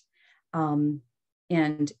bites.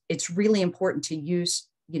 And it's really important to use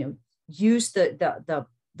the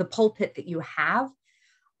pulpit that you have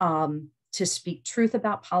to speak truth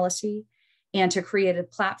about policy and to create a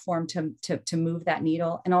platform to move that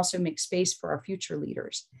needle and also make space for our future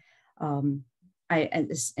leaders.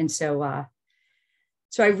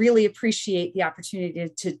 So I really appreciate the opportunity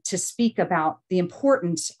to speak about the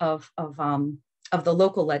importance of the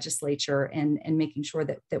local legislature and making sure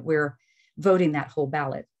that we're voting that whole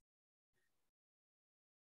ballot.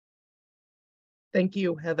 Thank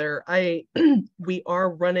you, Heather. We are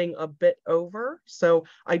running a bit over, so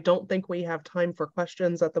I don't think we have time for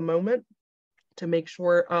questions at the moment. To make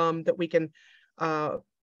sure that we can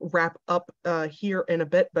wrap up here in a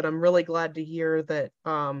bit, but I'm really glad to hear that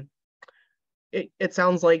it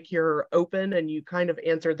sounds like you're open, and you kind of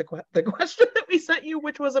answered the question that we sent you,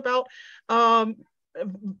 which was about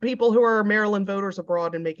people who are Maryland voters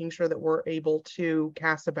abroad and making sure that we're able to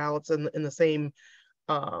cast the ballots in the same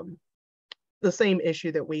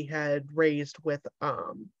issue that we had raised with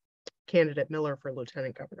candidate Miller for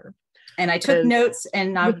lieutenant governor. And I took notes,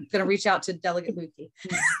 and I'm going to reach out to Delegate Mookie.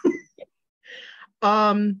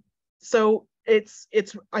 So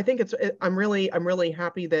I'm really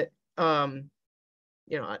happy that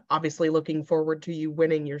obviously looking forward to you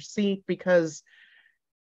winning your seat, because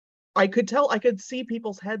I could see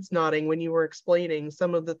people's heads nodding when you were explaining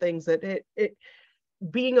some of the things that it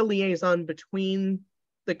being a liaison between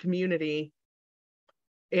the community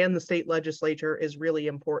and the state legislature is really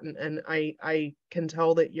important. And I can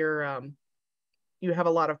tell that you have a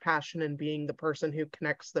lot of passion in being the person who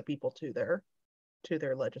connects the people to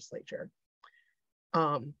their legislature.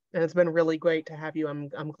 And it's been really great to have you.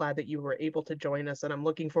 I'm glad that you were able to join us, and I'm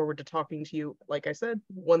looking forward to talking to you, like I said,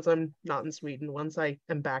 once I'm not in Sweden, once I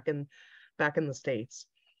am back in the States.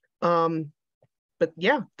 But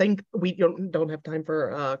yeah, we don't have time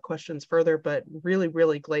for questions further, but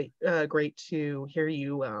really great to hear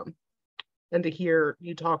you and to hear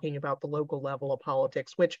you talking about the local level of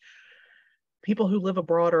politics, which people who live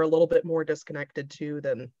abroad are a little bit more disconnected to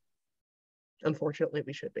than unfortunately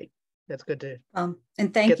we should be. That's good to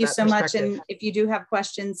and thank you so much. And if you do have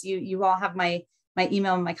questions, you all have my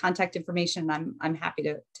email and my contact information. I'm happy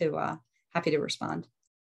to respond.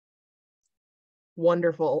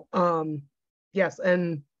 Wonderful. Yes,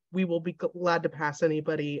 and we will be glad to pass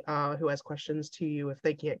anybody who has questions to you if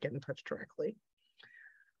they can't get in touch directly.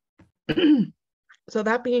 So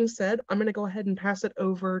that being said, I'm going to go ahead and pass it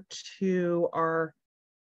over to our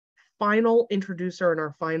final introducer and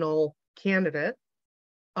our final candidate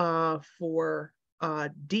for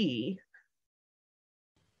D,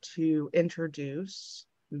 to introduce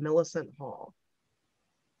Millicent Hall.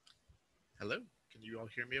 Hello, can you all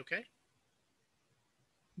hear me okay?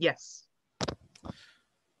 Yes.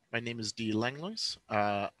 My name is D. Langlois.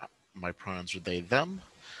 My pronouns are they, them.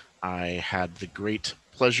 I had the great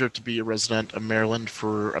pleasure to be a resident of Maryland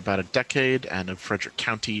for about a decade, and of Frederick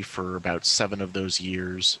County for about 7 of those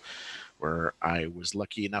years, where I was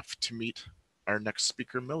lucky enough to meet our next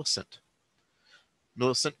speaker, Millicent.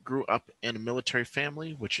 Millicent grew up in a military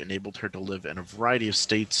family, which enabled her to live in a variety of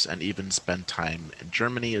states and even spend time in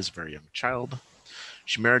Germany as a very young child.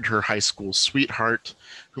 She married her high school sweetheart,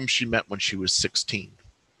 whom she met when she was 16.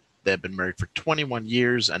 They have been married for 21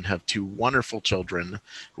 years and have 2 wonderful children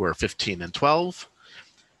who are 15 and 12.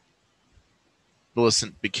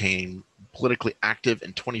 Millicent became politically active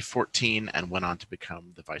in 2014 and went on to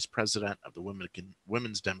become the vice president of the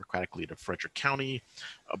Women's Democratic League of Frederick County,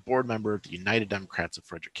 a board member of the United Democrats of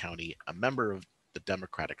Frederick County, a member of the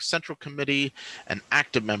Democratic Central Committee, an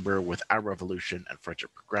active member with Our Revolution and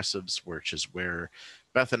Frederick Progressives, which is where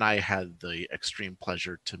Beth and I had the extreme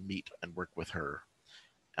pleasure to meet and work with her,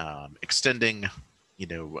 extending,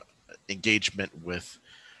 engagement with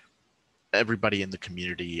everybody in the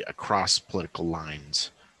community across political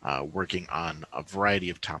lines, working on a variety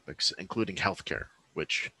of topics, including healthcare,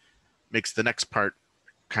 which makes the next part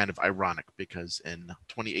kind of ironic, because in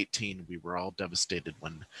 2018 we were all devastated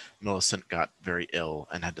when Millicent got very ill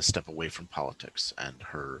and had to step away from politics, and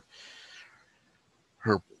her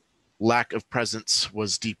lack of presence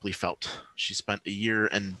was deeply felt. She spent a year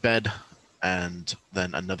in bed and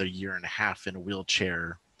then another year and a half in a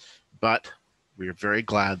wheelchair, but we are very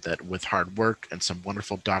glad that with hard work and some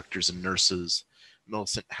wonderful doctors and nurses,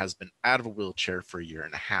 Millicent has been out of a wheelchair for a year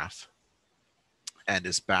and a half and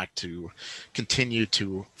is back to continue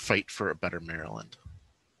to fight for a better Maryland.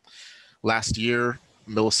 Last year,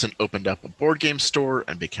 Millicent opened up a board game store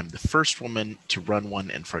and became the first woman to run one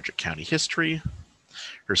in Frederick County history.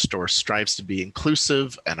 Her store strives to be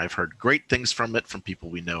inclusive, and I've heard great things from it from people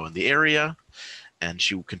we know in the area. And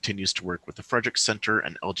she continues to work with the Frederick Center,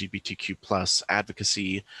 an LGBTQ+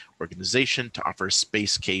 advocacy organization, to offer a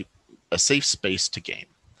safe space to game.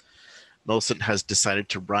 Millicent has decided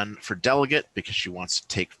to run for delegate because she wants to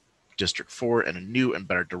take District 4 in a new and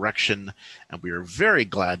better direction, and we are very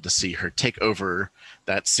glad to see her take over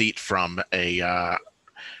that seat from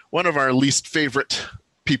one of our least favorite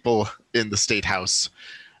people in the State House.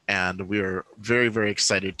 And we are very, very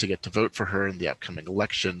excited to get to vote for her in the upcoming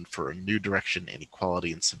election for a new direction in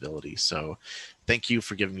equality and civility. So thank you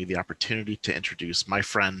for giving me the opportunity to introduce my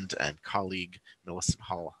friend and colleague, Millicent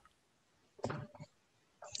Hall.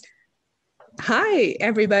 Hi,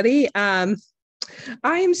 everybody. I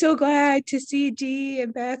am so glad to see Dee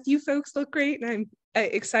and Beth. You folks look great, and I'm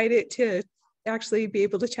excited to actually be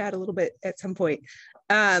able to chat a little bit at some point.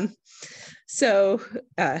 So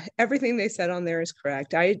everything they said on there is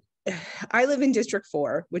correct. I live in District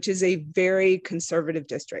 4, which is a very conservative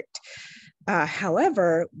district.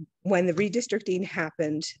 However, when the redistricting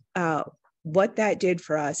happened, what that did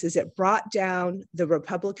for us is it brought down the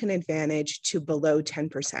Republican advantage to below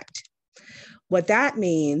 10%. What that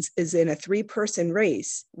means is in a 3-person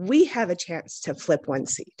race, we have a chance to flip one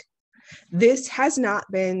seat. This has not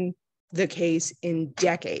been the case in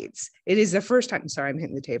decades. It is the first time, sorry, I'm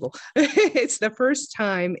hitting the table. It's the first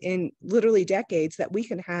time in literally decades that we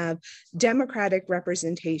can have Democratic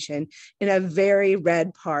representation in a very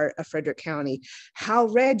red part of Frederick County. How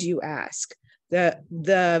red, you ask?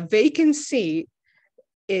 The vacant seat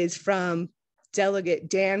is from Delegate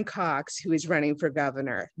Dan Cox, who is running for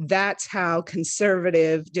governor. That's how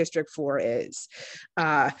conservative District 4 is.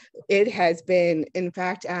 It has been, in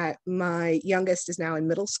fact, my youngest is now in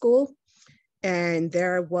middle school, and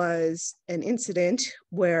there was an incident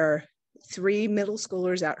where 3 middle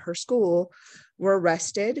schoolers at her school were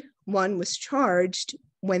arrested. One was charged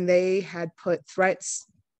when they had put threats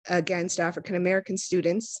against African-American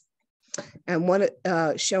students, and one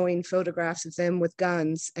showing photographs of them with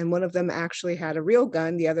guns, and one of them actually had a real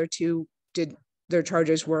gun. The other 2 did, their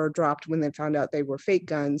charges were dropped when they found out they were fake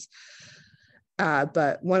guns.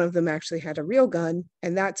 But one of them actually had a real gun,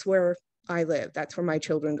 and that's where I live. That's where my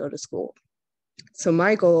children go to school. So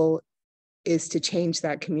my goal is to change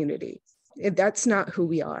that community. That's not who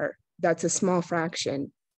we are. That's a small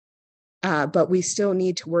fraction, but we still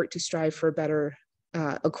need to work to strive for better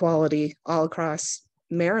equality all across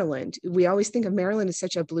Maryland. We always think of Maryland as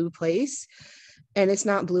such a blue place, and it's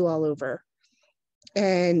not blue all over.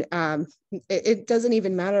 And it doesn't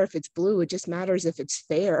even matter if it's blue, it just matters if it's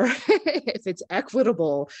fair, if it's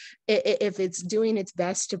equitable, if it's doing its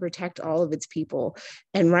best to protect all of its people.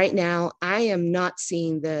 And right now, I am not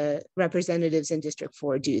seeing the representatives in District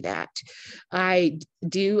 4 do that. I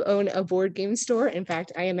do own a board game store. In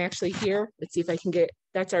fact, I am actually here. Let's see if I can get,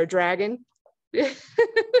 that's our dragon.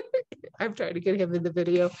 I'm trying to get him in the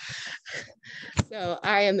video. So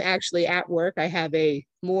I am actually at work. I have a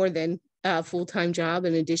more than full-time job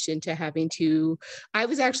in addition to having to, I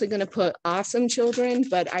was actually going to put awesome children,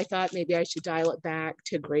 but I thought maybe I should dial it back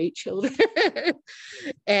to great children.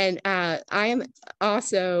 And I am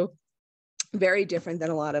also very different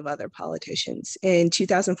than a lot of other politicians. In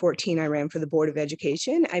 2014, I ran for the Board of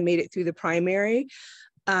Education. I made it through the primary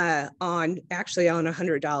on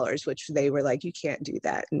 $100, which they were like, you can't do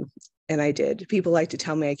that. And I did. People like to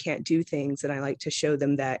tell me I can't do things, and I like to show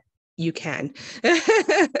them that you can.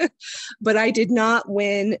 But I did not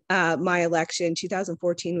win my election.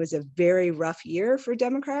 2014 was a very rough year for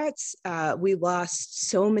Democrats. We lost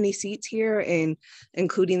so many seats here, and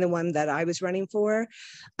including the one that I was running for.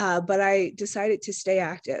 But I decided to stay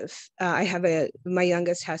active. I have my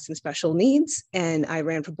youngest has some special needs, and I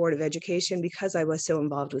ran for Board of Education because I was so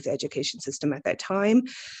involved with the education system at that time.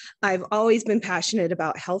 I've always been passionate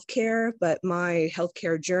about healthcare, but my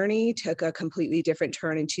healthcare journey took a completely different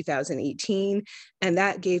turn in 2018, and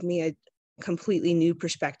that gave me a completely new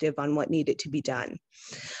perspective on what needed to be done.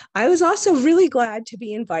 I was also really glad to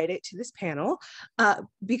be invited to this panel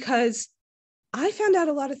because I found out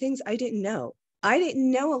a lot of things I didn't know. I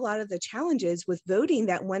didn't know a lot of the challenges with voting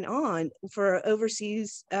that went on for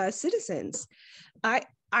overseas citizens.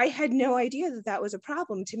 I had no idea that that was a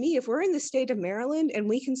problem. To me, if we're in the state of Maryland and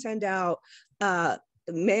we can send out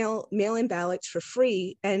mail-in ballots for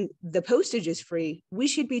free and the postage is free, we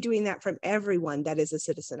should be doing that from everyone that is a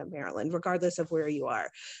citizen of Maryland, regardless of where you are.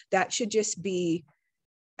 That should just be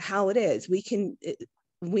how it is.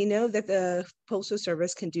 We know that the Postal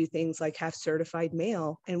Service can do things like have certified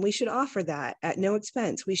mail, and we should offer that at no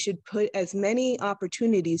expense. We should put as many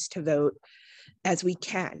opportunities to vote as we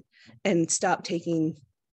can and stop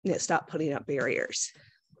putting up barriers.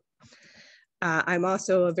 I'm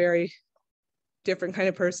also a very different kind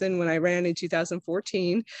of person. When I ran in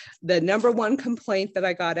 2014, the #1 complaint that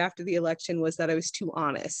I got after the election was that I was too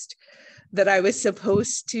honest, that I was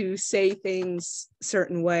supposed to say things a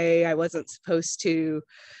certain way. I wasn't supposed to,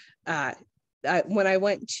 when I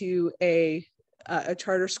went to a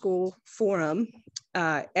charter school forum,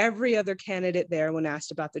 every other candidate there, when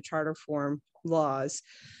asked about the charter forum laws,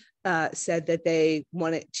 said that they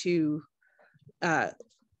wanted to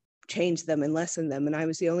change them and lessen them. And I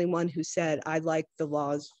was the only one who said, I like the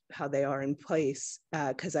laws, how they are in place,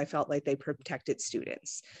 because I felt like they protected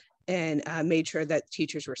students and made sure that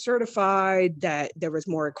teachers were certified, that there was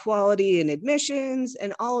more equality in admissions,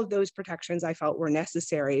 and all of those protections I felt were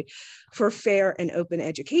necessary for fair and open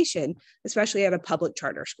education, especially at a public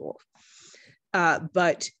charter school.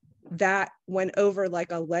 But that went over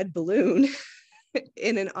like a lead balloon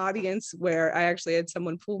in an audience where I actually had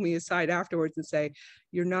someone pull me aside afterwards and say,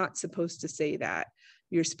 you're not supposed to say that.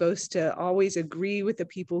 You're supposed to always agree with the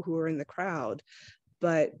people who are in the crowd.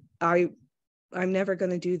 But I'm never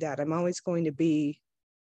going to do that. I'm always going to be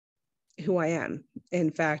who I am.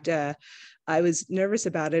 In fact, I was nervous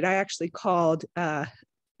about it. I actually called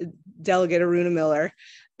Delegate Aruna Miller.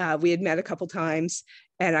 We had met a couple times,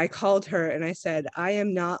 and I called her and I said, I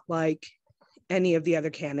am not like any of the other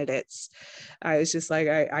candidates. I was just like,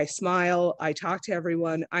 I smile, I talk to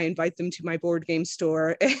everyone, I invite them to my board game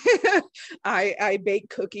store. I bake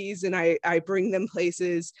cookies and I bring them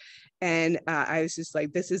places. And I was just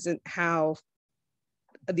like, this isn't how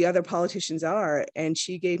the other politicians are. And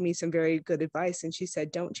she gave me some very good advice. And she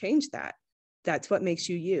said, don't change that. That's what makes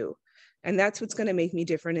you you. And that's what's going to make me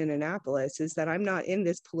different in Annapolis, is that I'm not in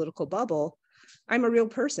this political bubble. I'm a real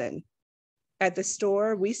person. At the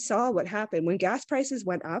store, we saw what happened when gas prices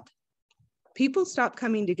went up. People stopped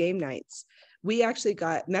coming to game nights. We actually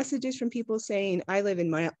got messages from people saying, I live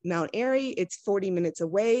in Mount Airy, it's 40 minutes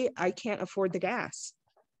away, I can't afford the gas.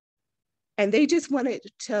 And they just wanted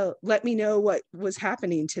to let me know what was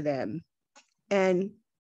happening to them. And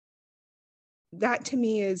that to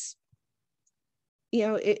me is, you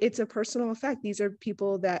know, it's a personal effect. These are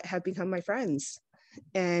people that have become my friends,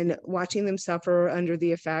 and watching them suffer under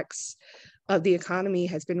the effects of the economy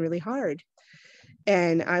has been really hard.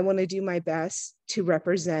 And I want to do my best to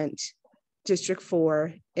represent District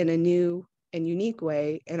 4 in a new and unique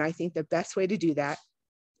way. And I think the best way to do that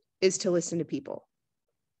is to listen to people.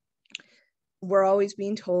 We're always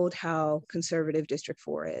being told how conservative District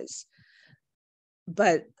 4 is,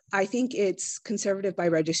 but I think it's conservative by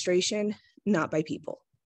registration, not by people.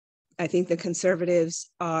 I think the conservatives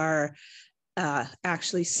are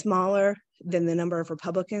actually smaller than the number of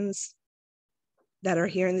Republicans that are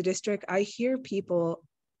here in the district. I hear people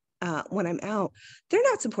when I'm out, they're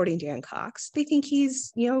not supporting Dan Cox. They think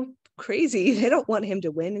he's, you know, crazy. They don't want him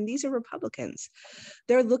to win. And these are Republicans.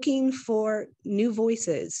 They're looking for new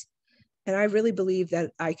voices. And I really believe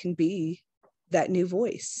that I can be that new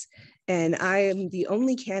voice. And I am the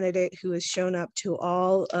only candidate who has shown up to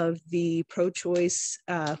all of the pro-choice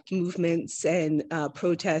movements and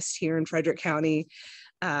protests here in Frederick County.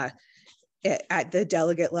 At the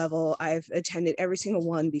delegate level, I've attended every single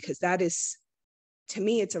one, because that is, to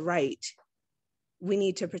me, it's a right. We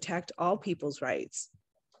need to protect all people's rights.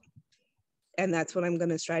 And that's what I'm going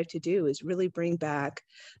to strive to do, is really bring back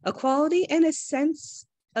equality and a sense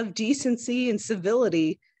of decency and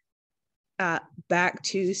civility back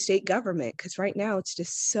to state government. Because right now it's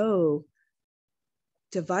just so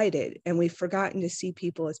divided, and we've forgotten to see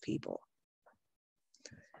people as people.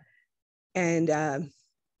 And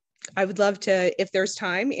I would love to, if there's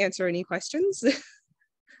time, answer any questions.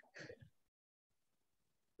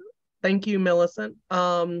 Thank you, Millicent.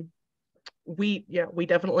 We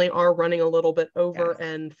definitely are running a little bit over,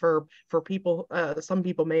 and for people, some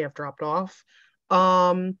people may have dropped off.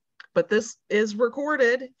 But this is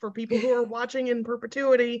recorded for people who are watching in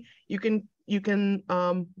perpetuity. You can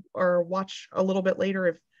or watch a little bit later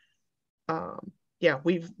if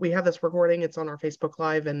we have this recording. It's on our Facebook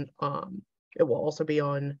Live, and it will also be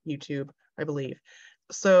on YouTube, I believe.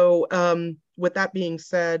 So with that being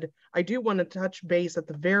said, I do want to touch base at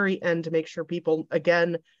the very end to make sure people,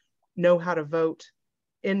 again, know how to vote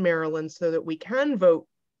in Maryland, so that we can vote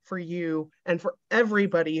for you and for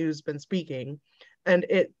everybody who's been speaking. And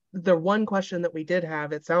the one question that we did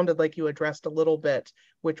have, it sounded like you addressed a little bit,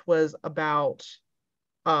 which was about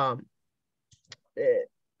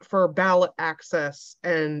for ballot access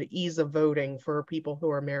and ease of voting for people who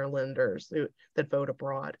are Marylanders that vote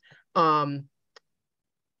abroad.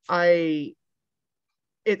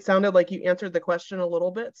 It sounded like you answered the question a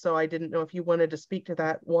little bit, so I didn't know if you wanted to speak to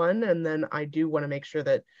that one. And then I do want to make sure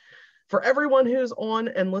that for everyone who's on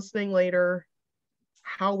and listening later,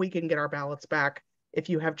 how we can get our ballots back if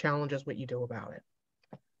you have challenges, what you do about it.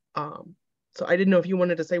 So I didn't know if you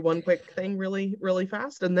wanted to say one quick thing really, really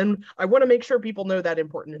fast. And then I want to make sure people know that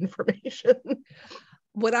important information.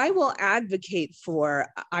 What I will advocate for,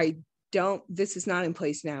 this is not in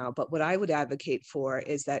place now, but what I would advocate for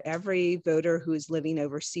is that every voter who is living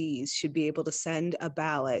overseas should be able to send a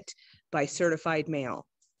ballot by certified mail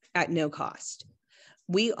at no cost.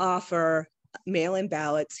 We offer mail-in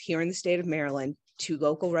ballots here in the state of Maryland to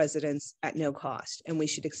local residents at no cost, and we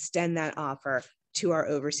should extend that offer to our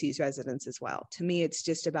overseas residents as well. To me, it's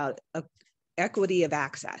just about equity of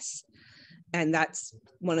access, and that's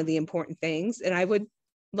one of the important things. And I would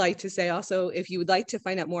like to say also, if you would like to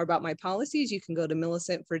find out more about my policies, you can go to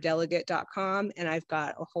millicentfordelegate.com, and I've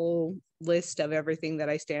got a whole list of everything that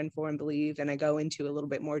I stand for and believe, and I go into a little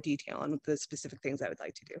bit more detail on the specific things I would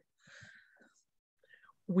like to do.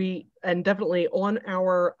 And definitely on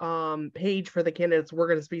our page for the candidates, we're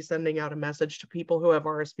going to be sending out a message to people who have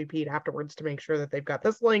RSVP'd afterwards to make sure that they've got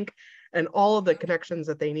this link and all of the connections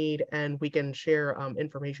that they need, and we can share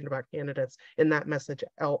information about candidates in that message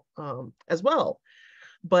as well.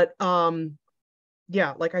 But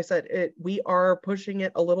yeah, like I said, we are pushing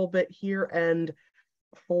it a little bit here, and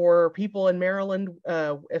for people in Maryland,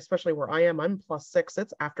 especially where I am, I'm +6.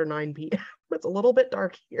 It's after 9 p.m. It's a little bit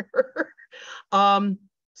dark here.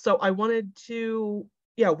 So I wanted to,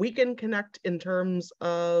 we can connect in terms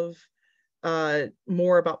of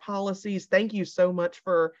more about policies. Thank you so much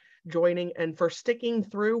for joining and for sticking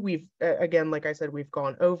through. We've, again, like I said, we've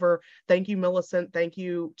gone over. Thank you, Millicent. Thank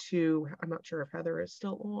you to, I'm not sure if Heather is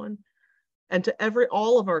still on. And to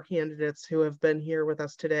all of our candidates who have been here with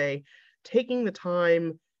us today, taking the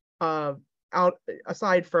time out,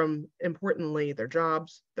 aside from, importantly, their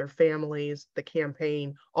jobs, their families, the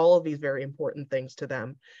campaign, all of these very important things to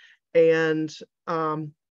them. And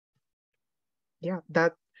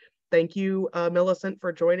thank you, Millicent,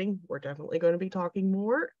 for joining. We're definitely going to be talking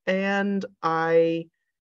more. And I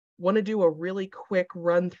want to do a really quick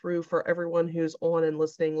run through for everyone who's on and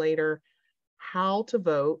listening later, how to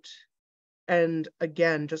vote. And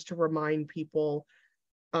again, just to remind people,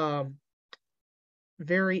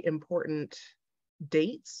 very important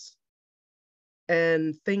dates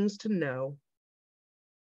and things to know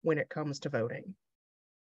when it comes to voting.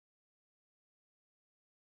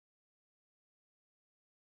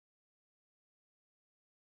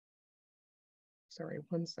 Sorry,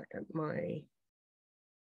 1 second.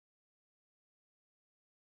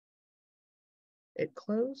 It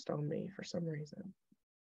closed on me for some reason.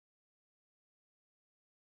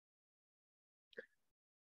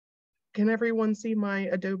 Can everyone see my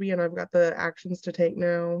Adobe, and I've got the actions to take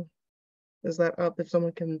now? Is that up? If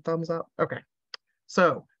someone can thumbs up. Okay.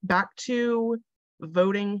 So back to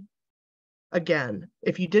voting again.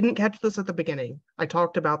 If you didn't catch this at the beginning, I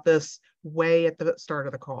talked about this way at the start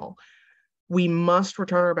of the call. We must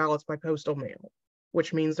return our ballots by postal mail,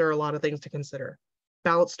 which means there are a lot of things to consider.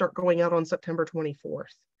 Ballots start going out on September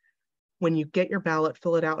 24th. When you get your ballot,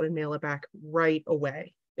 fill it out and mail it back right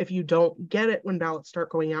away. If you don't get it when ballots start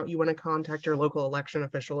going out, you want to contact your local election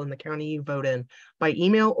official in the county you vote in by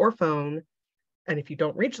email or phone. And if you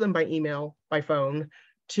don't reach them by email, by phone,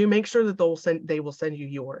 to make sure that they will send you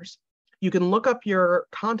yours. You can look up your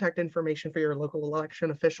contact information for your local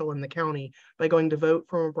election official in the county by going to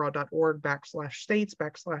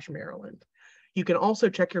votefromabroad.org/states/Maryland. You can also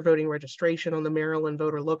check your voting registration on the Maryland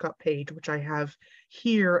voter lookup page, which I have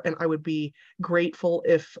here, and I would be grateful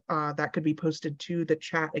if that could be posted to the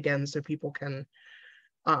chat again so people can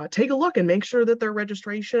take a look and make sure that their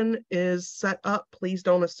registration is set up. Please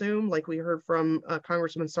don't assume, like we heard from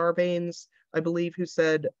Congressman Sarbanes, I believe, who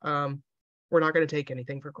said, we're not going to take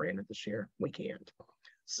anything for granted this year. We can't.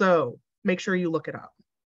 So make sure you look it up.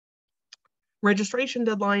 Registration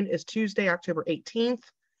deadline is Tuesday, October 18th.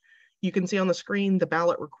 You can see on the screen the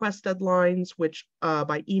ballot request deadlines, which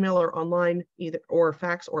by email or online, or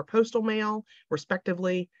fax or postal mail,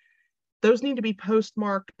 respectively. Those need to be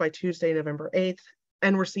postmarked by Tuesday, November 8th,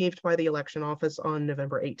 and received by the election office on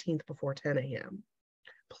November 18th before 10 a.m.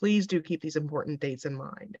 Please do keep these important dates in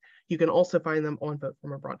mind. You can also find them on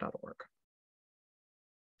votefromabroad.org.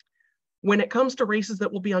 When it comes to races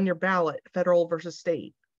that will be on your ballot, federal versus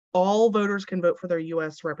state, all voters can vote for their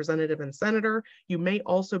U.S. representative and senator. You may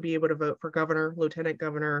also be able to vote for governor, lieutenant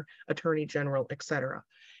governor, attorney general, etc.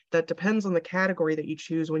 That depends on the category that you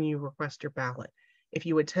choose when you request your ballot. If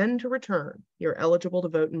you intend to return, you're eligible to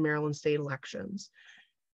vote in Maryland state elections.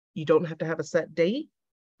 You don't have to have a set date,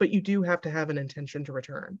 but you do have to have an intention to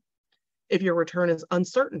return. If your return is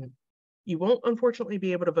uncertain, you won't unfortunately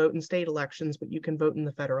be able to vote in state elections, but you can vote in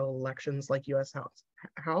the federal elections like U.S.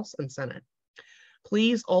 House and Senate.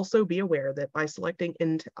 Please also be aware that by selecting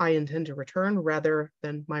I intend to return rather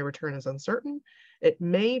than my return is uncertain, it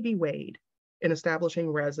may be weighed in establishing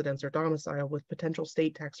residence or domicile with potential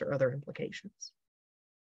state tax or other implications.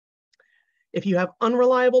 If you have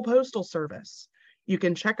unreliable postal service, you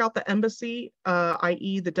can check out the embassy,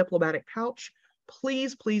 i.e. the diplomatic pouch.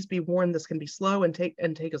 Please be warned, this can be slow and take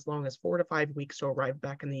as long as 4 to 5 weeks to arrive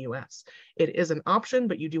back in the US. It is an option,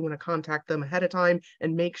 but you do want to contact them ahead of time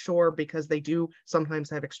and make sure, because they do sometimes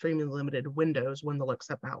have extremely limited windows when they'll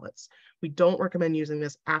accept ballots. We don't recommend using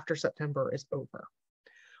this after September is over.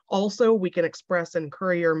 Also, we can express and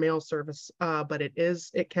courier mail service, but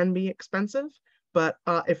it can be expensive. But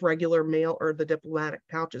if regular mail or the diplomatic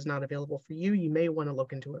pouch is not available for you, you may want to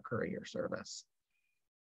look into a courier service.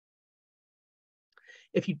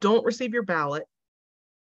 If you don't receive your ballot,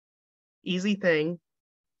 easy thing,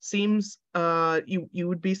 seems you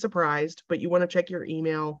would be surprised, but you want to check your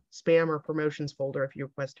email, spam, or promotions folder if you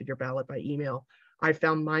requested your ballot by email. I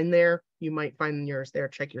found mine there. You might find yours there.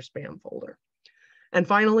 Check your spam folder. And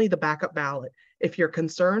finally, the backup ballot. If you're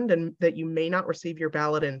concerned and that you may not receive your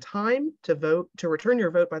ballot in time to return your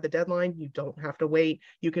vote by the deadline, you don't have to wait.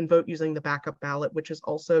 You can vote using the backup ballot, which is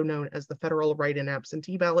also known as the Federal Write-in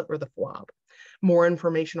Absentee Ballot, or the FWAB. More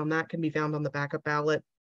information on that can be found on the backup ballot.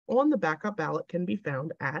 The backup ballot can be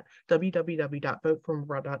found at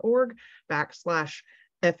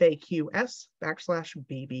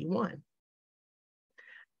www.votefromabroad.org/FAQS/BB1.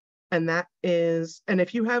 And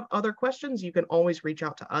if you have other questions, you can always reach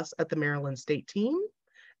out to us at the Maryland State Team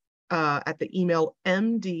at the email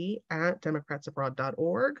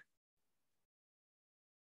md@democratsabroad.org.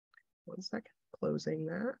 One second, closing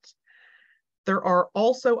that. There are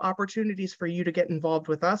also opportunities for you to get involved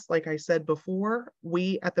with us. Like I said before,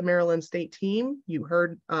 we at the Maryland State Team, you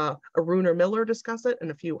heard Aruna Miller discuss it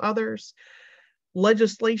and a few others.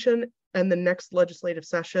 Legislation and the next legislative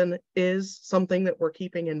session is something that we're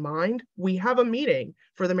keeping in mind. We have a meeting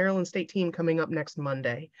for the Maryland State Team coming up next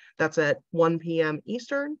Monday. That's at 1 p.m.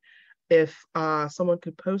 Eastern. If someone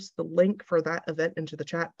could post the link for that event into the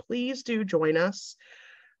chat, please do join us.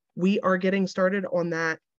 We are getting started on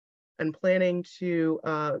that and planning to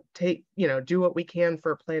do what we can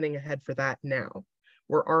for planning ahead for that now.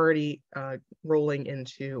 We're already rolling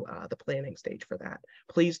into the planning stage for that.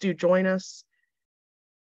 Please do join us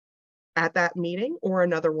at that meeting or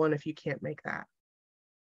another one if you can't make that.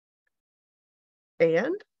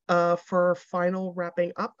 And for final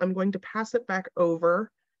wrapping up, I'm going to pass it back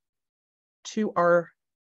over to our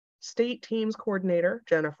state teams coordinator,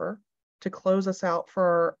 Jennifer, to close us out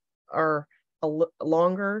for our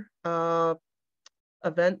longer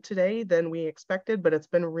event today than we expected, but it's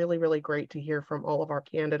been really, really great to hear from all of our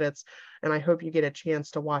candidates. And I hope you get a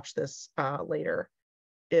chance to watch this later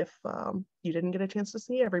if you didn't get a chance to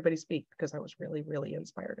see everybody speak, because I was really, really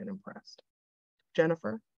inspired and impressed.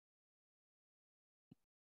 Jennifer.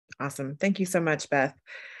 Awesome. Thank you so much, Beth.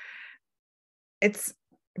 I'm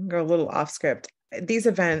gonna go a little off script. These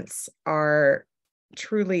events are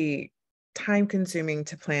truly time consuming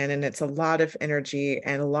to plan, and it's a lot of energy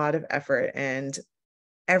and a lot of effort. And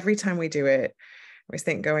every time we do it, I always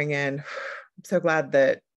think going in, I'm so glad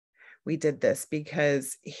that we did this,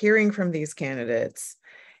 because hearing from these candidates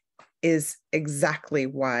is exactly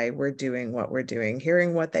why we're doing what we're doing,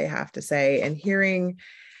 hearing what they have to say and hearing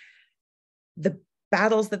the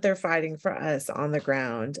battles that they're fighting for us on the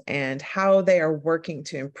ground and how they are working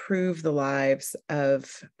to improve the lives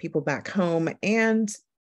of people back home and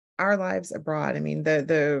our lives abroad. I mean,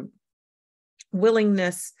 the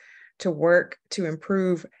willingness to work to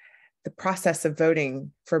improve the process of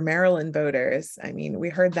voting for Maryland voters. I mean, we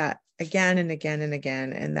heard that again and again and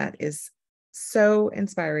again, and that is so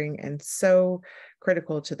inspiring and so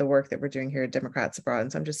critical to the work that we're doing here at Democrats Abroad.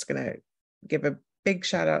 And so I'm just going to give a big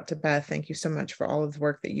shout out to Beth. Thank you so much for all of the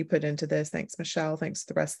work that you put into this. Thanks, Michelle. Thanks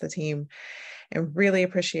to the rest of the team. And really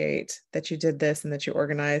appreciate that you did this and that you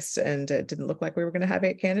organized, and it didn't look like we were going to have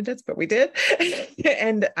 8 candidates, but we did.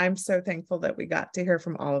 And I'm so thankful that we got to hear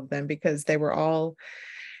from all of them, because they were all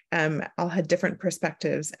had different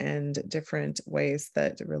perspectives and different ways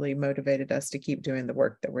that really motivated us to keep doing the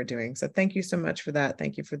work that we're doing. So thank you so much for that.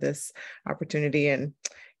 Thank you for this opportunity. And,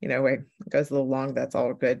 you know, it goes a little long, that's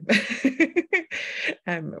all good.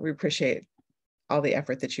 We appreciate all the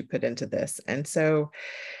effort that you put into this. And so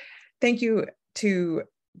thank you to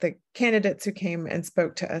the candidates who came and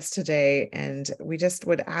spoke to us today. And we just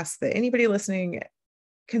would ask that anybody listening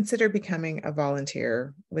consider becoming a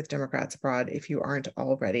volunteer with Democrats Abroad if you aren't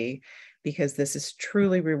already, because this is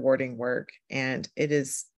truly rewarding work, and it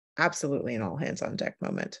is absolutely an all hands on deck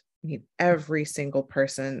moment. We need every single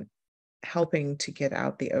person helping to get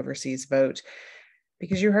out the overseas vote,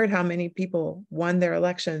 because you heard how many people won their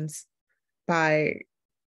elections by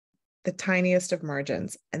the tiniest of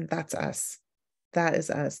margins, and that's us. That is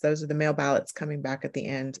us. Those are the mail ballots coming back at the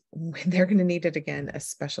end. They're going to need it again,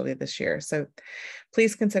 especially this year. So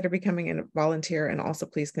please consider becoming a volunteer, and also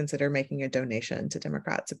please consider making a donation to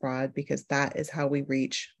Democrats Abroad, because that is how we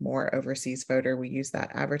reach more overseas voter. We use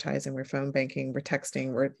that advertising, we're phone banking, we're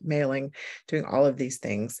texting, we're mailing, doing all of these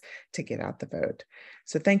things to get out the vote.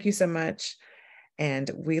 So thank you so much.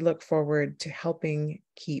 And we look forward to helping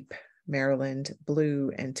keep Maryland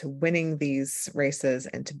blue and to winning these races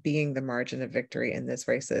and to being the margin of victory in these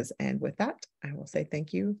races. And with that, I will say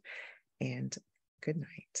thank you and good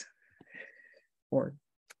night, or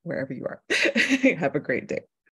wherever you are. Have a great day.